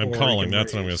call. I'm calling.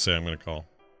 That's what I'm going to say. I'm going to call.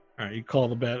 All right, you call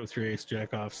the bet with your ace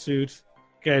jack off suit.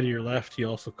 Guy to your left, he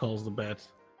also calls the bet,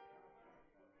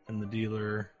 and the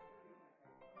dealer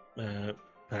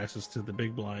passes to the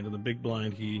big blind. And the big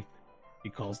blind, he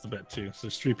calls the bet too. So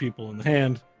there's 3 people in the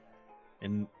hand,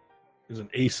 and there's an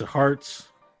ace of hearts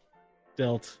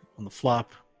dealt on the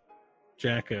flop.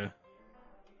 Jack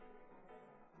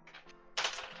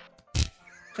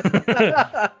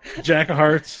Jack of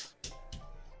hearts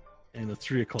and a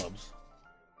 3 of clubs.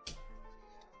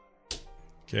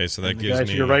 Okay, so that and the gives guy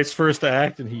me to your right's first to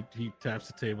act, and he taps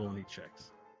the table and he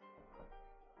checks.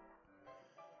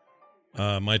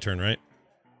 my turn, right?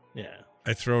 Yeah.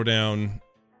 I throw down.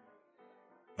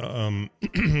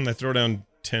 I throw down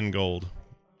 10 gold.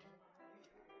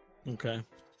 Okay.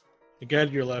 The guy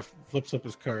to your left flips up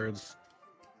his cards,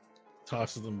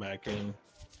 tosses them back in,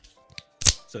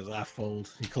 says, "I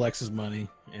fold." He collects his money,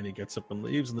 and he gets up and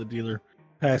leaves, and the dealer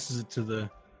passes it to the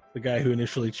guy who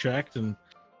initially checked, and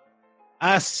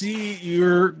 "I see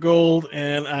your gold,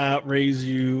 and I raise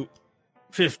you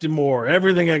 50 more.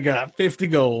 Everything I got, 50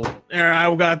 gold. There,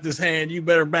 I got this hand. You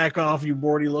better back off, you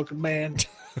boardy looking man.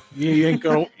 You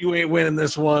ain't winning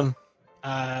this one.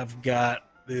 I've got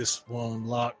this one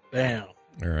locked down."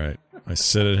 All right. I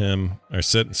sit at him. I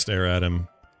sit and stare at him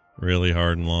really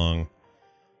hard and long.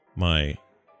 My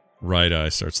right eye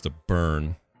starts to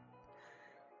burn,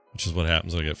 which is what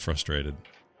happens when I get frustrated.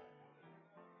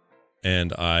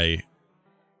 And I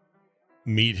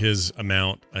meet his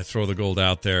amount. I throw the gold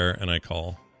out there and I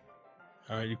call.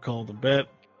 All right, you call the bet.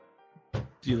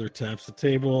 Dealer taps the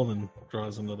table, then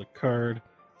draws another card,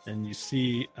 and you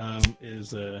see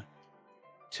is a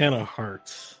 10 of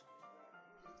hearts.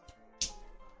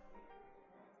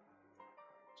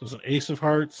 So it's an ace of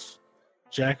hearts,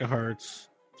 jack of hearts,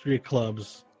 3 of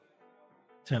clubs,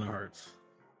 10 of hearts.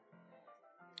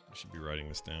 I should be writing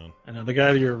this down. And now the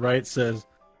guy to your right says,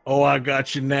 "Oh, I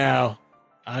got you now.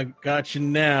 I got you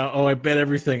now. Oh, I bet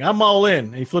everything. I'm all in."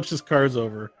 And he flips his cards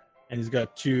over, and he's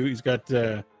got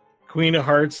queen of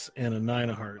hearts and a 9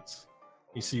 of hearts.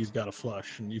 You see he's got a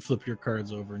flush, and you flip your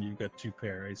cards over, and you've got 2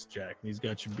 pair, ace jack, and he's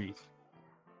got you beat.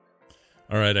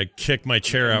 All right, I kick my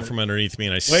chair out from underneath me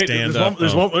and I stand up.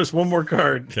 There's one more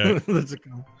card. Okay.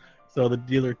 So the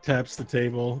dealer taps the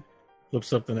table,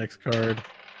 flips up the next card,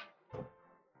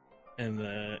 and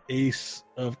the ace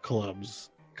of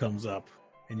clubs comes up,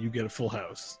 and you get a full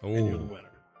house, and you're the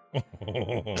winner.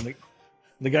 And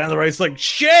the guy on the right's like,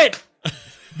 "Shit!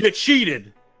 You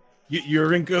cheated.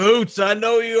 You're in cahoots. I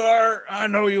know you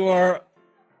are.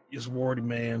 He's warty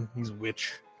man. He's a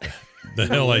witch." The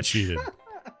hell I cheated.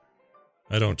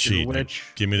 I don't cheat. Witch.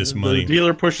 Give me this The money.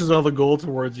 dealer pushes all the gold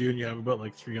towards you, and you have about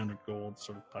like 300 gold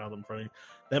sort of piled in front of you.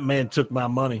 "That man took my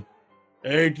money.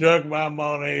 He took my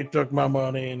money. He took my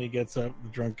money." And he gets up. The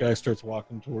drunk guy starts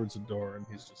walking towards the door, and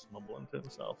he's just mumbling to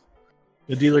himself.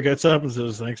 The dealer gets up and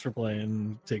says, "Thanks for playing."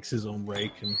 And takes his own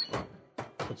rake and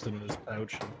puts it in his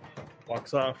pouch and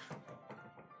walks off.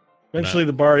 Eventually,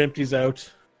 the bar empties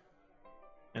out,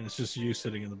 and it's just you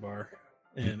sitting in the bar.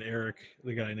 And Eric,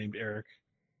 the guy named Eric,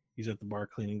 he's at the bar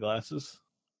cleaning glasses.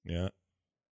 Yeah.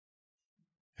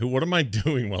 What am I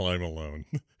doing while I'm alone?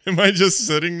 Am I just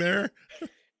sitting there?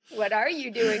 What are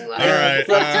you doing? All right.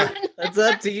 That's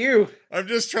up to you. I'm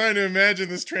just trying to imagine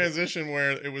this transition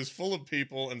where it was full of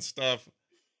people and stuff.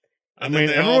 I And mean,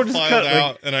 then they everyone all just filed cut,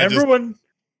 out, like, and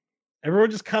everyone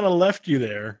just kind of left you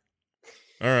there.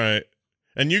 all right.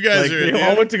 And you guys Like, are they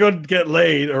all went to go get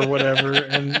laid or whatever,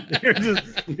 and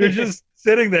you're just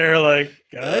sitting there like,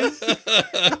 guys.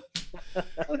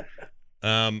 All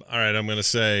right, I'm gonna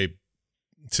say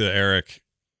to Eric,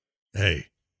 hey,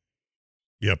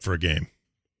 you up for a game?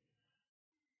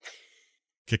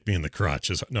 Kick me in the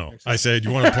crotch. No, I said,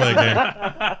 you want to play a game?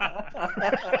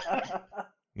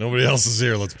 Nobody else is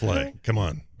here. Let's play. Come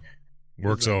on.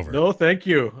 Work's over. No, thank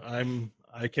you.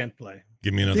 I can't play.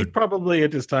 Give me I another. think probably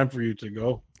it is time for you to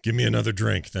go. Give me another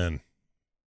drink, then.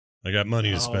 I got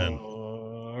money to spend.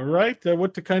 All right.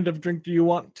 What the kind of drink do you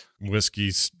want?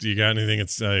 Whiskey. Do you got anything?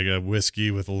 It's like a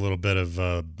whiskey with a little bit of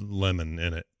lemon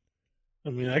in it. I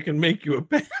mean, I can make you a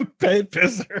pant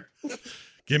pisser.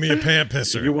 Give me a pant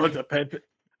pisser. You want a pant?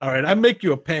 All right, I make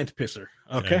you a pant pisser.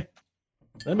 Okay. Okay.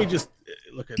 Let me just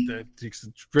look at that. Takes a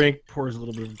drink, pours a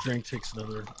little bit of drink, takes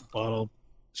another bottle,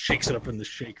 shakes it up in the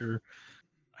shaker,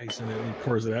 ice in it, and he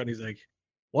pours it out. And he's like,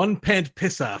 "One pant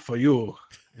pisser for you,"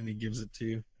 and he gives it to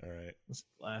you. All right. This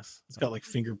glass. It's got like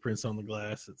fingerprints on the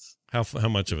glass. It's How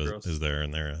much of it Gross. is there in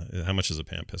there? How much is a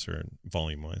pant pisser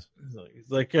volume wise?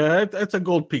 he's like, that's a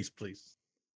gold piece, please.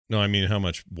 No, I mean how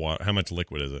much water? How much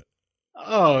liquid is it?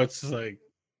 Oh, it's like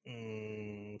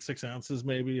 6 ounces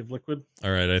maybe of liquid.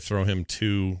 All right, I throw him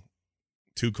two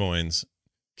coins.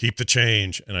 Keep the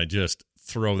change, and I just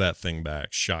throw that thing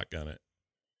back, shotgun it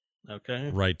Okay.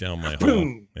 right down my hole.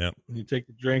 Boom. Yep. And you take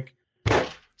the drink,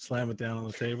 slam it down on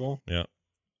the table. Yeah.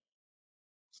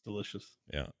 It's delicious.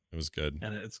 Yeah, it was good.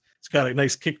 And it's got a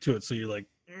nice kick to it. So you're like,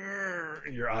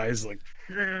 your eyes like,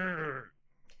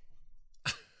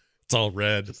 It's all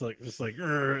red. it's like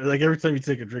every time you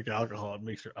take a drink of alcohol, it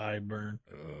makes your eye burn.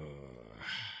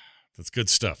 That's good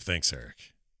stuff. Thanks,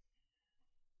 Eric.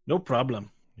 No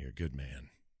problem. You're a good man.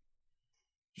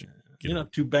 You're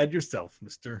not too bad yourself,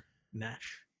 Mr.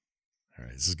 Nash. All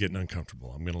right, this is getting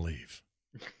uncomfortable. I'm going to leave.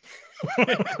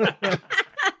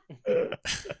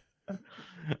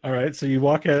 All right, so you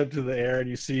walk out into the air and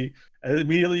you see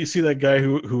immediately you see that guy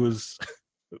who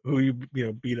you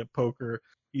beat at poker.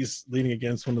 He's leaning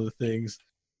against one of the things.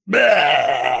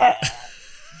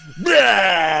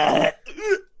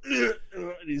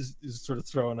 He's sort of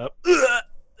throwing up.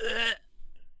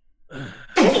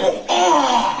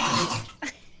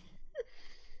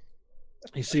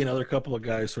 You see another couple of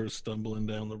guys sort of stumbling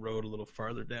down the road a little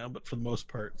farther down, but for the most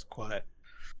part, it's quiet.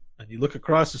 And you look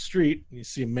across the street and you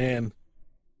see a man,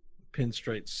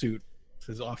 pinstripe suit.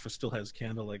 His office still has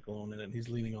candlelight glowing in it. And he's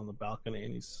leaning on the balcony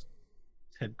and his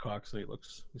head cocked, so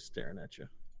he's staring at you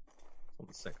on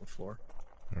the second floor.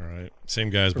 All right. Same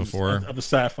guy as before. Of the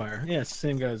Sapphire. Yeah, it's the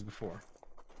same guy as before.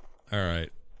 All right.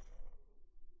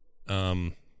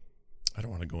 I don't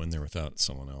want to go in there without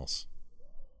someone else.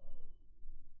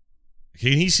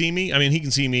 Can he see me? I mean, he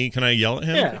can see me. Can I yell at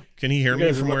him? Yeah. Can he hear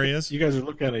me from where he is? You guys are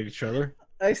looking at each other.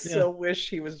 I so wish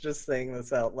he was just saying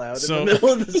this out loud So- in the middle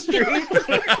of the street.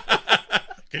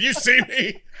 Can you see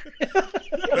me?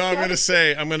 No, I'm gonna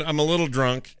say I'm a little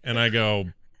drunk, and I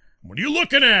go, "What are you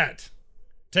looking at?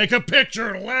 Take a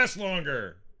picture. It'll last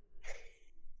longer."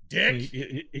 Dick.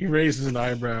 He raises an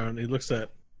eyebrow and he looks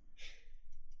at.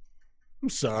 I'm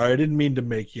sorry, I didn't mean to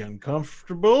make you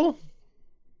uncomfortable.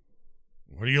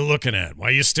 What are you looking at? Why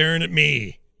are you staring at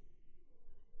me?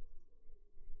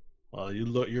 Well,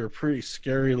 you're a pretty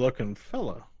scary looking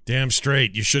fella. Damn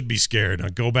straight. You should be scared. Now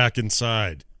go back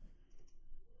inside.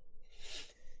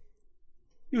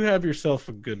 You have yourself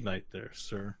a good night there,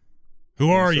 sir.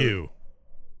 Who are sir. you?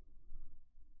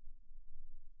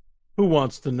 Who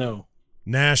wants to know?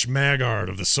 Nash Maggard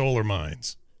of the Solar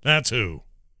Mines. That's who.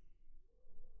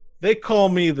 They call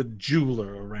me the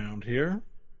jeweler around here.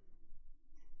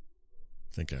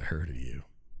 I think I heard of you.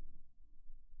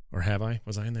 Or have I?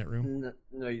 Was I in that room?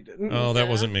 No, you didn't. Oh, that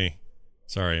wasn't me.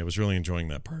 Sorry, I was really enjoying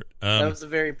that part. That was a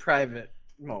very private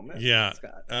moment. Yeah.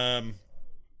 Scott.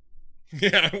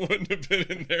 Yeah, I wouldn't have been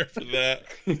in there for that.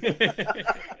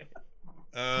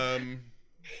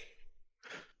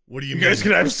 What do you You mean? guys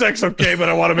can have sex, okay, but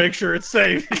I want to make sure it's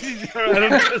safe.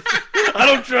 I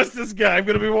don't trust this guy. I'm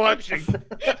going to be watching.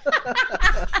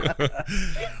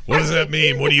 What does that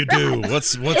mean? What do you do?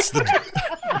 What's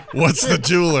the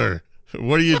jeweler?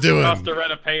 What are you doing? Off to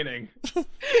rent a painting.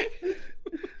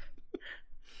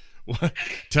 What?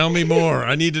 Tell me more.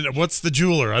 I need to. What's the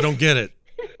jeweler? I don't get it.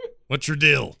 What's your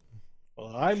deal?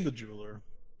 Well, I'm the jeweler.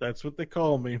 That's what they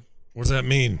call me. What does that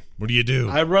mean? What do you do?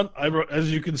 I run,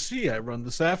 as you can see, I run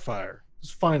the Sapphire.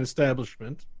 It's a fine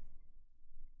establishment.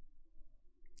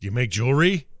 You make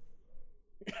jewelry?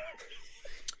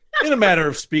 In a manner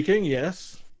of speaking,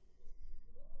 yes.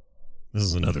 This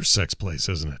is another sex place,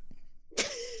 isn't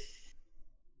it?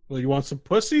 Well, you want some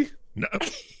pussy? No.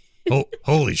 Oh,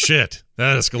 holy shit.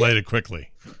 That escalated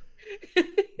quickly.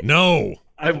 No.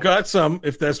 I've got some,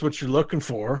 if that's what you're looking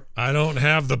for. I don't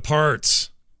have the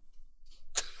parts.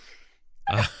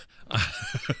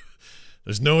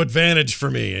 There's no advantage for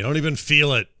me. I don't even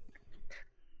feel it.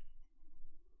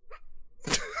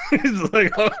 He's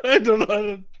like, oh, I don't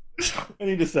know. I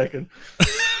need a second.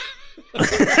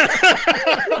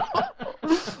 I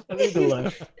need to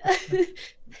laugh.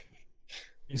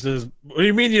 He says, what do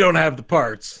you mean you don't have the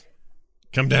parts?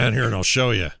 Come down here and I'll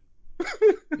show you.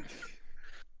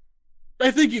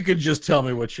 I think you could just tell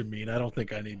me what you mean. I don't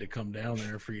think I need to come down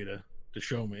there for you to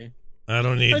show me. I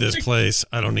don't need this place.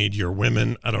 I don't need your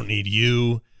women. I don't need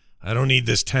you. I don't need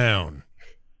this town.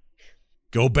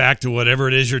 Go back to whatever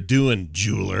it is you're doing,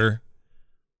 jeweler.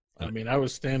 I mean, I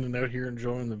was standing out here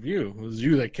enjoying the view. It was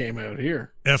you that came out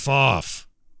here. F off.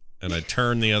 And I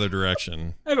turn the other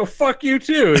direction. I go, fuck you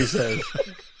too, he says.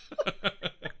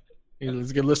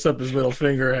 He's going to lift up his middle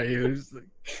finger at you. He's like,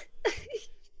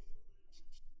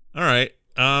 all right.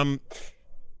 I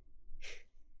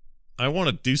want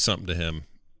to do something to him.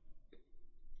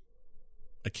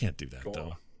 I can't do that,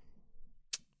 though.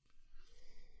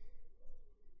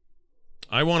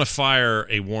 I want to fire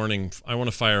a warning. I want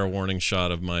to fire a warning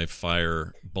shot of my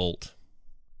fire bolt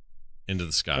into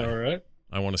the sky. all right.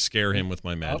 I want to scare him with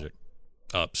my magic.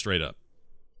 Up, straight up.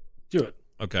 Do it.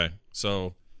 Okay,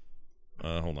 so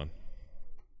hold on.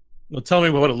 Well, tell me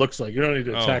what it looks like. You don't need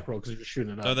to attack roll because you're just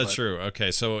shooting it up. Oh, that's true.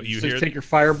 Okay, so you hear take your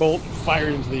firebolt, fire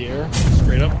it into the air,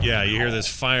 straight up. Yeah, you hear this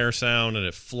fire sound, and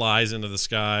it flies into the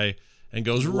sky and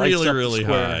goes Lights really, up the really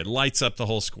square. high. Lights up the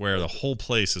whole square. The whole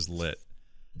place is lit.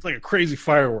 It's like a crazy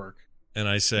firework. And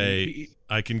I say,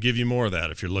 I can give you more of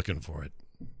that if you're looking for it.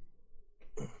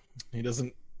 He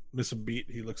doesn't miss a beat.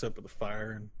 He looks up at the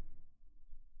fire and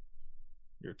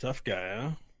you're a tough guy,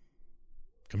 huh?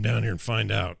 Come down here and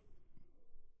find out.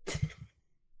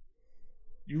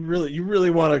 You really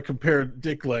want to compare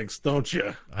dick lengths, don't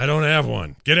you? I don't have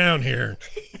one. Get down here.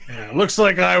 Yeah, looks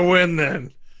like I win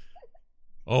then.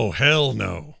 Oh, hell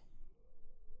no.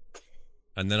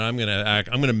 And then I'm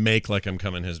going to make like I'm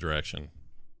coming his direction.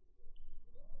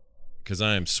 Because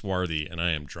I am swarthy and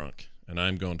I am drunk. And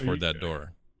I'm going toward that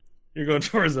door. You're going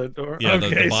towards that door? Yeah,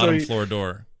 okay, the bottom so floor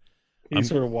door. He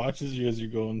sort of watches you as you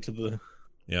go into the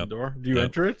door. Do you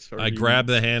enter it? I grab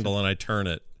the handle and I turn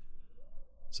it.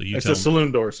 So it's a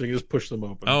saloon door, so you just push them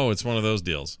open. Oh, it's one of those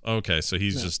deals. Okay, so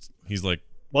he's like...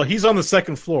 Well, he's on the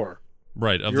second floor.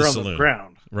 Right, of You're the on saloon. The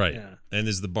ground. Right. Yeah. And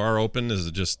is the bar open? Is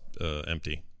it just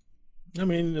empty? I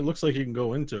mean, it looks like you can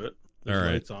go into it. All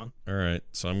right. Lights on. All right.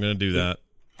 So I'm going to do that.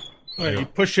 All right, you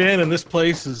push in, and this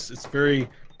place it's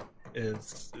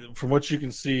from what you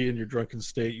can see in your drunken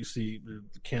state, you see the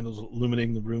candles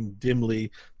illuminating the room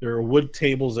dimly. There are wood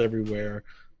tables everywhere.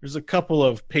 There's a couple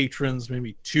of patrons,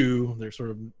 maybe two. There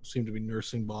sort of seem to be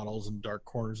nursing bottles in dark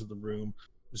corners of the room.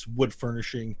 There's wood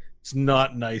furnishing. It's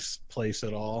not a nice place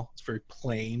at all. It's very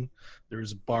plain.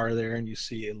 There's a bar there, and you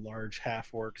see a large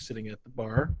half-orc sitting at the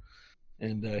bar.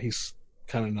 And he's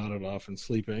kind of nodded off and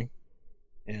sleeping.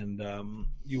 And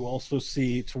you also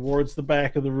see towards the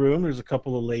back of the room, there's a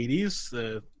couple of ladies.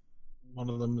 One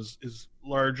of them is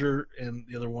larger, and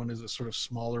the other one is a sort of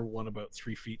smaller one, about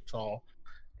 3 feet tall.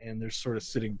 And they're sort of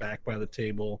sitting back by the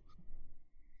table,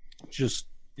 just,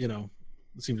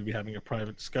 seem to be having a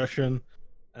private discussion.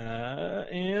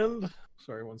 And,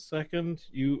 sorry, 1 second.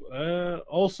 You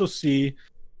also see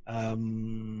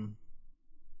that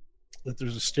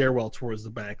there's a stairwell towards the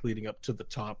back leading up to the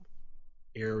top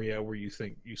area where you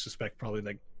suspect probably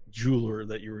that jeweler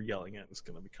that you were yelling at is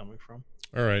going to be coming from.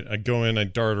 All right. I go in, I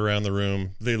dart around the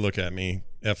room. They look at me.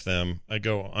 F them. I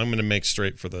go, I'm going to make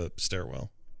straight for the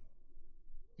stairwell.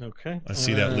 Okay. I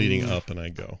see that leading up, and I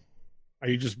go. Are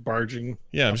you just barging?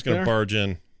 Yeah, I'm just going to barge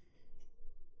in.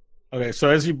 Okay, so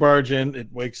as you barge in, it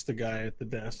wakes the guy at the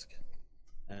desk,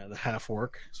 the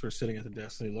half-orc, sort of sitting at the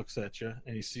desk, and he looks at you,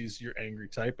 and he sees your angry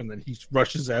type, and then he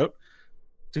rushes out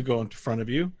to go in front of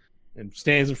you, and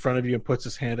stands in front of you and puts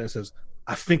his hand out and says,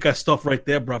 I think I stop right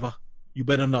there, brother. You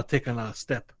better not take another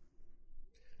step.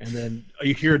 And then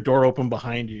you hear a door open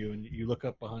behind you, and you look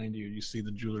up behind you, and you see the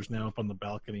jeweler's now up on the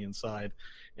balcony inside,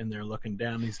 and they're looking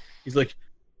down. He's like,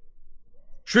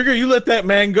 Trigger, you let that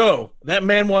man go. That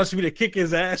man wants me to kick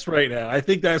his ass right now. I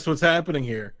think that's what's happening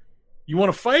here. You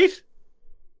want to fight?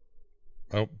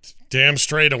 Oh, damn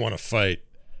straight I want to fight.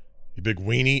 You big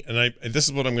weenie. And this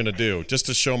is what I'm going to do, just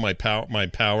to show my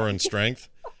power and strength.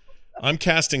 I'm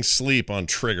casting sleep on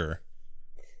Trigger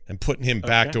and putting him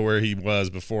back to where he was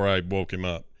before I woke him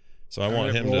up. So I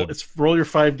want him to... roll your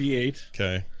 5d8.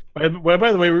 Okay. By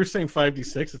the way, we were saying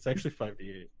 5d6. It's actually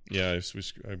 5d8. Yeah, I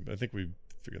think we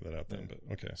figured that out then. But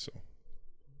okay, so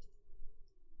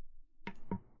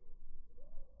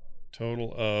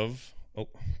total of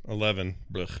 11.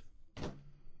 Blech.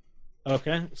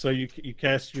 Okay, so you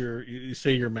cast you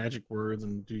say your magic words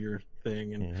and do your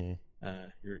thing and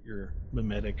your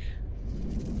mimetic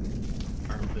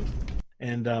arm thing,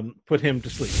 and put him to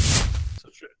sleep. So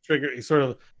Trigger, he's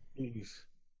I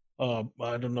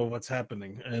don't know what's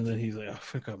happening, and then he's like, I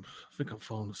think I'm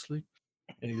falling asleep,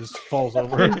 and he just falls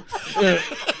over. He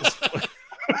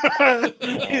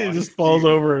just falls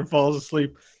over and falls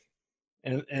asleep.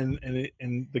 And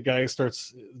the guy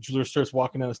Jeweler starts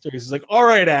walking down the stairs. He's like, all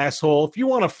right, asshole, if you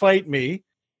want to fight me,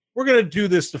 we're going to do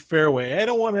this the fair way. I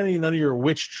don't want none of your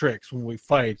witch tricks when we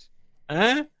fight.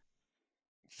 Huh?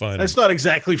 Fine. That's not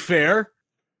exactly fair.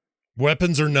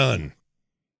 Weapons or none?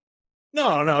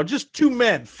 No, just two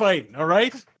men fighting, all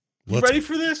right? You ready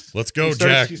for this? Let's go, He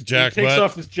takes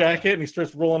off his jacket and he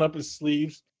starts rolling up his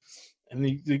sleeves. And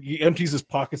he empties his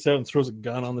pockets out and throws a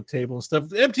gun on the table and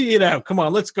stuff. Empty it out. Come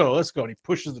on, let's go. And he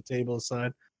pushes the table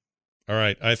aside. All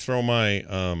right, I throw my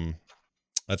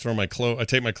cloak. I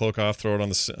take my cloak off, throw it on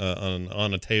the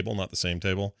on a table, not the same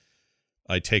table.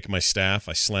 I take my staff,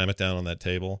 I slam it down on that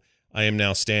table. I am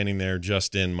now standing there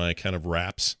just in my kind of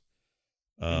wraps.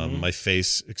 My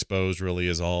face exposed really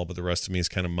is all, but the rest of me is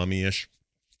kind of mummy-ish.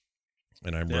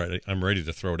 And I'm ready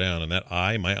to throw down. And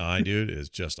my eye, dude, is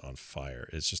just on fire.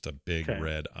 It's just a big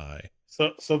red eye.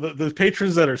 So the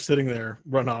patrons that are sitting there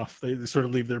run off. They sort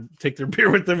of take their beer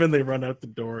with them and they run out the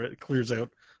door. It clears out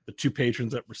the two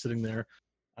patrons that were sitting there.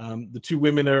 The two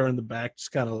women that are in the back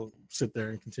just kind of sit there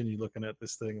and continue looking at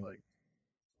this thing like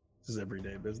this is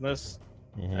everyday business.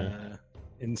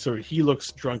 And so he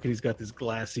looks drunk and he's got these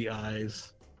glassy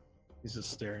eyes. He's just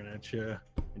staring at you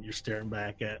and you're staring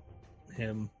back at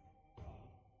him.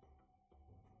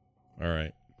 All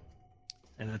right.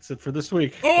 And that's it for this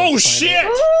week. Oh, shit!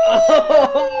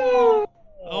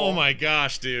 Oh, my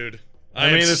gosh, dude. I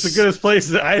mean, it's the goodest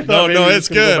place. I thought it's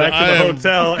good. Go back to the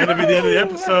hotel and it'd be the end of the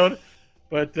episode.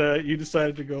 But you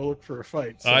decided to go look for a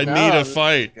fight. So. I need a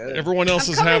fight. Everyone else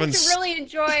is having... to really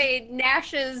enjoy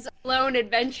Nash's lone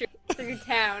adventure through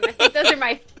town. I think those are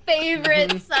my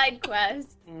favorite side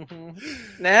quests.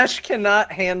 Nash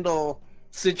cannot handle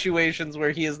situations where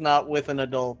he is not with an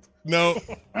adult. No,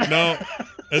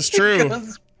 it's true.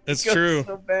 It's true.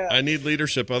 So bad. I need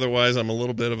leadership, otherwise I'm a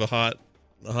little bit of a hot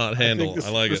handle.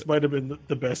 I like it. This might have been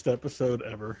the best episode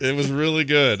ever. It was really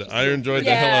good. I enjoyed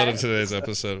the hell out of today's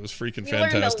episode. It was freaking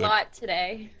fantastic. We learned a lot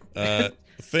today.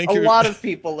 Thank you. A lot of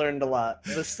people learned a lot.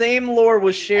 The same lore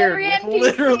was shared with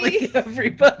literally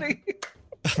everybody.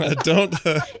 Don't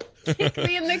kick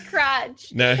me in the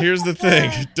crotch. Now here's the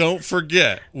thing. Don't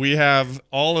forget, we have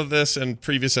all of this in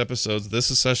previous episodes. This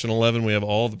is session 11. We have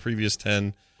all the previous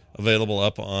 10 available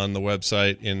up on the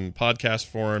website in podcast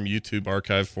form, YouTube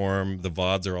archive form. The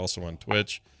VODs are also on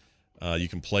Twitch. You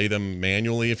can play them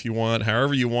manually if you want.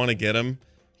 However you want to get them.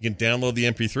 You can download the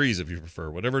MP3s if you prefer.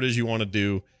 Whatever it is you want to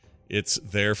do, it's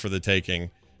there for the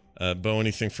taking. Bo,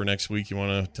 anything for next week you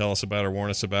want to tell us about or warn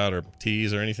us about or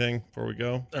tease or anything before we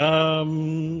go?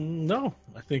 No.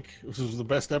 I think this was the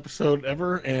best episode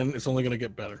ever, and it's only going to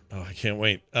get better. Oh, I can't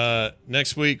wait.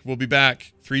 Next week, we'll be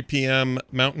back 3 p.m.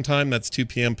 Mountain Time. That's 2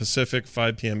 p.m. Pacific,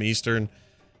 5 p.m. Eastern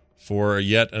for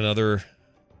yet another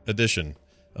edition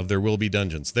of There Will Be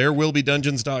Dungeons.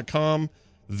 ThereWillBeDungeons.com.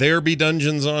 There Be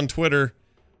Dungeons on Twitter.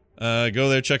 Go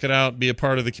there, check it out, be a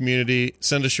part of the community.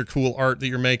 Send us your cool art that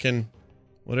you're making.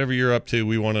 Whatever you're up to,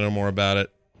 we want to know more about it.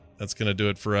 That's going to do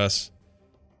it for us,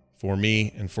 for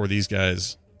me, and for these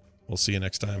guys. We'll see you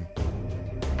next time.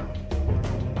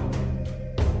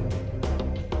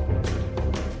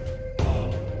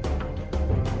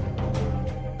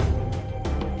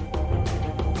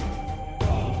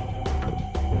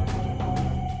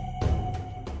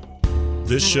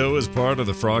 This show is part of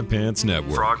the Frog Pants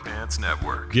Network. Frog Pants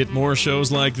Network. Get more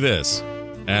shows like this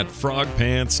at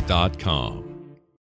frogpants.com.